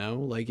brains,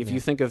 Like if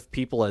you think of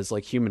people as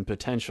like human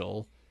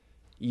potential,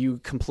 you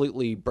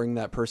completely bring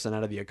that person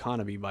out of the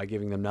economy by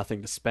giving them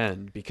nothing to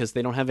spend because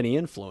they don't have any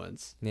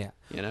influence. Yeah.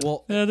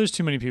 Well, Yeah, there's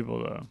too many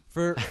people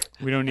though.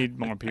 We don't need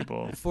more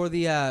people. For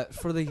the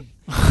Or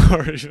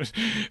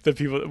the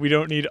people we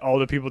don't need all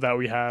the people that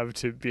we have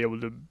to be able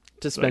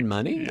to spend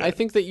money. Yeah. I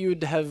think that you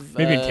would have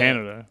maybe in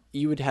Canada.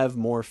 You would have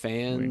more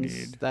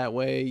fans that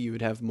way. You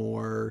would have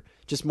more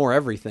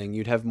everything.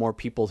 You'd have more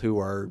people who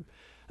are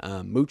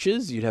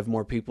mooches. You'd have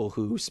more people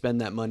who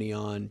spend that money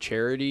on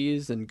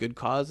charities and good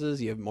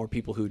causes. You have more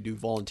people who do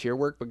volunteer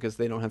work because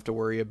they don't have to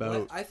worry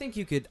about. I think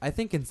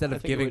instead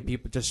of giving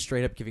people just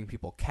straight up giving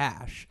people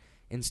cash,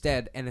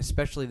 instead, and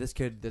especially this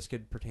could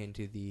pertain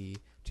to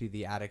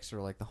the addicts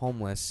or like the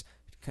homeless,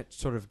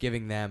 sort of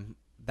giving them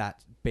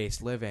that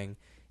base living,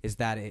 is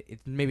that it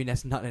maybe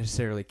not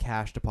necessarily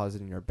cash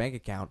deposited in your bank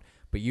account,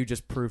 but you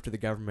just prove to the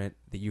government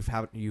that you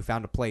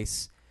found a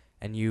place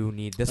and you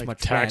need this like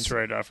much tax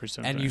rent, write-off or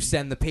something. and you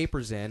send the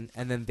papers in,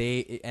 and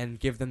then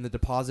give them the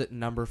deposit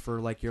number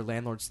for like your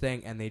landlord's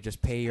thing, and they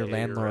just pay your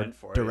landlord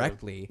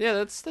directly. Yeah,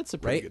 that's a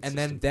pretty right, good and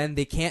system. then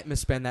they can't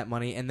misspend that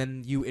money, and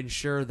then you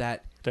ensure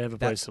that they have a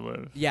place to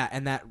live. Yeah,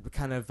 and that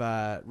kind of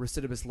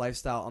recidivist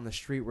lifestyle on the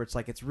street, where it's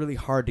like it's really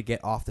hard to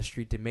get off the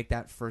street to make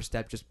that first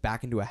step just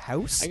back into a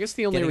house. I guess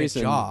the only getting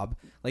reason a job,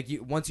 like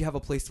once you have a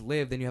place to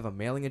live, then you have a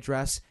mailing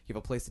address, you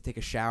have a place to take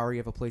a shower, you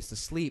have a place to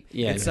sleep.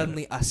 Yeah, it's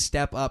suddenly a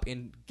step up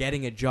in getting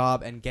a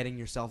job and getting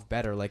yourself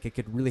better. Like it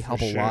could really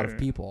help a lot of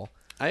people.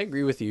 I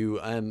agree with you.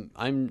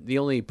 I'm the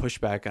only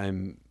pushback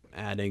I'm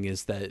adding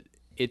is that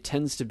it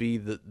tends to be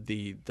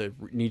the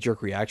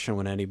knee-jerk reaction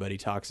when anybody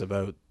talks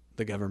about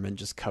the government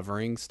just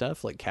covering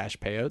stuff like cash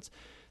payouts.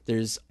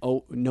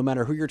 No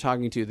matter who you're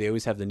talking to, they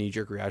always have the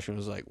knee-jerk reaction. It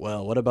was like,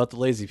 well, what about the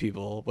lazy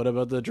people? What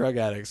about the drug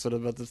addicts? What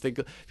about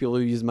the people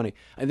who use money?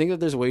 I think that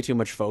there's way too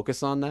much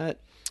focus on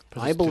that.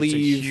 I believe a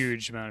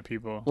huge amount of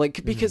people,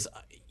 like, because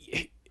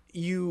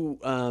you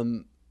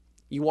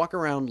walk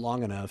around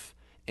long enough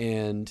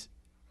and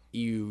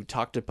you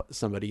talk to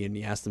somebody and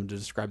you ask them to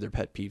describe their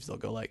pet peeves, they'll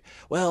go like,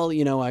 well,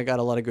 I got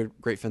a lot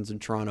of great friends in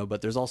Toronto,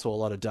 but there's also a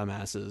lot of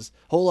dumbasses, a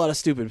whole lot of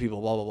stupid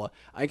people, blah, blah, blah.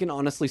 I can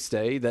honestly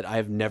say that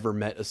I've never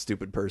met a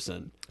stupid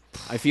person.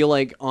 I feel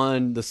like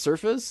on the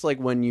surface, like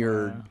when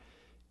you're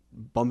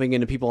bumping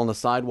into people on the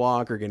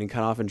sidewalk or getting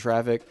cut off in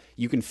traffic,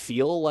 you can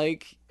feel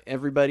like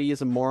everybody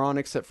is a moron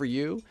except for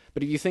you.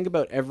 But if you think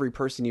about every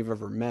person you've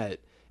ever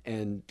met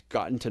and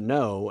gotten to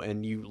know,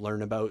 and you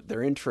learn about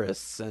their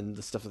interests and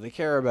the stuff that they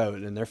care about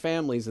and their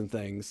families and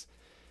things,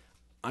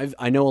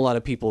 I know a lot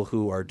of people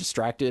who are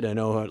distracted. I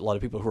know a lot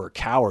of people who are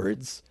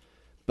cowards,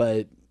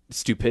 but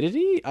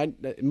stupidity,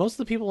 most of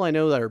the people I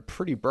know that are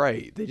pretty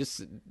bright, they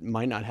just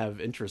might not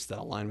have interests that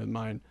align with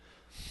mine.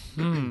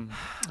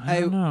 I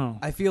don't know.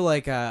 I feel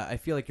like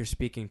you're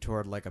speaking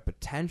toward like a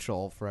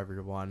potential for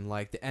everyone,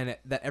 like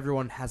that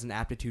everyone has an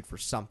aptitude for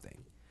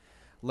something,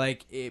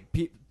 like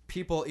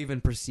people even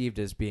perceived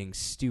as being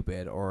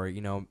stupid or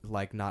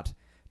like not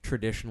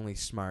traditionally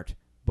smart,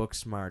 book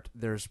smart.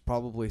 There's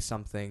probably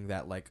something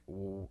that like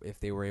if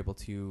they were able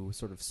to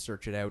sort of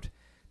search it out,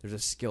 there's a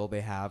skill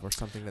they have or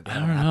something that they I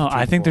have don't an know.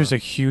 I aptitude think for. there's a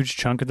huge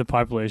chunk of the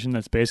population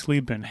that's basically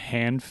been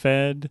hand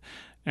fed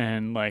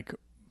and like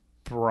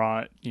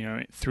brought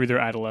through their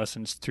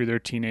adolescence, through their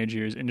teenage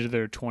years, into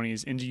their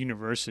 20s, into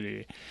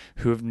university,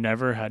 who have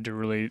never had to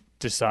really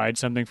decide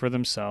something for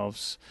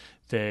themselves.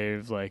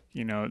 They've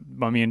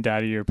mommy and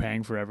daddy are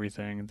paying for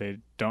everything. They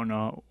don't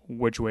know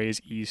which way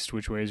is east,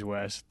 which way is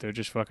west. They're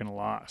just fucking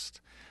lost.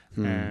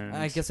 And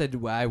I guess I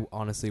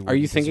honestly are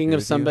you thinking of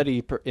disagree with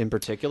you. somebody in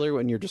particular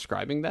when you're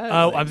describing that?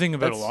 Oh, I'm thinking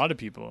about a lot of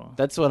people.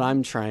 That's what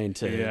I'm trying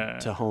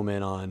to home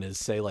in on, is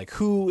say like,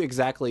 who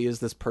exactly is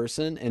this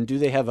person, and do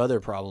they have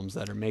other problems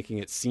that are making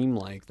it seem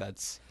like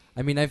that's...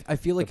 I mean, I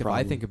feel like if I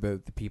problem. think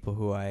about the people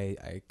who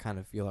I kind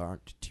of feel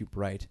aren't too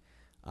bright,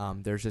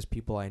 there's just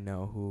people I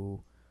know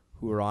who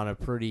are on a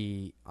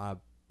pretty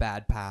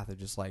bad path of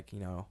just like,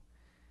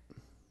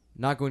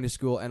 not going to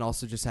school, and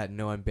also just had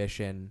no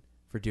ambition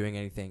for doing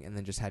anything, and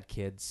then just had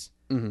kids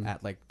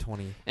at like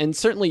 20. And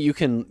certainly you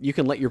can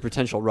let your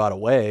potential rot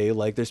away.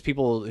 Like there's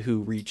people who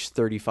reach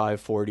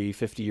 35, 40,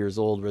 50 years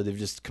old where they've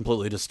just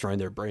completely destroyed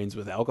their brains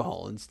with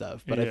alcohol and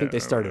stuff. But I think they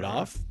started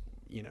off,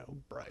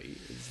 bright.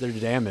 They're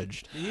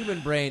damaged. The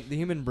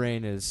human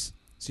brain is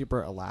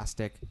super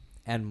elastic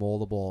and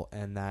moldable,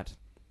 and that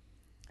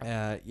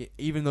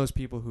even those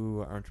people who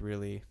aren't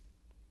really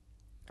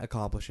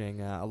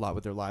accomplishing a lot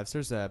with their lives,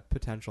 there's a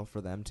potential for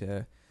them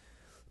to...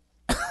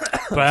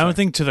 But I don't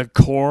think to the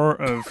core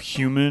of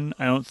human,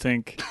 I don't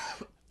think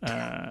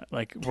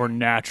like we're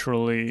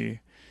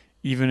naturally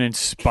even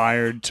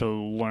inspired to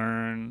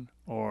learn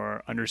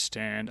or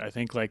understand. I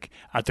think like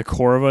at the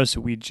core of us,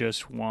 we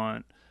just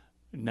want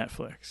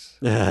Netflix.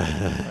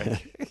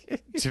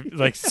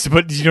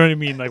 But you know what I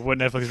mean? Like what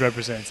Netflix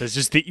represents. It's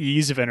just the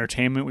ease of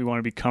entertainment. We want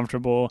to be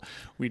comfortable.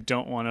 We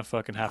don't want to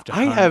fucking have to.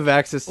 I have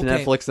access to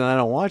Okay. Netflix and I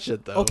don't watch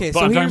it though. Okay, But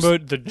so I'm here's... talking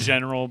about the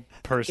general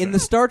person. in the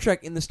Star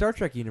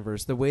Trek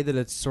universe, the way that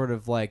it's sort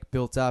of like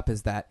built up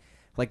is that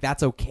like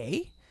that's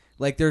okay.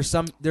 Like there's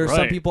some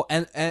Right. people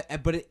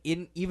but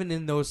even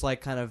in those like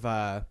kind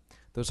of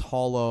those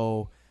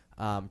hollow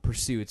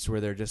pursuits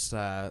where they're just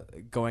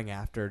going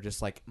after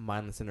just like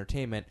mindless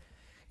entertainment,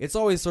 it's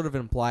always sort of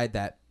implied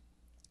that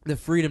the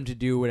freedom to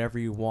do whatever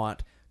you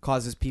want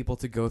causes people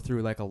to go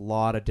through like a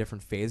lot of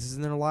different phases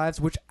in their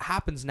lives, which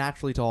happens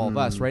naturally to all of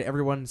us, right?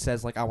 Everyone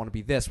says like, I want to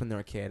be this when they're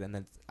a kid, and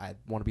then I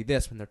want to be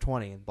this when they're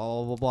 20, and blah,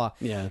 blah, blah, blah.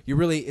 Yeah.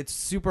 It's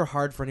super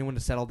hard for anyone to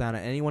settle down,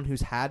 and anyone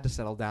who's had to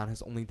settle down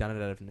has only done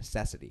it out of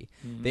necessity.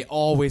 They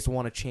always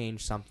want to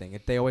change something.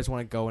 They always want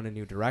to go in a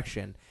new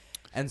direction.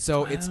 And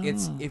so it's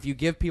if you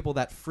give people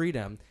that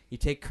freedom, you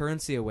take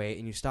currency away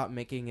and you stop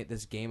making it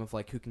this game of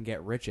like who can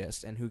get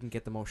richest and who can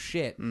get the most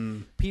shit.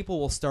 People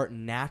will start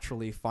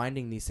naturally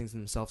finding these things in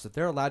themselves that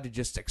they're allowed to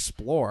just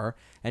explore,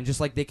 and just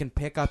like they can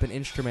pick up an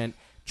instrument,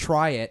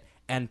 try it,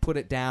 and put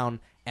it down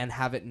and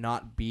have it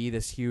not be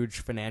this huge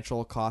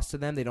financial cost to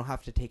them. They don't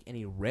have to take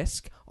any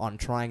risk on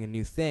trying a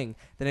new thing.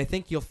 Then I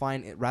think you'll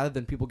find it, rather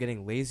than people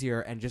getting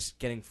lazier and just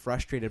getting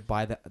frustrated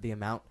by the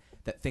amount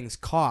that things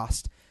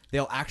cost,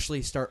 they'll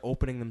actually start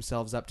opening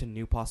themselves up to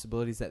new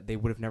possibilities that they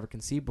would have never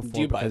conceived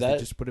before because they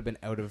just would have been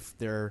out of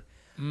their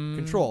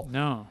control.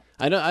 No.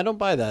 I don't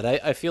buy that.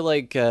 I feel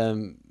like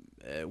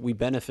we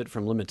benefit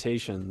from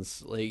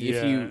limitations. Like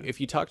if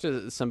you talk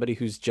to somebody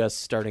who's just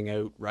starting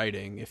out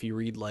writing, if you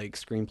read like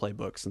screenplay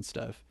books and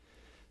stuff,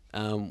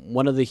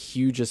 one of the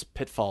hugest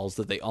pitfalls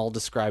that they all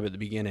describe at the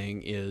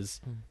beginning is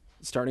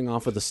starting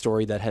off with a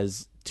story that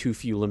has too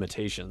few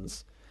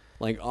limitations.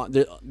 Like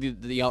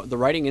the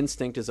writing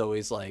instinct is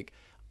always like,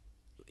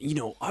 you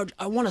know,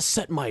 I want to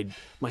set my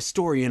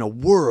story in a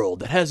world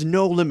that has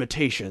no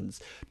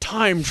limitations.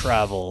 Time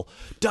travel,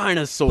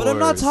 dinosaurs. But I'm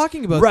not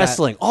talking about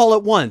wrestling all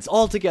at once,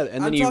 all together.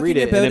 And then you read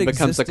it and it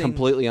becomes a existing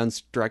completely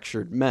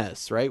unstructured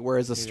mess, right?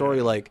 Whereas a story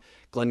like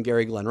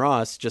Glengarry Glen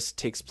Ross just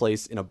takes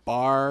place in a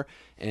bar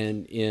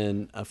and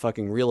in a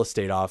fucking real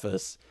estate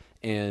office.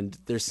 And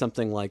there's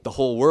something like the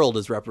whole world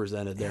is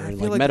represented there in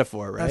like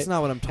metaphor, right? That's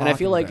not what I'm talking about. And I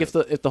feel like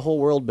if the whole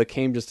world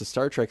became just a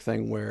Star Trek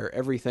thing where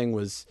everything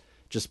was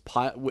just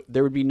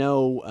there would be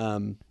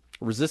no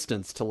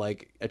resistance to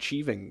like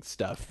achieving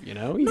stuff, you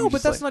know? No,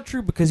 but that's not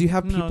true, because you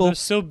have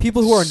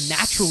people who are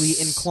naturally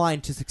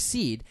inclined to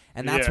succeed,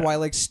 and that's why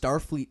like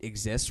Starfleet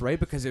exists, right?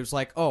 Because it was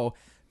like, oh,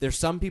 there's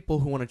some people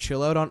who want to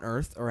chill out on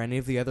Earth or any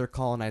of the other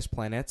colonized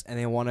planets, and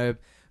they want to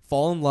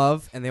fall in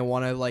love, and they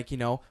want to like, you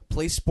know,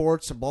 play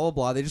sports and blah blah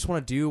blah. They just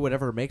want to do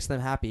whatever makes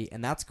them happy,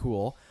 and that's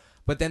cool.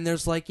 But then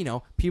there's like, you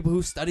know, people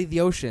who study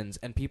the oceans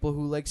and people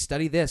who like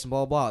study this and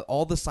blah blah blah.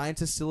 All the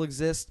scientists still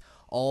exist.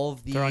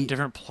 They're on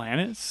different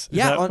planets? Is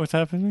that what's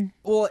happening?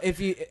 Well, if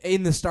you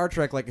in the Star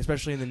Trek, like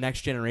especially in the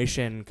Next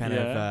Generation kind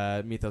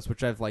of mythos,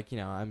 which I've like, you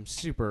know, I'm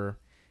super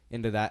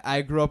into that.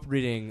 I grew up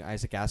reading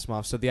Isaac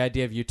Asimov, so the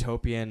idea of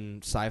utopian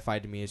sci-fi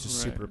to me is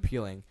just super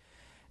appealing.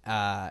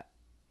 And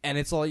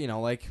it's all, you know,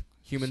 like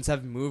humans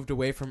have moved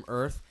away from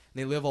Earth and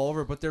they live all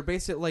over, but they're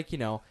basically like, you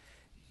know,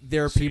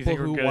 there are people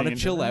who want to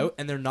chill out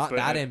and they're not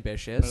that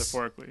ambitious.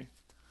 Metaphorically.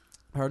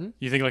 Pardon?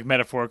 You think like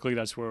metaphorically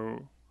that's where...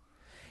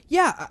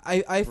 Yeah,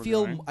 I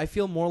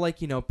feel more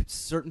like, you know,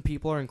 certain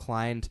people are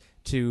inclined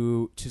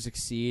to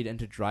succeed and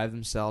to drive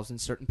themselves, and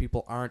certain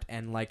people aren't.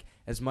 And like,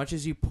 as much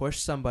as you push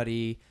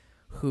somebody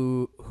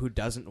who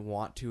doesn't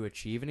want to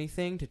achieve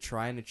anything to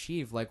try and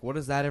achieve, like, what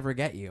does that ever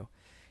get you?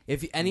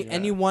 If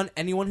anyone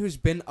who's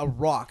been a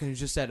rock and who's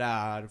just said,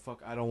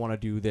 fuck, I don't want to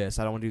do this,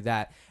 I don't want to do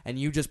that, and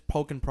you just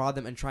poke and prod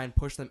them and try and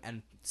push them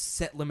and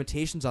set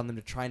limitations on them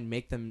to try and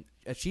make them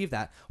achieve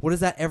that, what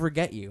does that ever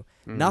get you?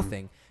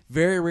 Nothing.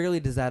 Very rarely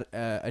does that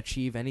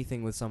achieve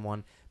anything with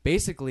someone.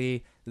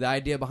 Basically, the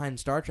idea behind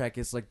Star Trek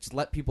is like, just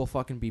let people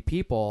fucking be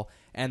people,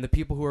 and the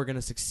people who are going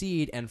to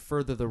succeed and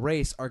further the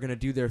race are going to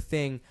do their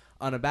thing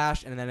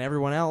unabashed, and then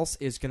everyone else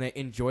is going to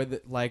enjoy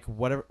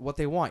what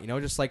they want. You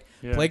know, just like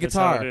play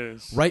guitar,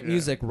 write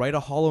music, write a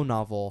holo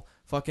novel,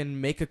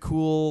 fucking make a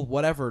cool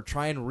whatever,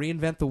 try and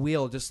reinvent the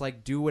wheel, just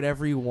like do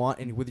whatever you want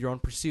and with your own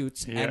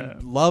pursuits,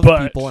 and love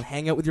people and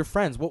hang out with your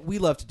friends. What we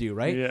love to do,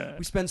 right? Yeah.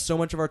 We spend so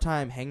much of our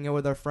time hanging out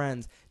with our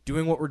friends,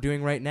 doing what we're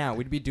doing right now.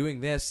 We'd be doing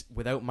this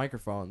without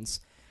microphones.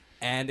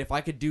 And if I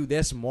could do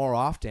this more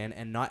often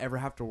and not ever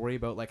have to worry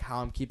about like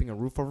how I'm keeping a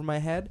roof over my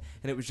head,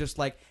 and it was just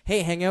like, hey,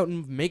 hang out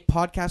and make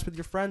podcasts with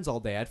your friends all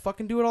day, I'd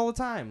fucking do it all the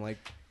time. Like,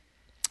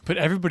 but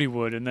everybody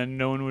would, and then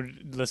no one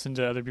would listen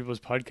to other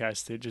people's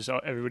podcasts.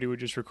 Everybody would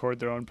just record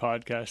their own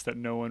podcast that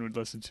no one would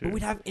listen to. But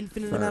we'd have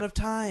infinite amount of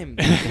time.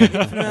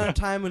 Infinite amount of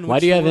time. Why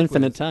do you have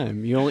infinite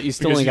time? You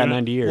still only got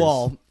 90 years.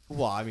 Well,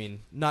 I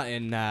mean, not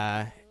in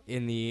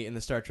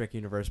the Star Trek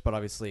universe, but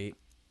obviously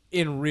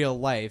in real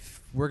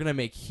life, we're going to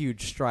make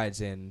huge strides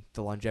in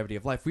the longevity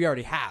of life. We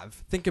already have.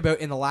 Think about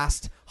in the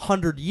last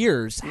 100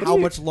 years how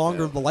much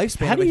longer the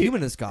lifespan of a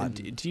human has gotten.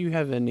 Do you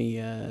have any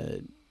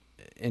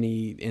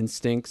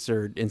instincts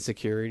or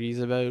insecurities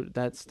about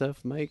that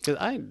stuff, Mike? 'Cause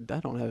I don't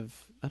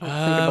think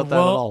about that at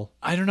all.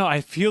 I don't know. I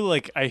feel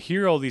like I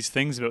hear all these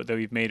things about that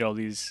we've made all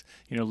these,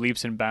 you know,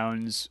 leaps and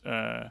bounds,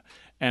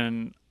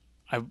 and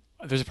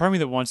there's a part of me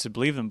that wants to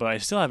believe them, but I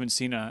still haven't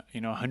seen a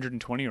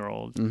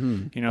 120-year-old.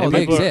 Mm-hmm. You know,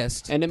 they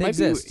exist, and it they might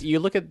exist. be. You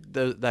look at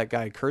that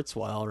guy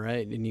Kurzweil,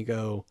 right, and you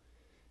go,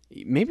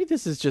 maybe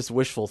this is just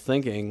wishful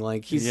thinking.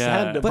 Like he's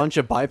had a bunch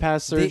of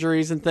bypass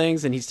surgeries and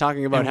things, and he's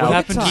talking about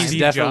how he's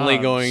definitely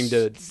going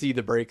to see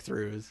the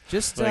breakthroughs.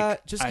 Just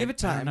give it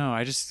time.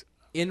 No,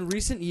 in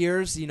recent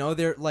years, you know,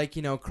 they're like,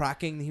 you know,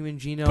 cracking the human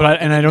genome,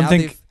 but I don't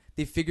think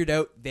they figured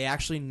out. They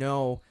actually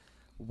know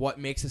what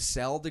makes a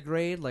cell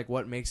degrade, like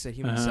what makes a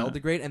human cell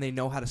degrade, and they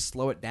know how to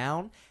slow it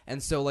down.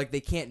 And so, like, they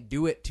can't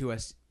do it to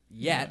us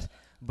yet,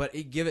 But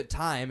give it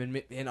time, and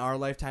in our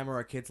lifetime or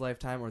our kids'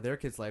 lifetime or their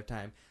kids'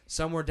 lifetime,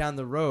 somewhere down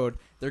the road,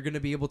 they're going to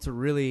be able to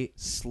really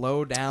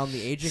slow down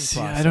the aging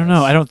process. I don't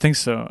know. I don't think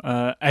so.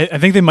 I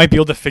think they might be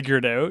able to figure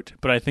it out,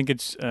 but I think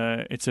it's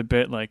a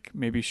bit like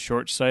maybe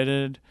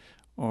short-sighted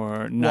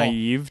or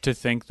naive to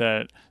think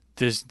that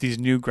these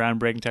new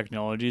groundbreaking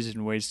technologies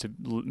and ways to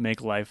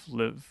make life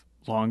live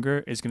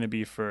longer is going to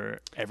be for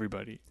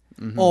everybody.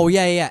 Mm-hmm. Oh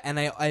yeah, and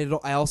I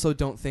also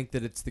don't think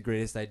that it's the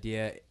greatest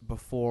idea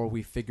before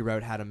we figure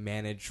out how to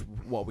manage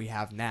what we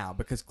have now,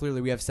 because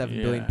clearly we have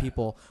 7 billion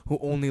people who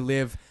only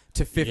live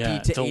to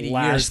 50 to 80 years. The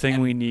last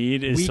thing we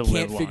need is to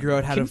live we can't figure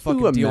out how Can to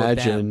fucking deal with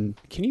imagine? them.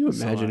 Can you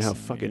imagine how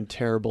fucking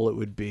terrible it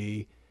would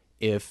be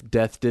if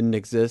death didn't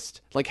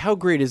exist? Like, how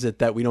great is it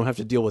that we don't have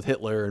to deal with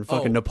Hitler and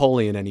fucking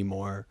Napoleon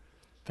anymore?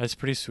 That's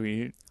pretty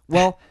sweet.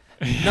 Well,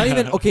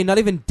 not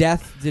even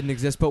death didn't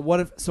exist, but what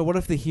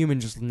if the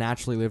human just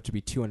naturally lived to be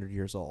 200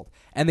 years old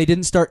and they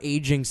didn't start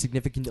aging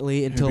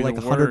significantly until be like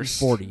the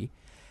 140? worst.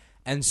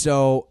 And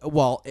so,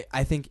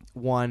 I think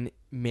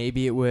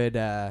maybe it would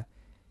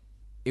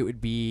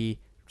be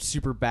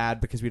super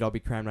bad because we'd all be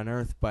crammed on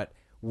Earth, but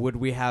would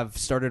we have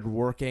started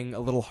working a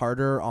little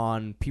harder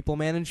on people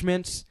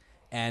management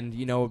and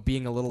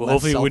being a little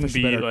less selfish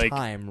about our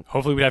time?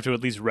 Hopefully we'd have to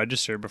at least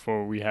register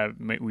before we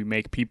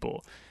make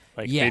people.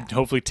 Like, they'd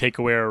hopefully take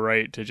away our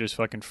right to just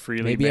fucking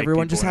freely Maybe make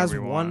everyone people just has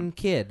whenever we one want.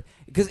 kid.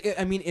 Because,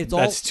 it's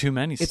That's too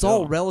many It's still.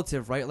 all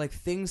relative, right? Like,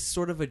 things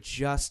sort of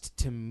adjust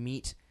to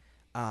meet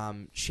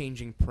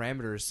changing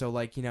parameters. So,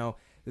 like,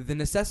 the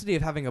necessity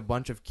of having a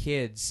bunch of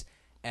kids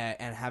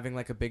and having,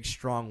 like, a big,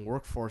 strong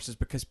workforce is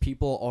because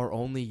people are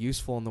only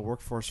useful in the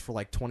workforce for,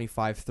 like,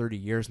 25, 30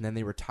 years, and then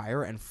they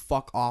retire and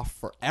fuck off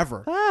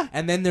forever.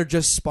 And then they're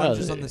just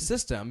sponges on the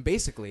system,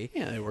 basically.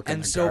 Yeah, they work and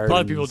in the so gardens. A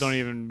lot of people don't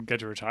even get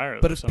to retire.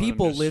 But though. if Some of them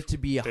people just- live to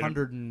be they don't-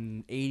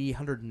 180,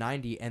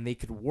 190, and they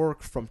could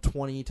work from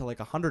 20 to like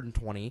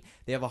 120,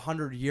 they have a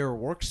 100-year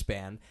work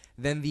span,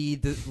 then the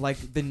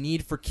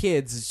need for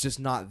kids is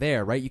just not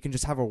there, right? You can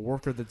just have a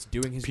worker that's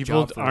doing his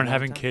people job for a aren't long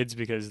having time. kids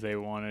because they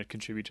want to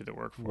contribute to the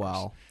workforce.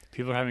 Wow.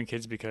 People are having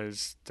kids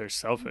because they're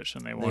selfish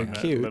and they want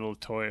that cute. little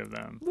toy of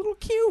them. Little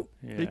cute.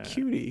 Yeah. Hey,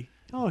 cutie.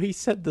 Oh, he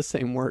said the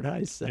same word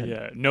I said.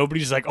 Yeah,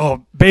 nobody's like,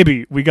 oh,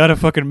 baby, we gotta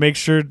fucking make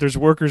sure there's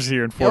workers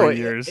here in 40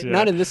 years. Yeah.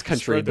 Not in this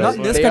country, Spread but Not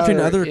in this they country,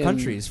 in are other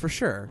countries, for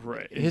sure.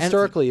 Right.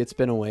 Historically, it's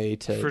been a way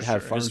to For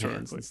have sure,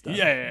 farmhands historically. and stuff.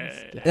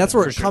 Yeah. That's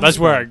where For it sure. comes That's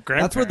where our from.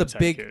 That's where the grandparents had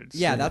big, kids.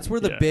 yeah, that's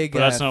where the big. But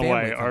that's not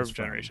why family our comes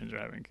from. generations are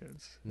having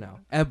kids. No,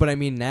 but I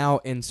mean now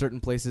in certain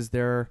places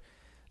they're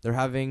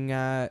having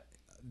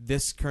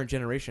this current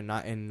generation,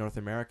 not in North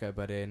America,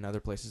 but in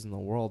other places in the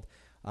world,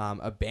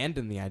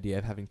 abandon the idea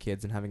of having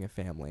kids and having a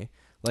family.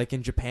 Like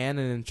in Japan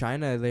and in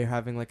China, they're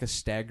having like a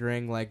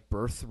staggering like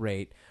birth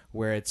rate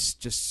where it's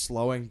just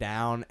slowing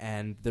down,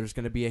 and there's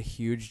going to be a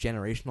huge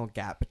generational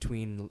gap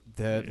between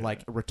the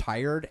like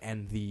retired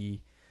and the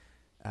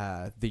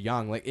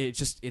young. Like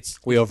it's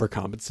We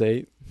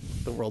overcompensate.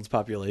 The world's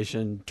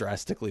population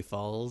drastically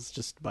falls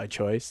just by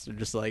choice. They're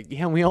just like,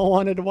 yeah, we all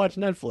wanted to watch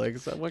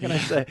Netflix. What can I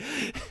say?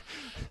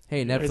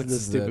 Hey, Where's Netflix the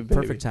is the stupid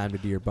perfect baby? time to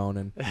do your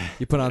boning.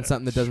 You put on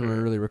something that doesn't sure.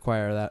 really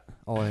require that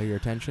all of your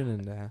attention,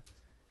 and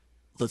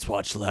Let's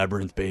watch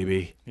Labyrinth,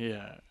 baby.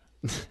 Yeah.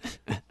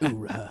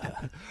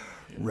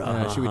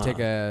 should we take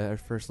our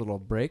first little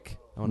break?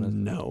 I want to.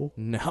 No.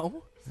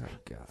 No. Oh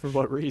god. For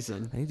what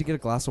reason? I need to get a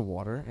glass of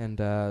water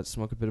and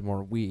smoke a bit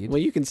more weed. Well,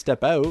 you can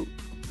step out.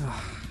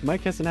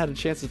 Mike hasn't had a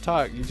chance to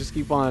talk. You just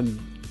keep on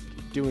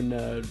doing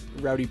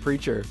Rowdy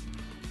Preacher.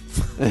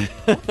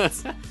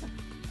 Is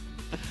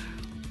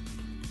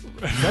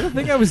that a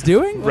thing I was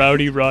doing?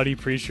 Rowdy Roddy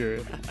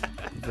Preacher.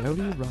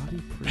 Rowdy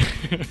Roddy.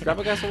 Grab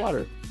a glass of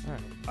water. All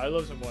right. I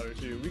love some water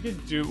too. We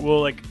could do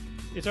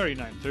it's already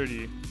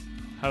 9:30.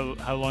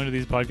 How long do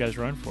these podcasts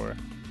run for?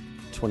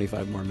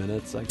 25 more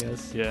minutes, I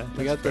guess. Yeah.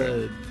 We got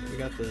the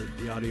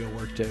audio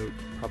worked out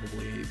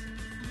probably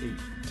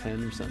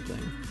 8:10 or something.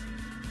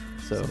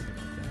 So Something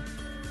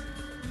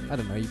like that. I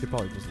don't know. You could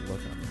probably just look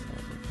on this.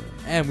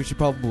 And we should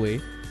probably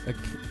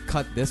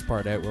cut this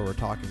part out where we're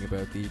talking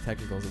about the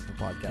technicals of the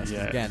podcast. 'Cause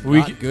Yeah. Again, We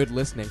not c- good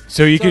listening.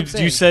 So you That's what I'm could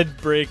saying. you said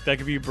break, that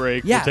could be a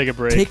break. Yeah, We'll take a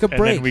break. take a And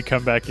break. then we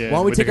come back in. Why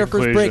don't we with take a our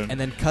first break conclusion. and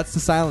then cuts to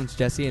silence,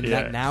 Jesse, and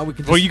Yeah. now we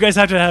can just... Well, you guys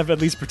have to have at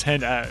least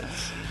pretend ads.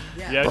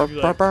 Yeah. You have to be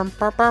like, yeah. Taking a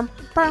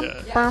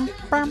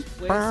break,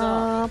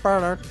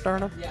 taking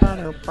a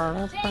break,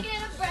 taking a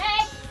break.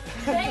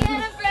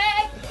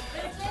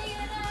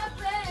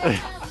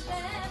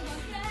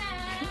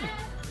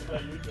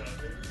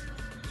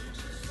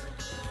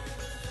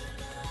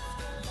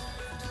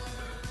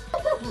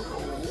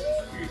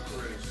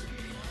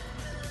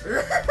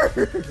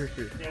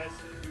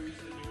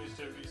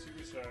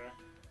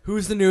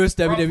 Who's the newest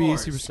WWE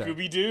superstar?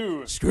 Scooby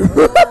Doo.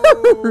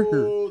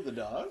 Oh, the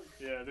dog?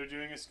 Yeah, they're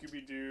doing a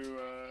Scooby Doo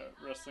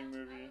wrestling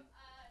movie.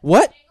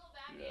 What?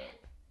 Yeah.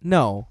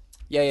 No.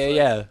 Yeah. Do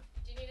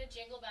you need a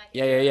jingle back?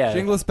 Yeah.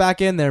 Jingle us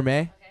back in there,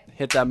 May.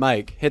 Hit that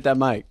mic.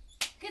 Conspiracy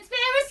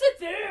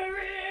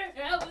theory.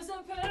 It was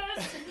a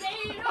person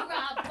named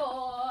Rob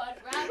Ford.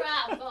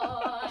 Rob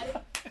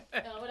Ford.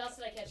 What else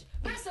did I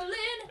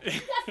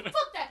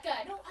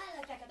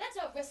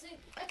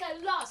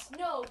guy lost.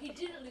 No, he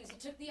didn't lose. He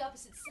took the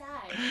opposite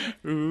side.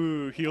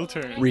 Ooh, heel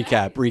turn.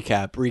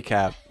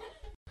 Recap.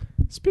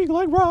 Speak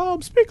like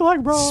Rob. Speak like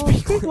Rob.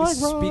 Speak Speak like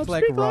Rob. speak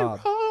like speak Rob.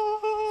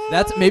 Rob.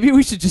 That's maybe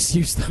we should just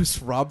use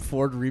those Rob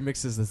Ford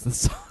remixes as the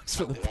songs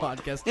for the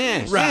podcast.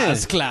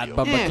 Ras clad,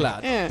 bumba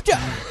clad.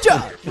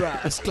 Ja,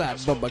 ras clad,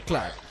 bumba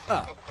clad.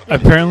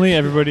 Apparently,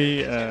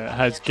 everybody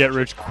has get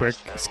rich quick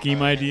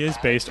scheme ideas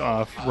based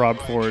off Rob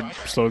Ford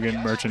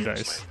slogan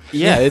merchandise.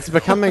 Yeah, it's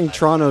becoming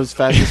Toronto's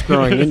fastest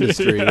growing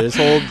industry. This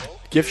whole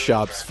gift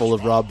shop's full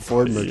of Rob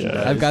Ford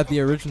merchandise. I've got the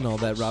original,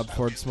 that Rob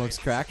Ford smokes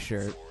crack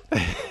shirt.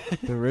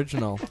 The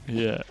original.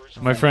 Yeah,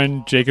 my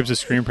friend Jacob's a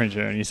screen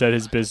printer, and he said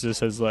his business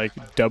has like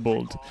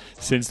doubled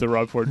since the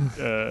Rob Ford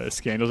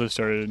scandals have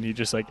started, and he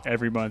just like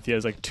every month he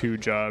has like 2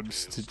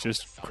 jobs to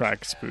just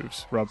crack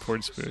spoofs, Rob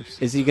Ford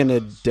spoofs. Is he going to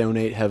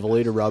donate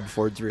heavily to Rob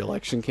Ford's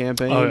re-election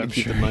campaign to I'm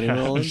keep sure. the money Yeah,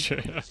 rolling? I'm sure,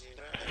 yeah.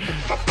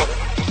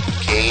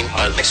 Cocaine,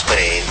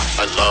 unexplained.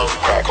 I love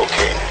crack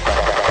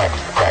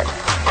cocaine.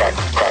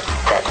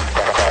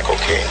 Crack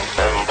cocaine.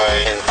 Am I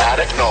an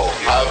addict? No.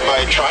 Have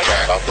I tried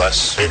crack? God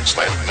bless. It's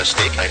my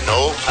mistake. I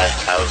know I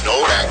have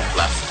no crack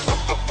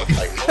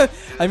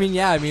left. I mean,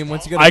 yeah. I mean,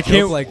 once you got I a joke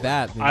can't- like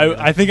that,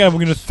 I think I'm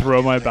gonna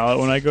throw my ballot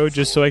when I go,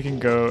 just so I can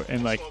go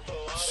and like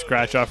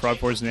scratch off Rob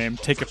Ford's name,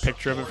 take a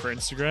picture of it for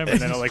Instagram, and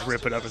then I'll like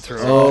rip it up and throw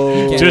it.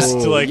 Oh, Just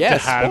to, like, to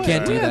yes. have Oh,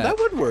 Can't do yeah, that. that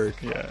would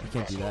work. Yeah, you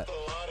can't do that.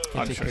 You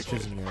I'm can't take sure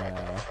pictures in your.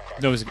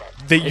 no, you If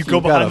go you've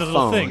got behind a the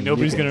little phone, thing. you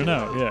Nobody's can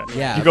gonna do know. Yeah,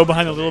 Yeah, You go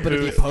behind the little but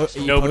if you booth.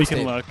 you Nobody post can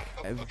it, look.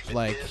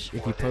 Like, if you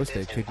post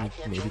it, could you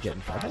maybe get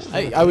in trouble?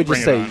 I would just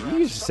Bring say, it on.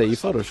 you just say you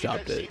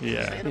photoshopped it.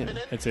 Yeah,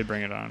 I'd say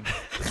bring it on.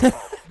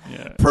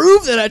 Yeah.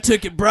 Prove that I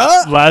took it,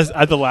 bruh.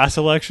 At the last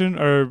election,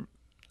 or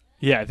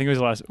yeah, I think it was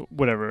the last,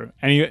 whatever,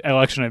 any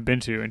election I've been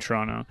to in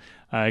Toronto,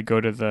 I go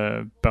to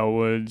the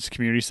Bellwoods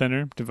Community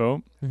Center to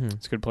vote.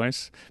 It's a good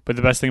place. But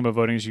the best thing about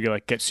voting is you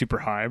get super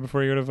high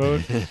before you go to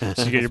vote.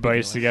 So you get your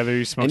buddies together,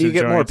 you smoke And some you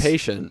get more joints.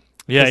 patient.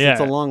 Yeah, 'cause yeah.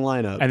 It's a long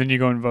lineup. And then you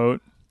go and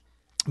vote.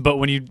 But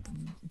when you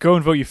go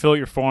and vote, you fill out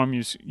your form,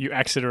 you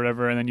exit or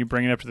whatever, and then you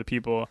bring it up to the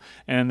people,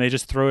 and they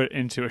just throw it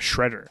into a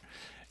shredder.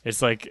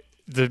 It's like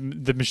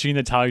the machine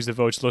that tallies the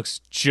votes looks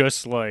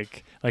just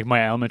like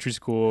my elementary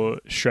school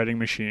shredding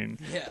machine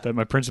that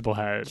my principal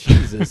had.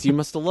 Jesus, you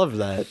must have loved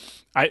that.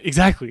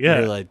 Exactly, yeah.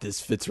 You're like,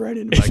 this fits right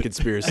into my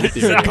conspiracy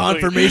theory. Exactly.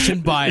 Confirmation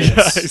bias.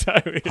 Yeah,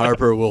 exactly.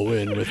 Harper will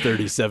win with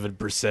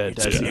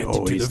 37%, as he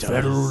always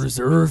does.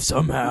 Reserve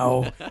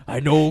somehow. I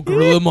know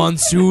Gorilla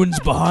Monsoon's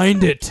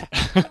behind it.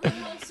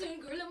 Monsoon,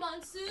 gorilla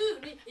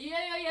monsoon.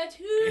 Yeah,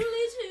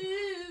 toodly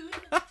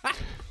toon.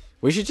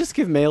 We should just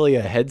give Maley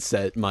a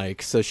headset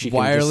mic so she can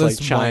Wireless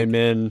just chime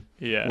in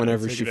Yeah,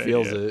 whenever that's a she good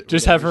feels idea. it.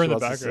 Just have her whatever in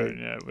the she wants to background,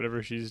 yeah,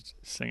 whatever she's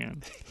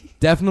singing.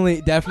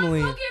 Definitely. Might as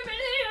well get rid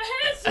of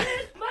your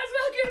headset. Might as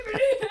well get rid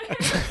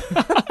of your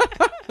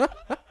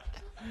headset.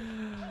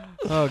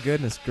 Oh,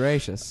 goodness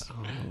gracious. say.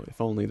 Oh,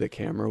 if only the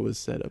camera was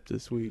set up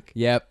this week.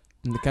 Yep.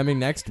 Coming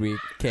next week,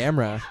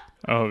 camera.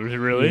 Oh,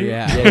 really?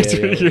 Yeah.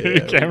 Yeah.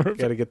 Camera.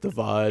 Gotta get the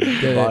VOD,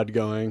 Get it. VOD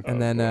going.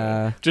 And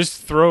then,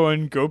 Just throw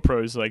in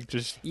GoPros,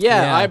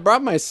 Yeah, Yeah. I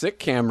brought my sick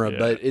camera, Yeah.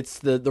 but it's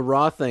the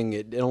raw thing.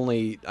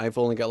 I've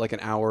only got like an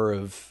hour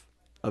of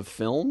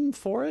film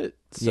for it.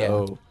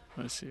 So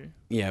let's see.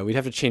 yeah, we'd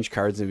have to change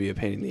cards and be a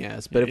pain in the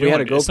ass. But if You we had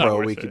a don't- it's not GoPro,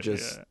 worth we it, could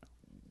just yeah.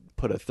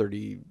 put a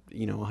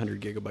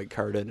 100 gigabyte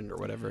card in it or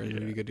whatever, and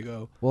we'd be good to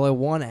go. well, a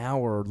 1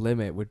 hour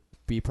limit would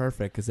be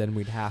perfect because then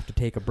we'd have to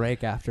take a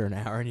break after an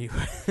hour and you.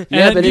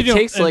 Yeah, And but you it don't-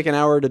 takes and- like an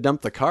hour to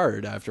dump the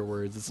card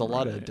afterwards. It's a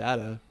lot of Right.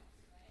 data.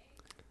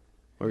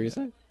 What were you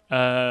saying?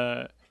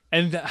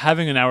 And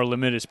having an hour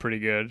limit is pretty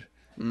good.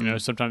 Mm. You know,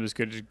 sometimes it's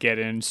good to get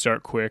in,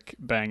 start quick,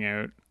 bang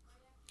out,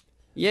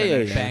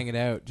 Yeah. Bang it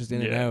out, just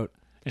in and Yeah. out.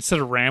 instead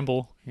of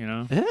ramble. You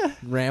know,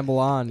 Ramble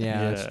on. Yeah,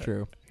 Yeah. that's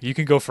true. you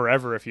can go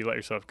forever if you let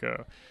yourself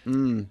go.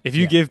 Mm. If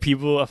you give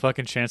people a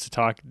fucking chance to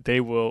talk, they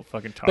will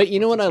fucking talk. But you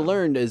know most what I of the time.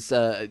 learned is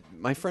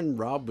my friend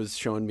Rob was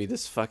showing me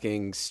this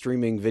fucking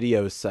streaming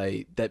video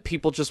site that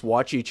people just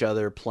watch each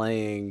other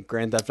playing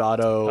Grand Theft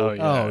Auto Oh,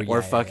 yeah. Oh, or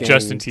yeah, fucking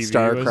Justin TV, was it?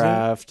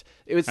 StarCraft.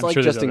 It's I'm like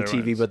sure there's Justin other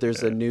TV, ones, but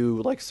there's yeah. a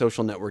new like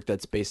social network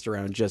that's based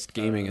around just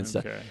gaming and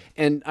stuff. Okay.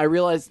 And I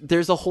realized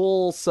there's a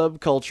whole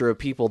subculture of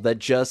people that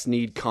just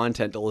need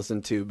content to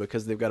listen to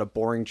because they've got a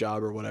boring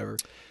job or whatever.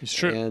 It's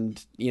true.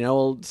 And you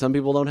know, some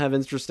people don't have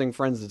interesting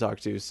friends to talk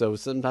to, so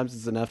sometimes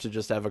it's enough to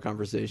just have a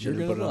conversation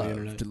and put it on the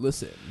internet.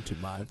 listen to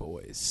my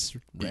voice.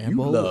 You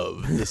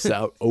love the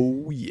South.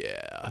 Oh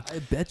yeah. I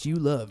bet you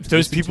love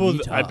Those people,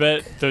 I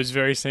bet those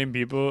very same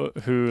people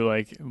who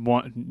like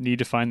need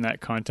to find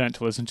that content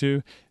to listen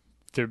to,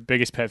 their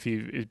biggest pet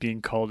peeve is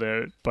being called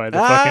out by the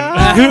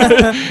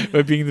fucking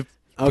by being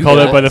called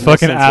out by the Makes fucking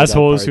sense with that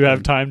assholes part who have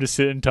then. time to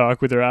sit and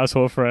talk with their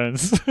asshole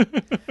friends.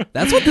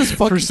 That's what this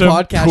fucking some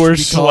podcast poor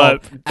should be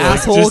called. slut.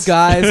 Asshole Just-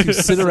 guys who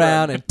sit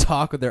around and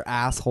talk with their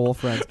asshole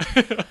friends.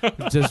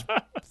 Just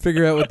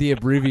figure out what the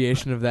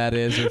abbreviation of that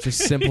is, or just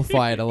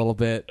simplify it a little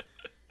bit.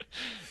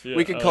 Yeah,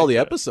 We could I call like the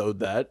that. episode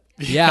that.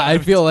 Yeah, I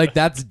feel like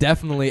that's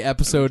definitely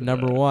episode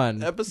number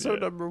 1.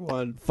 Episode number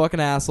 1. Fucking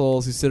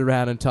assholes who sit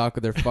around and talk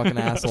with their fucking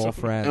asshole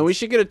friends. And we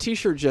should get a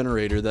t-shirt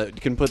generator that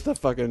can put the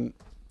fucking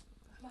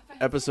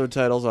episode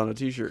titles on a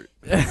t-shirt.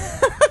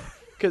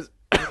 Because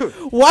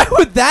Why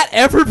would that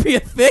ever be a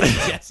thing,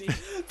 Jesse?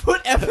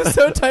 Put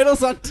episode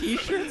titles on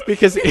t-shirts?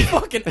 because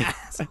Fucking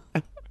asshole.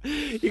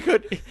 you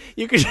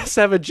could just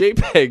have a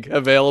JPEG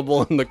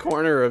available in the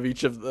corner of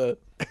each of the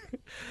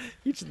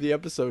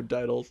episode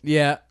titles.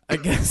 Yeah, I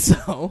guess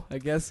so. I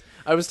guess.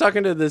 I was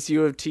talking to this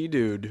U of T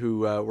dude who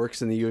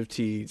works in the U of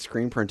T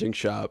screen printing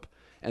shop,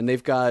 and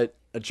they've got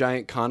a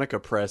giant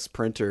Konica Press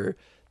printer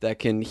that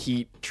can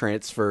heat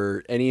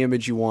transfer any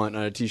image you want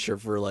on a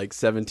t-shirt for like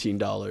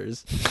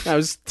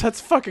 $17.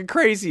 That's fucking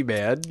crazy,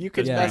 man. You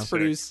could Yeah. mass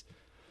produce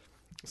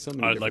so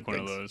many I'd different like one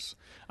of things. those.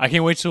 I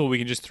can't wait till we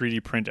can just 3D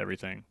print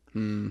everything.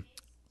 The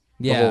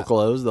Yeah. whole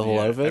clothes, the whole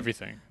Yeah, outfit.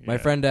 everything. My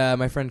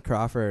Yeah. friend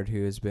Crawford,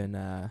 who has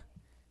been,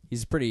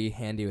 he's pretty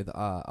handy with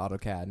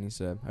AutoCAD,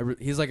 and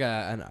he's like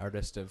an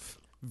artist of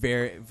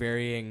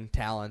varying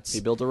talents.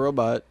 He built a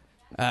robot,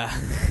 Uh,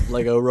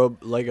 Lego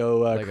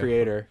Lego.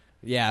 creator.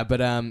 yeah,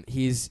 but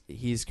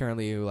he's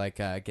currently like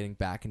getting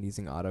back into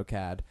using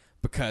AutoCAD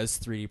because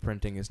 3D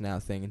printing is now a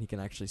thing, and he can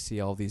actually see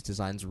all these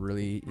designs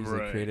really easily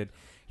Right. created.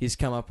 He's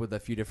come up with a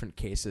few different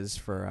cases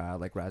for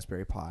like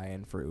Raspberry Pi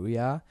and for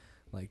Ouya,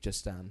 like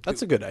just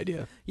That's a good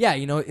idea. yeah,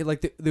 you know,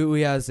 like the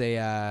Ouya is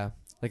a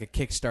like a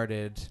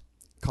kickstarted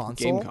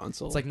console. Game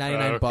console. It's like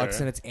 $99 okay.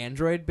 and it's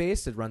Android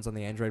based. It runs on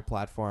the Android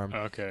platform.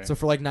 Okay. So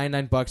for like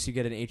 $99 you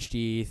get an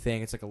HD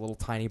thing. It's like a little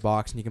tiny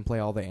box and you can play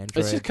all the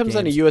Android. It just comes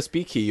on a games.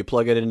 USB key. You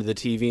plug it into the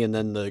TV, and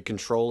then the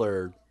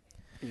controller.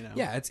 You know.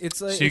 Yeah, it's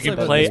like so you it's can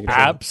like play a-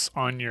 apps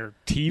on your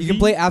TV. You can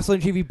play apps on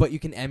TV, but you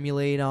can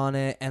emulate on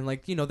it, and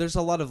like you know, there's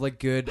a lot of like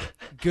good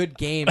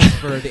games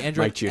for the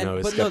Android. Mike Juno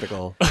is but no,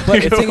 skeptical. but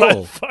the thing What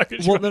is, the fuck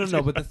is well, wrong no, with no,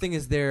 you? but the thing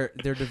is, they're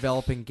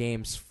developing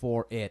games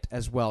for it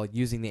as well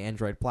using the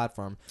Android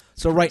platform.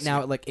 So right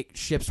now, it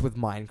ships with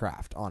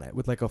Minecraft on it,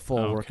 with like a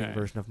full working Okay.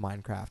 version of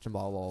Minecraft and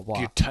blah blah blah.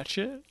 Do you touch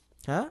it?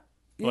 Huh?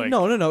 Like-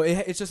 No.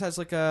 It just has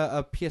like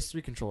a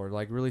PS3 controller,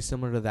 like really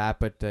similar to that,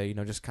 but you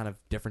know, just kind of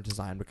different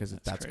design because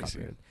that's crazy.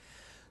 copyrighted.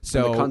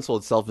 So So the console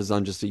itself is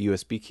on just a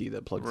USB key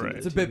that plugs Right. into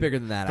it's a the bit TV. bigger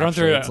than that. But aren't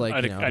Actually, there it's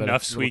like, you know, but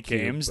enough it's a sweet little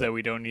cute, games but- that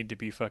we don't need to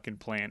be fucking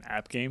playing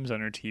app games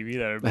on our TV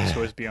that are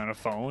supposed to be on a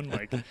phone?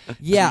 Like,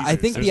 Yeah, I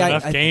Jesus, think there's the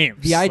enough games.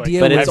 the idea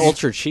But was, it's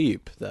ultra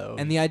cheap though.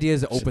 and the idea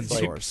is open It's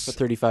like source. for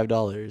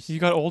 $35. You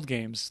got old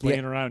games Yeah.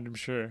 laying around, I'm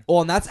sure.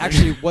 Well, and that's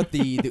actually what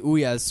the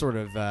Ouya's sort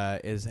of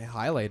is a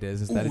highlight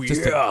is that it's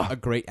just a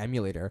great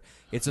emulator.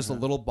 It's just a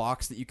little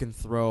box that you can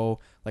throw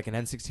like an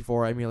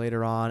N64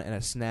 emulator on, and a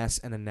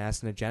SNES, and a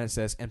NES, and a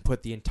Genesis, and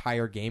put the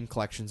entire game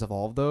collections of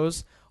all of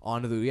those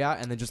onto the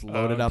Ouya, and then just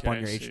load it up on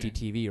Okay, your I HD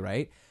see. TV,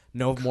 right?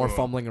 No more Cool.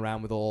 fumbling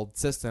around with old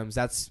systems.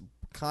 That's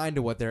kind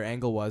of what their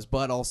angle was,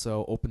 but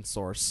also open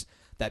source.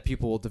 That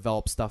people will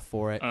develop stuff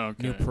for it,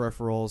 Okay. new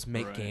peripherals,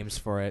 make Right. games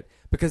for it,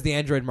 because the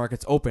Android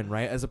market's open,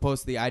 right? As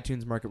opposed to the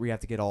iTunes market where you have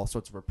to get all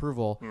sorts of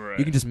approval. Right.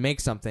 You can just make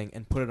something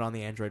and put it on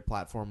the Android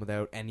platform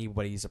without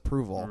anybody's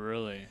approval.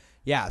 Really?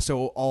 Yeah,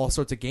 so all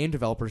sorts of game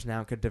developers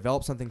now could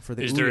develop something for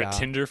the Is there a Ouya.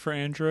 Tinder for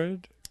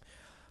Android?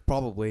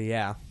 Probably,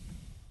 yeah.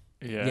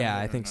 Yeah,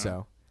 I don't think know.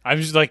 so. I'm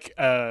just like,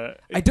 I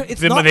don't- it's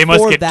they, not they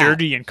must for get that.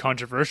 dirty and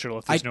controversial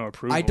if there's no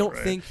approval. I don't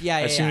right? think, yeah,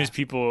 As soon yeah. as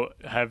people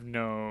have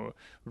no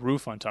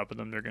roof on top of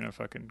them, they're gonna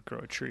fucking grow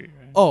a tree.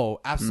 Right? Oh,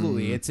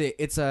 absolutely.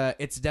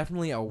 It's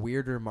definitely a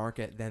weirder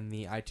market than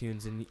the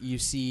iTunes, and you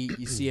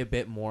see a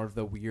bit more of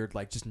the weird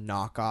like just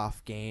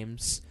knockoff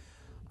games.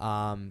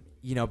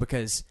 You know,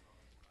 because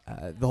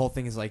the whole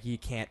thing is like you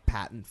can't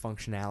patent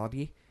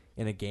functionality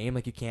in a game,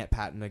 like you can't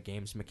patent a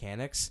game's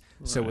mechanics.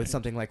 So with Right.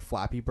 something like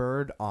Flappy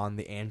Bird on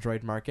the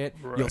Android market,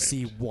 you'll Right.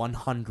 see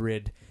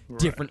 100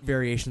 different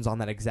variations on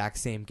that exact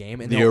same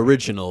game, and The they'll-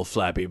 original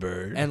Flappy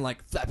Bird. and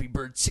like Flappy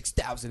Bird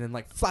 6000 and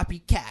like Flappy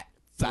Cat,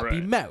 Flappy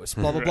Right. Mouse,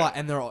 blah blah Right. blah,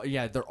 and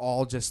they're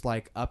all just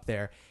like up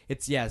there.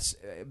 It's a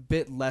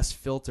bit less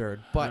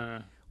filtered,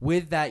 but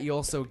with that you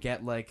also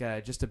get like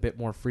just a bit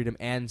more freedom.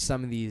 And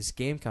some of these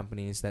game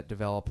companies that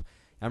develop,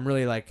 I'm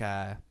really like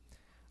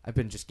I've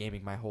been just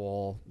gaming my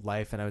whole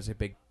life, and I was a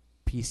big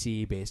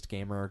PC based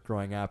gamer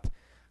growing up.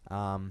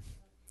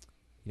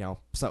 You know,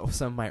 so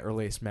some of my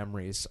earliest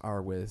memories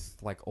are with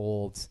like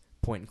old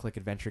point and click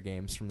adventure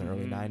games from the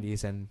early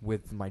 90s, and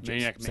with my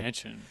Maniac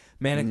Mansion.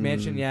 Manic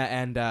Mansion, yeah,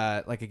 and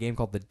like a game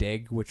called The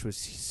Dig, which was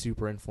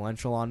super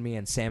influential on me,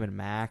 and Sam and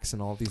Max,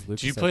 and all these LucasArts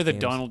Did you play the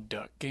games. Donald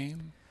Duck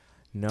game?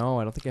 No,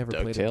 I don't think I ever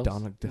played a DuckTales?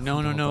 Donald.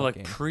 No, Donald Duck like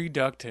game. pre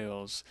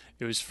DuckTales.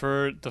 It was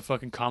for the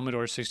fucking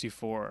Commodore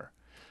 64.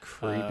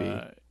 Creepy.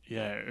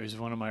 Yeah, it was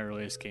one of my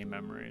earliest game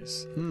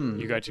memories. Hmm.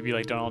 You got to be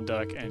like Donald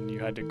Duck, and you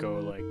had to go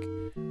like,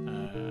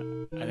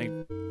 I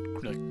think,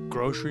 like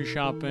grocery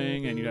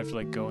shopping, and you'd have to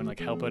like go and like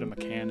help out a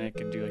mechanic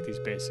and do like these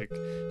basic,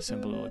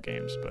 simple little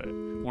games. But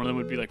One of them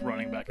would be like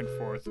running back and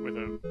forth with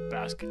a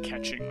basket,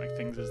 catching like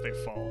things as they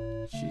fall.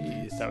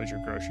 Jeez. That was your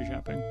grocery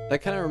shopping.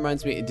 That kind of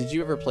reminds me. Did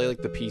you ever play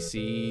like the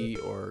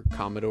PC or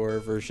Commodore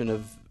version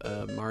of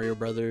Mario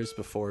Brothers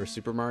before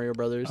Super Mario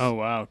Brothers? Oh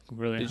wow,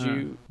 really? Did huh?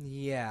 you?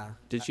 Yeah.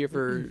 Did you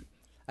ever?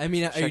 I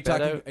mean, are you Check that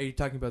talking? out. Are you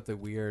talking about the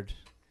weird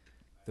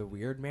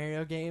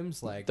Mario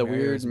games, like The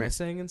Mario's weird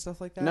Missing and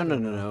stuff like that?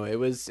 No. It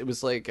was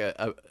like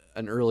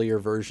an earlier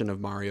version of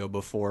Mario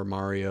before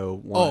Mario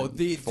 1. Oh,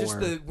 just 4.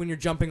 when you're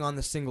jumping on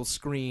the single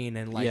screen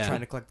and like Yeah. trying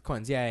to collect the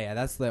coins. Yeah.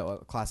 That's the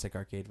classic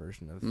arcade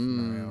version of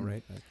Mario,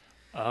 right? Like,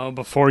 Oh,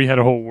 before you had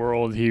a whole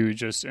world, he was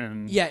just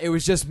in. yeah, it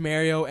was just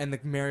Mario and the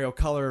Mario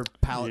color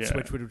palette Yeah.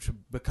 switch would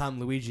become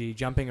Luigi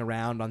jumping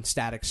around on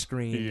static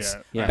screens,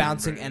 Yeah. Yeah.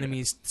 bouncing Yeah.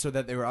 enemies so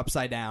that they were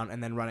upside down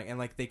and then running and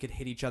like they could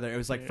hit each other. It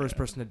was like Yeah. first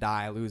person to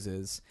die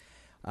loses.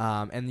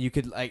 And you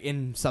could like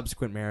in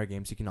subsequent Mario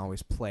games you can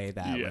always play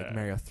that Yeah. like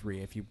Mario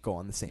 3 if you go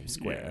on the same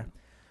square.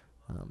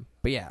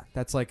 But yeah,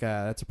 that's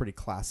a pretty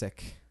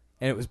classic,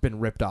 and it was been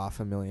ripped off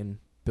a million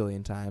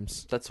billion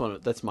times. That's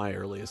my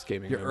earliest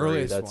gaming Your memory.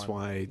 earliest That's one.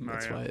 why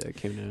Mario. it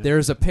came to.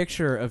 There's a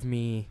picture of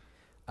me,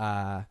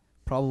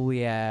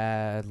 probably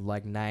at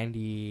like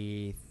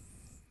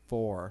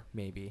 94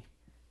 maybe,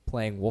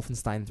 playing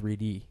Wolfenstein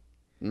 3D.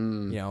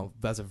 Mm. You know,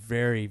 as a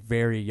very,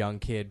 very young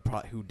kid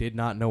who did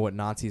not know what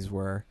Nazis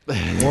were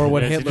or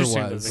what Yeah, it's Hitler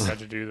interesting that was. they got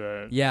to do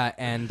that. Yeah,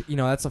 and you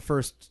know that's the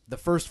first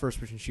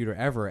first-person shooter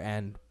ever,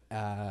 and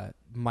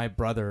my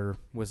brother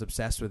was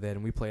obsessed with it,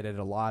 and we played it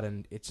a lot,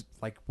 and it's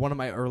like one of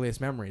my earliest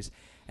memories.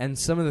 And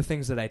some of the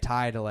things that I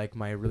tie to like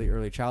my really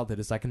early childhood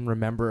is I can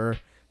remember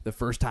the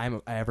first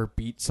time I ever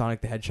beat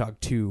Sonic the Hedgehog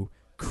 2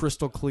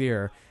 crystal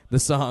clear. The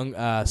song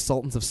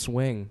 "Sultans of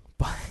Swing"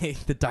 by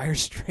the Dire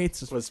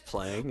Straits was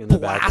playing in the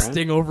background.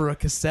 blasting over a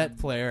cassette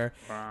player,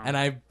 Wow. and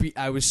I think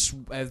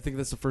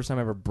that's the first time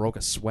I ever broke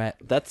a sweat.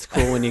 That's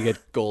cool when you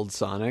get Gold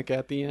Sonic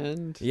at the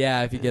end.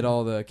 Yeah, if you get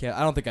all the I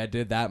don't think I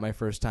did that my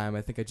first time.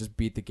 I think I just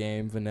beat the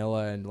game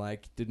vanilla and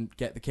like didn't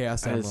get the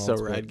Chaos It's Emeralds. so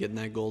but rad getting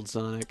that Gold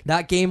Sonic.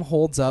 That game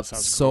holds up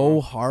Sounds so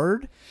cool.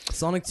 hard.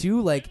 Sonic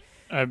 2, like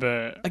I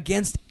bet.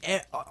 against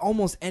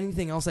almost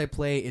anything else I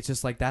play, it's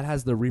just like that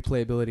has the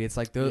replayability. It's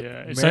like the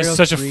Yeah, it's Mario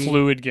such 3 a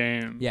fluid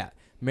game. Yeah,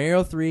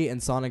 Mario 3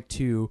 and Sonic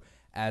 2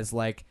 as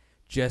like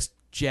just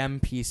gem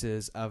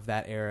pieces of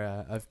that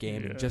era of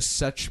gaming. Yeah. Just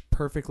such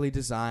perfectly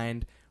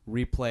designed,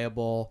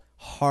 replayable,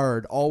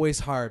 hard,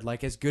 always hard.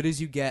 Like as good as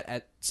you get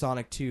at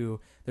Sonic 2,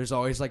 there's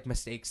always like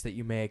mistakes that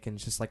you make, and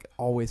it's just like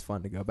always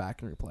fun to go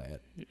back and replay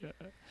it. Yeah.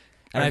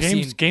 And Are I've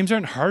games seen games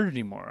aren't hard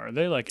anymore, are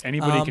they? Like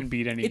anybody can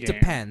beat any it game.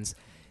 depends.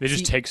 They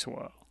just See- takes a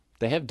while.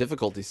 They have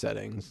difficulty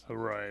settings. Oh,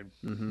 right.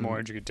 Mm-hmm. More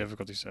intricate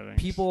difficulty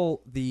settings.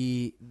 People,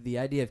 the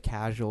idea of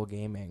casual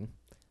gaming,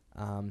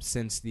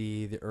 since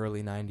the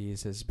early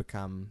 '90s has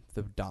become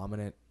the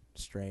dominant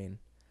strain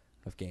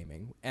of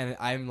gaming. And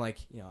I'm like,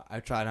 you know, I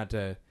try not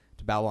to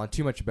babble on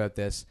too much about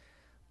this,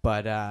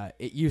 but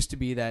it used to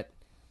be that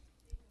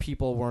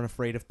people weren't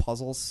afraid of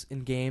puzzles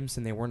in games,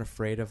 and they weren't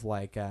afraid of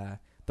like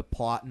the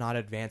plot not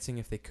advancing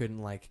if they couldn't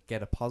like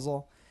get a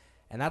puzzle,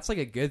 and that's like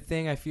a good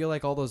thing. I feel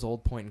like all those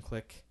old point and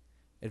click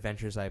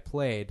adventures I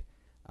played,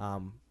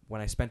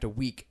 when I spent a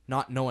week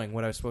not knowing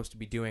what I was supposed to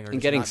be doing or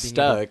And just getting not being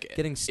stuck.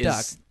 getting stuck.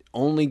 Is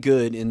only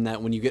good in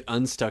that when you get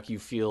unstuck, you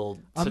feel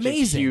such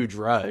Amazing. a huge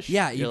rush.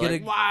 Yeah, you You're get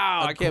like, a-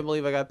 wow, a I can't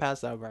believe I got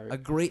past that part. a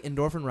great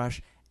endorphin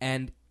rush,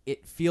 and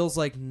it feels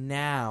like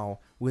now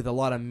with a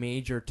lot of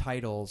major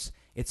titles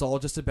it's all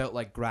just about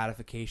like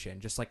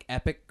gratification, just like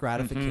epic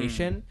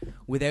gratification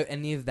without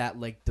any of that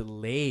like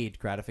delayed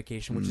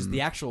gratification, which is the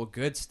actual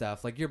good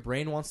stuff. Like your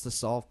brain wants to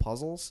solve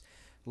puzzles.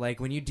 Like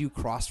when you do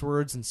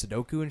crosswords and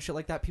Sudoku and shit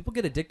like that, people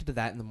get addicted to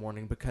that in the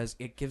morning because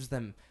it gives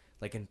them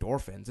like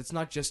endorphins. It's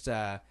not just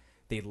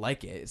they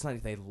like it. It's not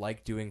that they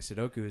like doing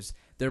Sudokus.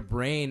 Their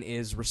brain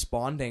is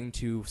responding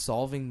to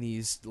solving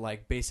these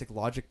like basic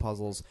logic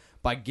puzzles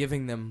by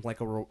giving them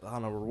like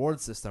on a reward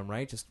system,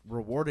 right? Just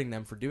rewarding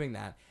them for doing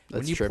that.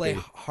 When That's you play trippy.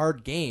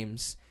 hard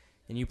games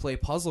and you play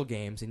puzzle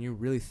games and you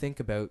really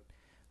think about,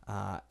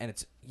 and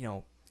it's, you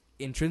know,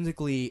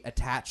 intrinsically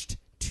attached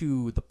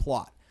to the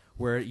plot,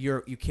 where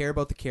you care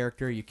about the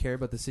character, you care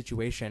about the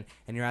situation,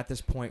 and you're at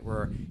this point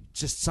where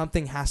just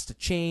something has to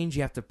change.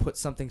 You have to put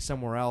something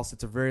somewhere else.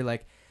 It's a very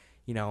like,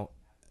 you know,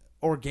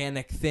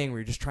 organic thing where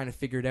you're just trying to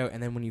figure it out.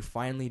 And then when you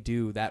finally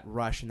do, that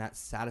rush and that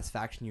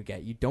satisfaction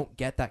you don't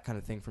get that kind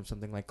of thing from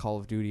something like Call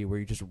of Duty, where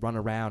you just run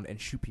around and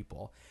shoot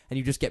people, and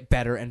you just get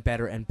better and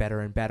better and better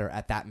and better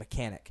at that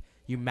mechanic.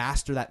 You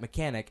master that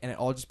mechanic, and it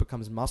all just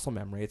becomes muscle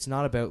memory. It's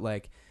not about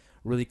like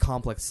really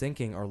complex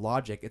thinking or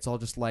logic. It's all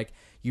just like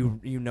you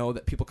know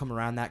that people come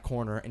around that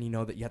corner, and you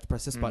know that you have to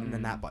press this button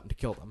and that button to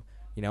kill them.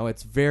 You know,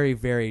 it's very,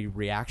 very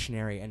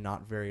reactionary and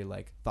not very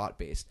like thought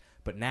based.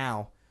 But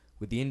now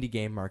with the indie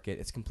game market,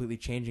 it's completely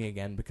changing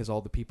again, because all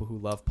the people who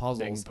love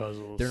puzzles,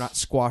 puzzles. they're not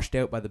squashed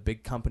out by the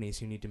big companies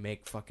who need to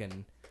make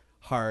fucking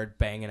hard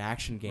bang and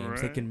action games.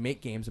 They Right. can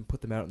make games and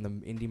put them out in the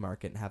indie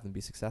market and have them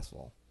be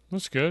successful.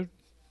 That's good.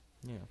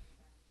 Yeah.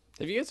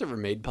 Have you guys ever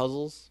made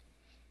puzzles?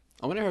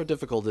 I wonder how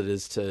difficult it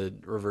is to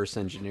reverse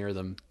engineer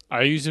them.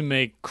 I used to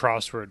make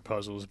crossword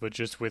puzzles, but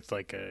just with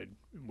like a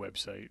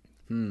website.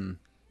 It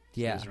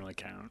Yeah. doesn't really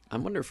count. I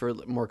wonder for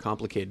more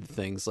complicated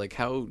things, like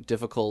how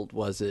difficult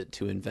was it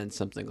to invent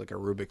something like a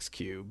Rubik's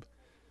Cube?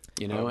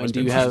 You know, Oh, it and must do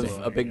be you have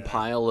interesting, a big yeah.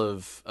 pile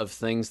of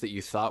things that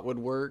you thought would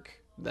work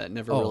that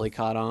never Oh. really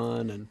caught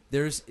on? And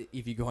There's,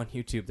 if you go on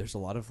YouTube, there's a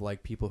lot of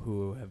like people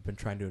who have been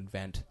trying to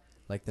invent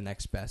like the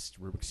next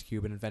best Rubik's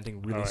Cube and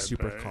inventing really Oh, I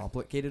super bet.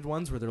 complicated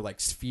ones where they're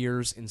like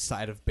spheres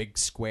inside of big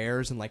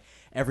squares and like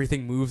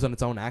everything moves on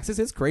its own axis.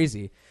 It's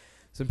crazy.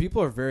 Some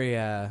people are very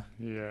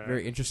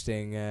very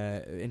interesting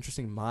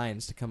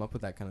minds to come up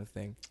with that kind of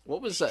thing.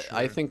 what was that?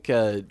 I think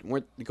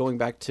we're going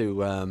back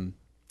to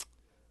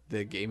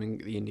the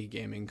indie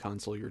gaming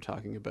console you were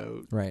talking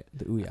about, Right.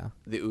 The Ouya.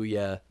 the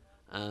Ouya.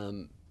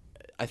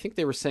 I think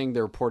they were saying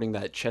they're porting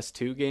that Chess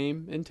 2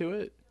 game into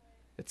it.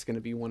 It's going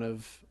to be one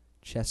of.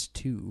 Chess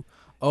 2.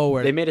 Oh,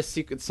 where They made a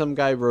sequel. Some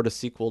guy wrote a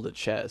sequel to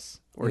Chess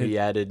where Yeah. he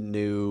added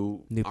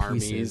new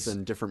armies pieces.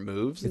 and different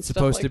moves. And it's stuff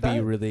supposed like to be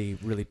that. really,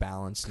 really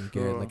balanced and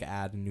good. Cool. Like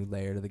add a new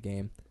layer to the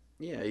game.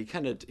 Yeah, he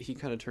kind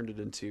of turned it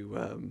into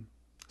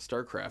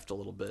StarCraft a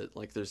little bit.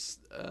 Like there's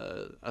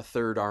a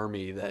third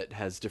army that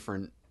has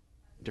different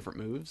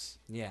moves.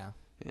 Yeah.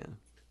 Yeah,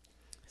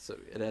 so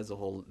it adds a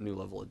whole new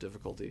level of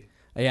difficulty.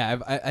 Yeah,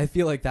 I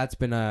feel like that's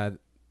been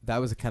that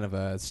was a kind of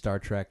a Star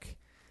Trek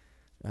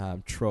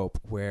trope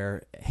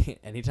where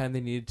anytime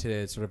they needed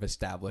to sort of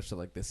establish that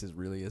like this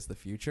really is the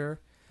future,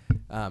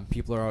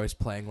 people are always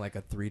playing like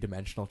a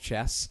 3-dimensional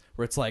chess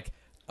where it's like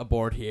a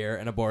board here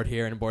and a board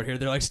here and a board here.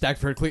 They're like stacked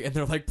vertically and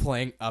they're like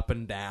playing up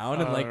and down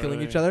and like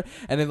killing each really? other.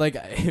 And then like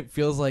it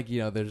feels like, you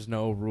know, there's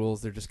no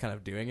rules. They're just kind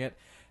of doing it.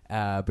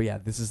 But yeah,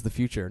 this is the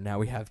future. Now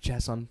we have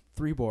chess on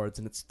 3 boards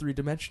and it's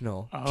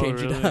 3-dimensional. Oh,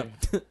 Change it up.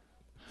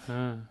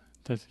 Huh,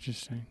 that's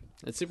interesting.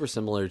 It's super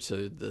similar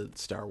to the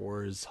Star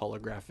Wars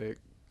holographic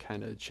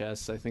kind of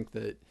chess. I think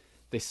that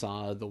they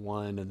saw the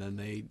one and then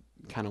they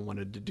kind of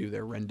wanted to do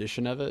their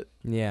rendition of it.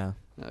 Yeah.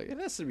 It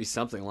has to be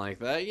something like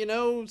that, you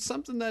know,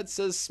 something that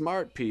says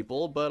smart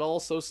people, but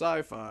also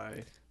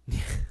sci-fi.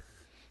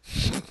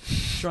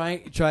 Try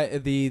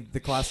the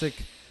classic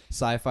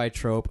sci-fi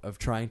trope of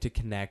trying to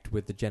connect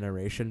with the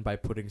generation by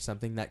putting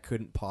something that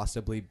couldn't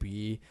possibly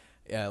be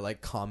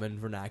like common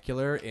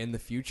vernacular in the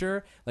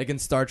future. Like in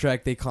Star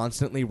Trek, they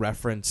constantly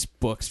reference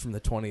books from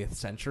the 20th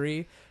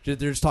century. They're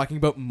just talking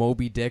about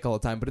Moby Dick all the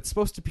time, but it's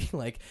supposed to be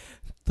like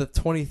the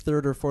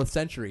 23rd or 4th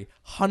century,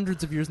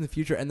 hundreds of years in the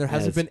future, and there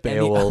hasn't been it's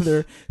Beowulf. any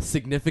other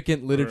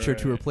significant literature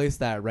to Right. replace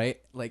that, right?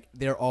 Like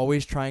they're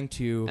always trying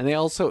to And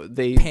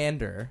they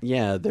pander.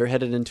 yeah, they're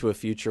headed into a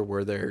future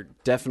where they're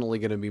definitely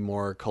going to be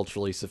more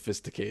culturally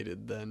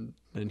sophisticated than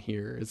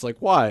here. It's like,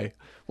 why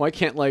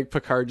can't like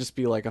Picard just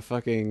be like a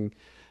fucking,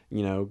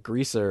 you know,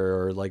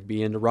 greaser or like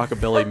be into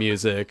rockabilly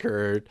music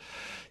or,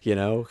 you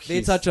know,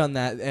 They touch on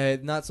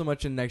that, not so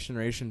much in Next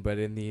Generation, but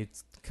in the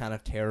kind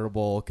of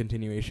terrible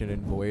continuation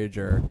in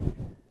Voyager.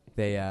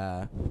 They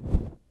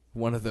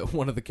one of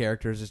the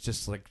characters is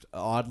just like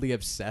oddly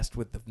obsessed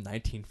with the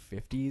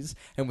 1950s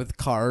and with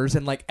cars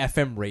and like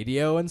FM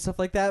radio and stuff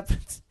like that.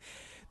 But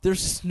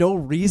there's no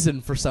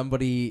reason for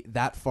somebody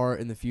that far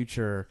in the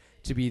future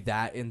to be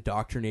that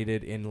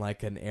indoctrinated in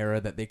like an era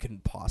that they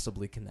couldn't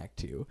possibly connect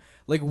to.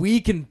 Like we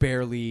can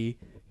barely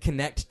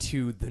connect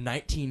to the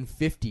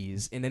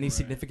 1950s in any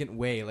significant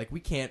way. Like we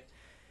can't.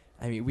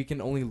 I mean, we can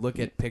only look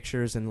at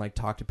pictures and like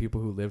talk to people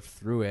who lived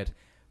through it.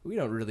 We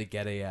don't really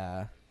get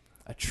a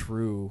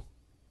true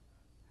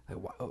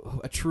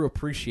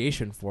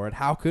appreciation for it.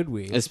 How could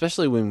we?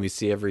 especially when we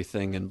see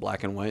everything in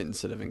black and white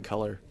instead of in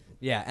color.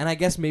 Yeah, and I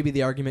guess maybe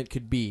the argument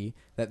could be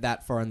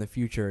that far in the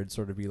future it'd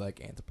sort of be like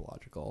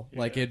anthropological.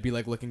 Like it'd be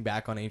like looking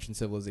back on ancient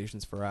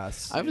civilizations for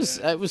us. I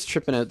was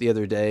tripping out the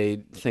other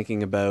day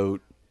thinking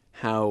about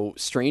how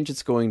strange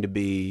it's going to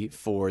be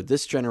for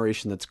this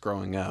generation that's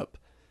growing up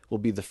will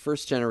be the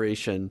first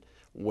generation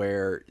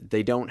where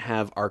they don't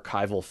have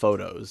archival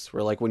photos.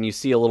 Where like when you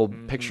see a little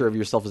picture of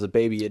yourself as a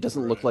baby, it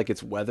doesn't look like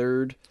it's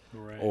weathered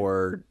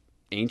or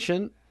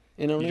ancient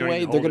in any don't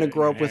way. even They're hold going to it in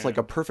grow your up with like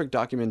a hand. perfect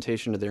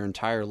documentation of their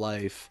entire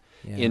life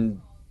Yeah.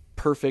 in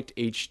perfect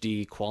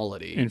HD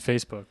quality In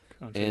Facebook.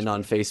 and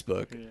on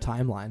Facebook.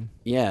 Timeline.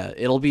 Yeah,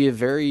 it'll be a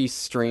very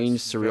strange,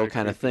 surreal very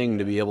kind of creepy, thing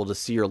to be able to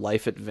see your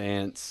life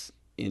advance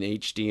in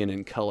HD and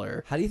in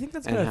color. How do you think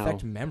that's And going to how-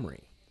 affect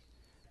memory?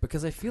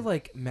 Because I feel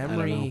like know.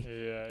 memory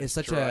Yeah, is it's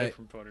such derived a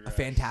from a photographs.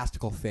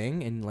 fantastical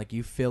thing, and like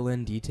you fill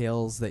in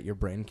details that your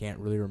brain can't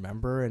really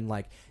remember, and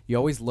like you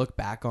always look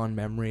back on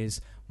memories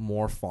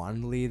more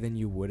fondly than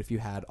you would if you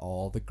had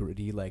all the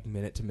gritty like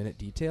minute to minute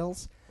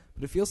details.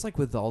 But it feels like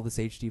with all this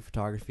HD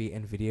photography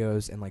and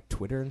videos and like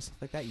Twitter and stuff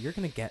like that, you're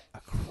gonna get a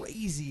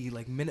crazy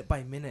like minute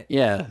by minute.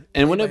 Yeah,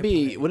 and Play by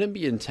play. wouldn't it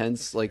be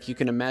intense? Like you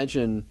can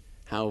imagine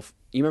how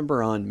you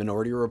remember on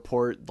Minority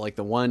Report, like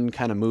the one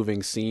kind of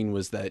moving scene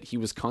was that he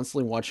was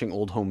constantly watching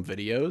old home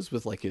videos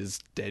with like his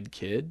dead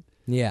kid.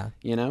 Yeah.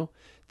 You know,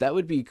 that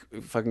would be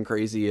fucking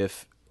crazy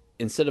if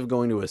instead of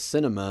going to a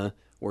cinema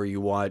where you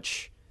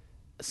watch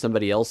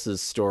somebody else's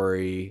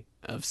story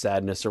of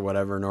sadness or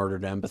whatever in order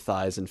to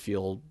empathize and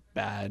feel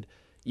bad,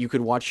 you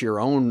could watch your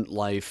own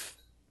life,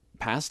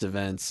 past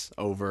events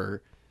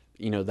over,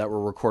 that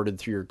were recorded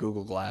through your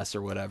Google Glass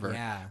or whatever.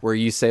 Yeah. Where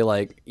you say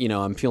like,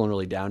 I'm feeling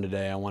really down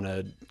today. I want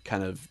to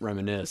kind of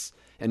reminisce.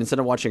 And instead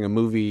of watching a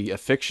movie, a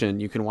fiction,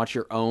 you can watch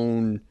your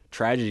own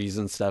tragedies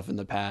and stuff in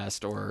the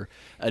past, or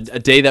a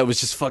day that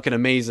was just fucking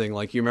amazing.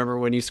 Like, you remember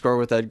when you scored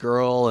with that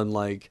girl and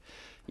like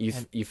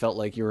you felt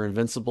like you were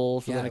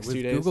invincible for the next with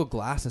 2 days? Google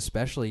Glass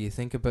especially, you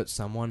think about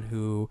someone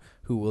who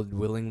would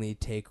willingly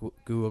take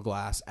Google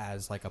Glass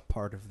as like a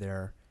part of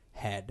their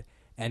head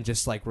and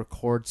just like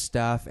record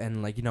stuff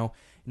and like,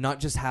 not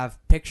just have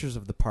pictures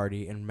of the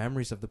party and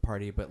memories of the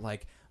party, but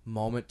like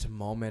moment to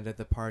moment at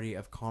the party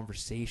of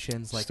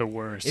conversations. Like, It's the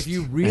worst. if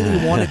you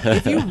really wanted,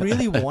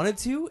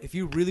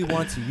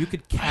 you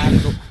could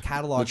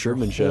catalog The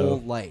Truman your Show.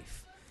 whole life.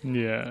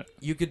 Yeah.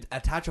 You could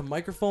attach a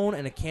microphone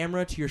and a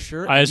camera to your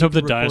shirt. I and just you hope the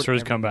could record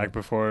dinosaurs come everything. back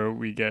before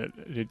we get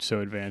it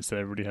so advanced that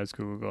everybody has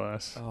Google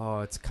Glass.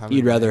 Oh, it's coming.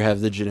 You'd rather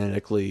have the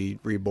genetically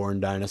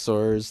reborn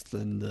dinosaurs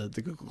than the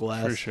Google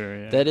Glass. For sure,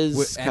 yeah. That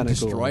is and kind of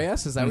cool. destroy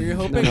us? Is that what you're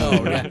hoping? No.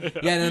 Oh,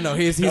 yeah. No.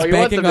 He's Oh, you want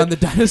banking them on the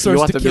to- dinosaurs you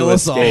want to them kill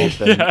us all.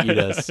 escape and eat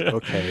us.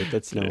 Okay,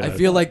 that's no. I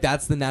feel like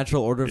that's the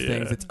natural order of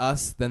things. Yeah. It's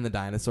us, then the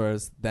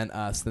dinosaurs, then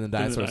us, then the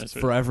dinosaurs,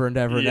 dinosaurs. forever and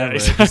ever and Yeah, ever.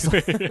 It's just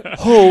like- exactly. Yeah.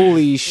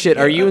 Holy shit!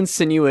 Are you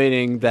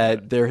insinuating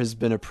that there has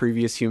been a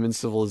previous human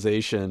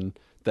civilization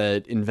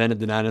that invented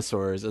the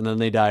dinosaurs and then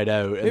they died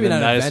out, and Maybe then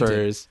not invented.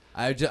 dinosaurs?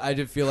 I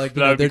just feel like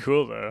That would be they're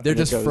cool, though. they're And it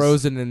just goes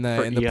frozen in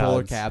the for polar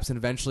eons. caps, and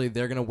eventually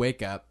they're gonna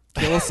wake up,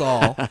 kill us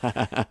all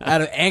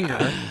out of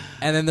anger,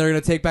 and then they're gonna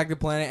take back the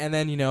planet. And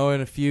then in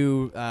a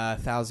few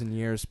thousand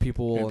years,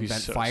 people will It'd be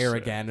invent so fire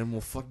sick. again, and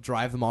we'll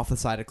drive them off the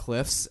side of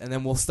cliffs, and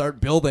then we'll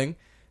start building,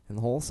 and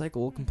the whole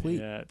cycle will complete.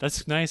 Yeah,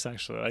 that's nice,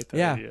 actually. I like that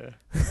Yeah. idea.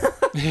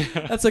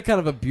 That's a kind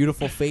of a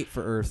beautiful fate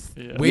for Earth.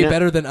 Yeah. Way Yeah.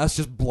 better than us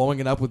just blowing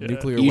it up with Yeah.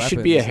 nuclear You weapons.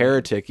 should be a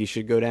heretic. You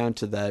should go down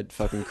to that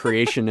fucking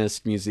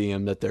creationist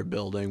museum that they're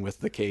building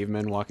with the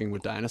cavemen walking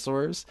with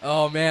dinosaurs.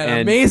 Oh man,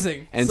 And-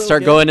 amazing! And So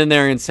start good. going in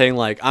there and saying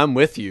like, "I'm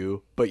with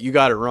you, but you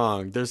got it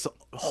wrong." There's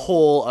a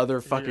whole other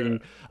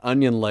fucking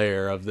onion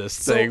layer of this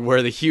thing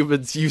where the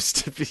humans used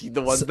to be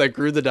the ones that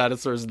grew the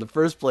dinosaurs in the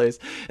first place,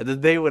 and then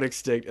they went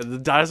extinct, and the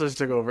dinosaurs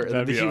took over, and then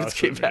That'd the be humans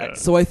awesome, came back. yeah.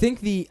 So I think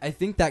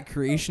that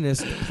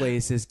creationist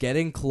place is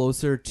getting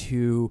closer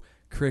to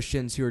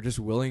Christians who are just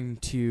willing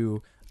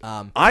to.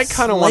 I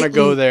kind of want to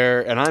go slightly-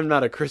 there, and I'm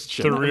not a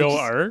Christian. The I'm real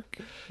just- Ark?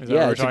 Is that what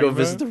Yeah, we're to go talking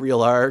visit about? the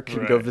real Ark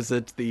and go Right.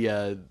 visit the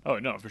Oh,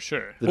 no, for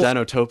sure.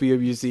 Dinotopia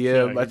Museum.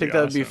 Yeah, I it'd think be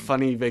that would be a awesome.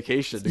 funny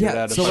vacation to Yeah, get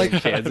out of so, like-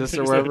 Kansas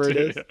or I think wherever so, it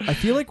is. too. I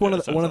feel like one Yeah,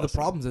 of the sounds awesome.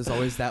 problems is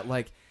always that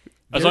like.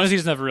 As there- long as he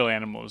doesn't have real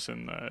animals as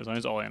long as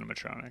it's all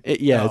animatronic.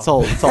 It's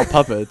all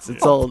puppets.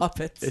 It's all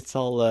puppets. It's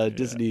all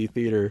Disney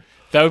theater.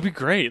 That would be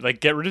great. Like,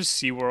 get rid of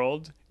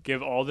SeaWorld,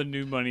 give all the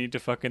new money to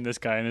fucking this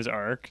guy in his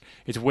Ark.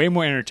 It's way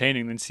more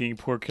entertaining than seeing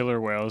poor killer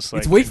whales like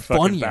It's way in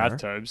fucking funnier,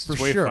 bathtubs. for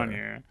It's way sure.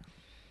 funnier.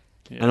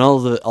 Yeah. And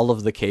all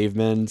of the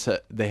cavemen,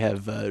 they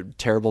have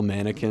terrible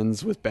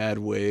mannequins with bad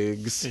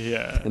wigs.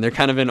 Yeah. And they're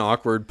kind of in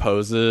awkward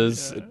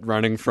poses,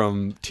 running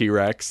from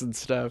T-Rex and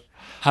stuff.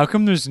 How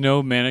come there's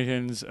no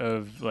mannequins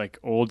of like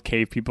old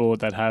cave people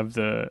that have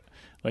the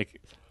like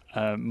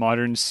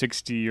modern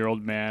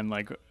 60-year-old man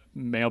like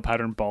male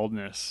pattern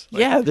baldness? Like,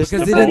 Yeah, there's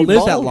Because the they didn't bald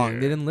live that bald. long.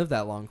 They didn't live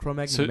that long.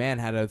 Cro-Magnon So- man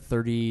had a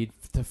 30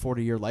 to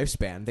 40 year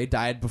lifespan. They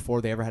died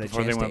before they ever had a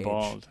before chance they went to age.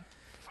 bald.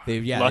 They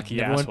Lucky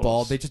never went assholes.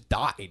 bald. They just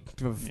died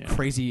of Yeah.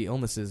 crazy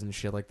illnesses and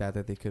shit like that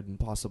that they couldn't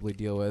possibly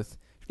deal with.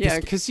 Yeah,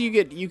 because you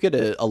get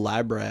a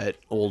lab rat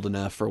old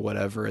enough or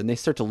whatever, and they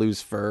start to lose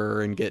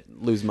fur and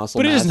lose muscle.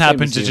 But it mass, doesn't same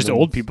happen as to just humans.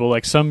 old people.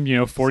 Like some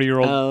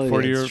 40-year-old, Oh, yeah,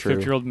 40 or it's true.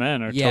 50-year-old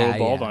men are Yeah,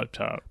 total bald yeah. on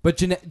top. But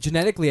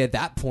genetically, at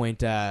that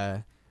point,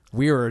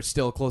 we were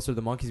still closer to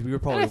the monkeys. We were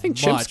probably I think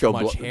much, chimps go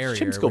much hairier.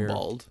 Chimps go We were-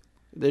 bald.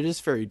 They're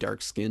just very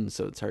dark skinned,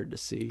 so it's hard to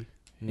see.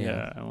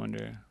 Yeah, I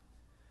wonder.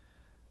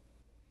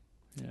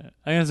 Yeah,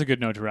 I think that's a good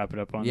note to wrap it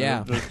up on.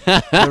 Yeah.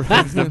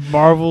 The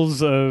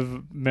marvels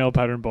of male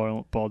pattern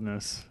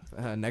baldness.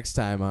 Next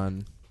time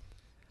on.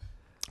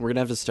 We're gonna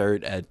have to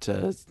start at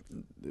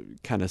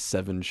kind of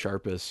 7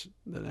 sharpish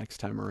the next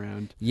time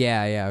around.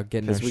 Yeah,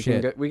 getting our Because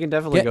shit. we can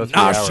definitely go Getting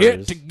 3 our hours.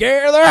 shit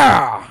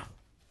together.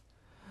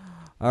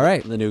 All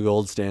right. The new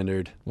gold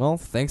standard. Well,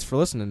 thanks for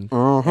listening,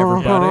 Uh-huh.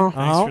 everybody. Yeah,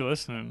 thanks for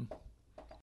listening.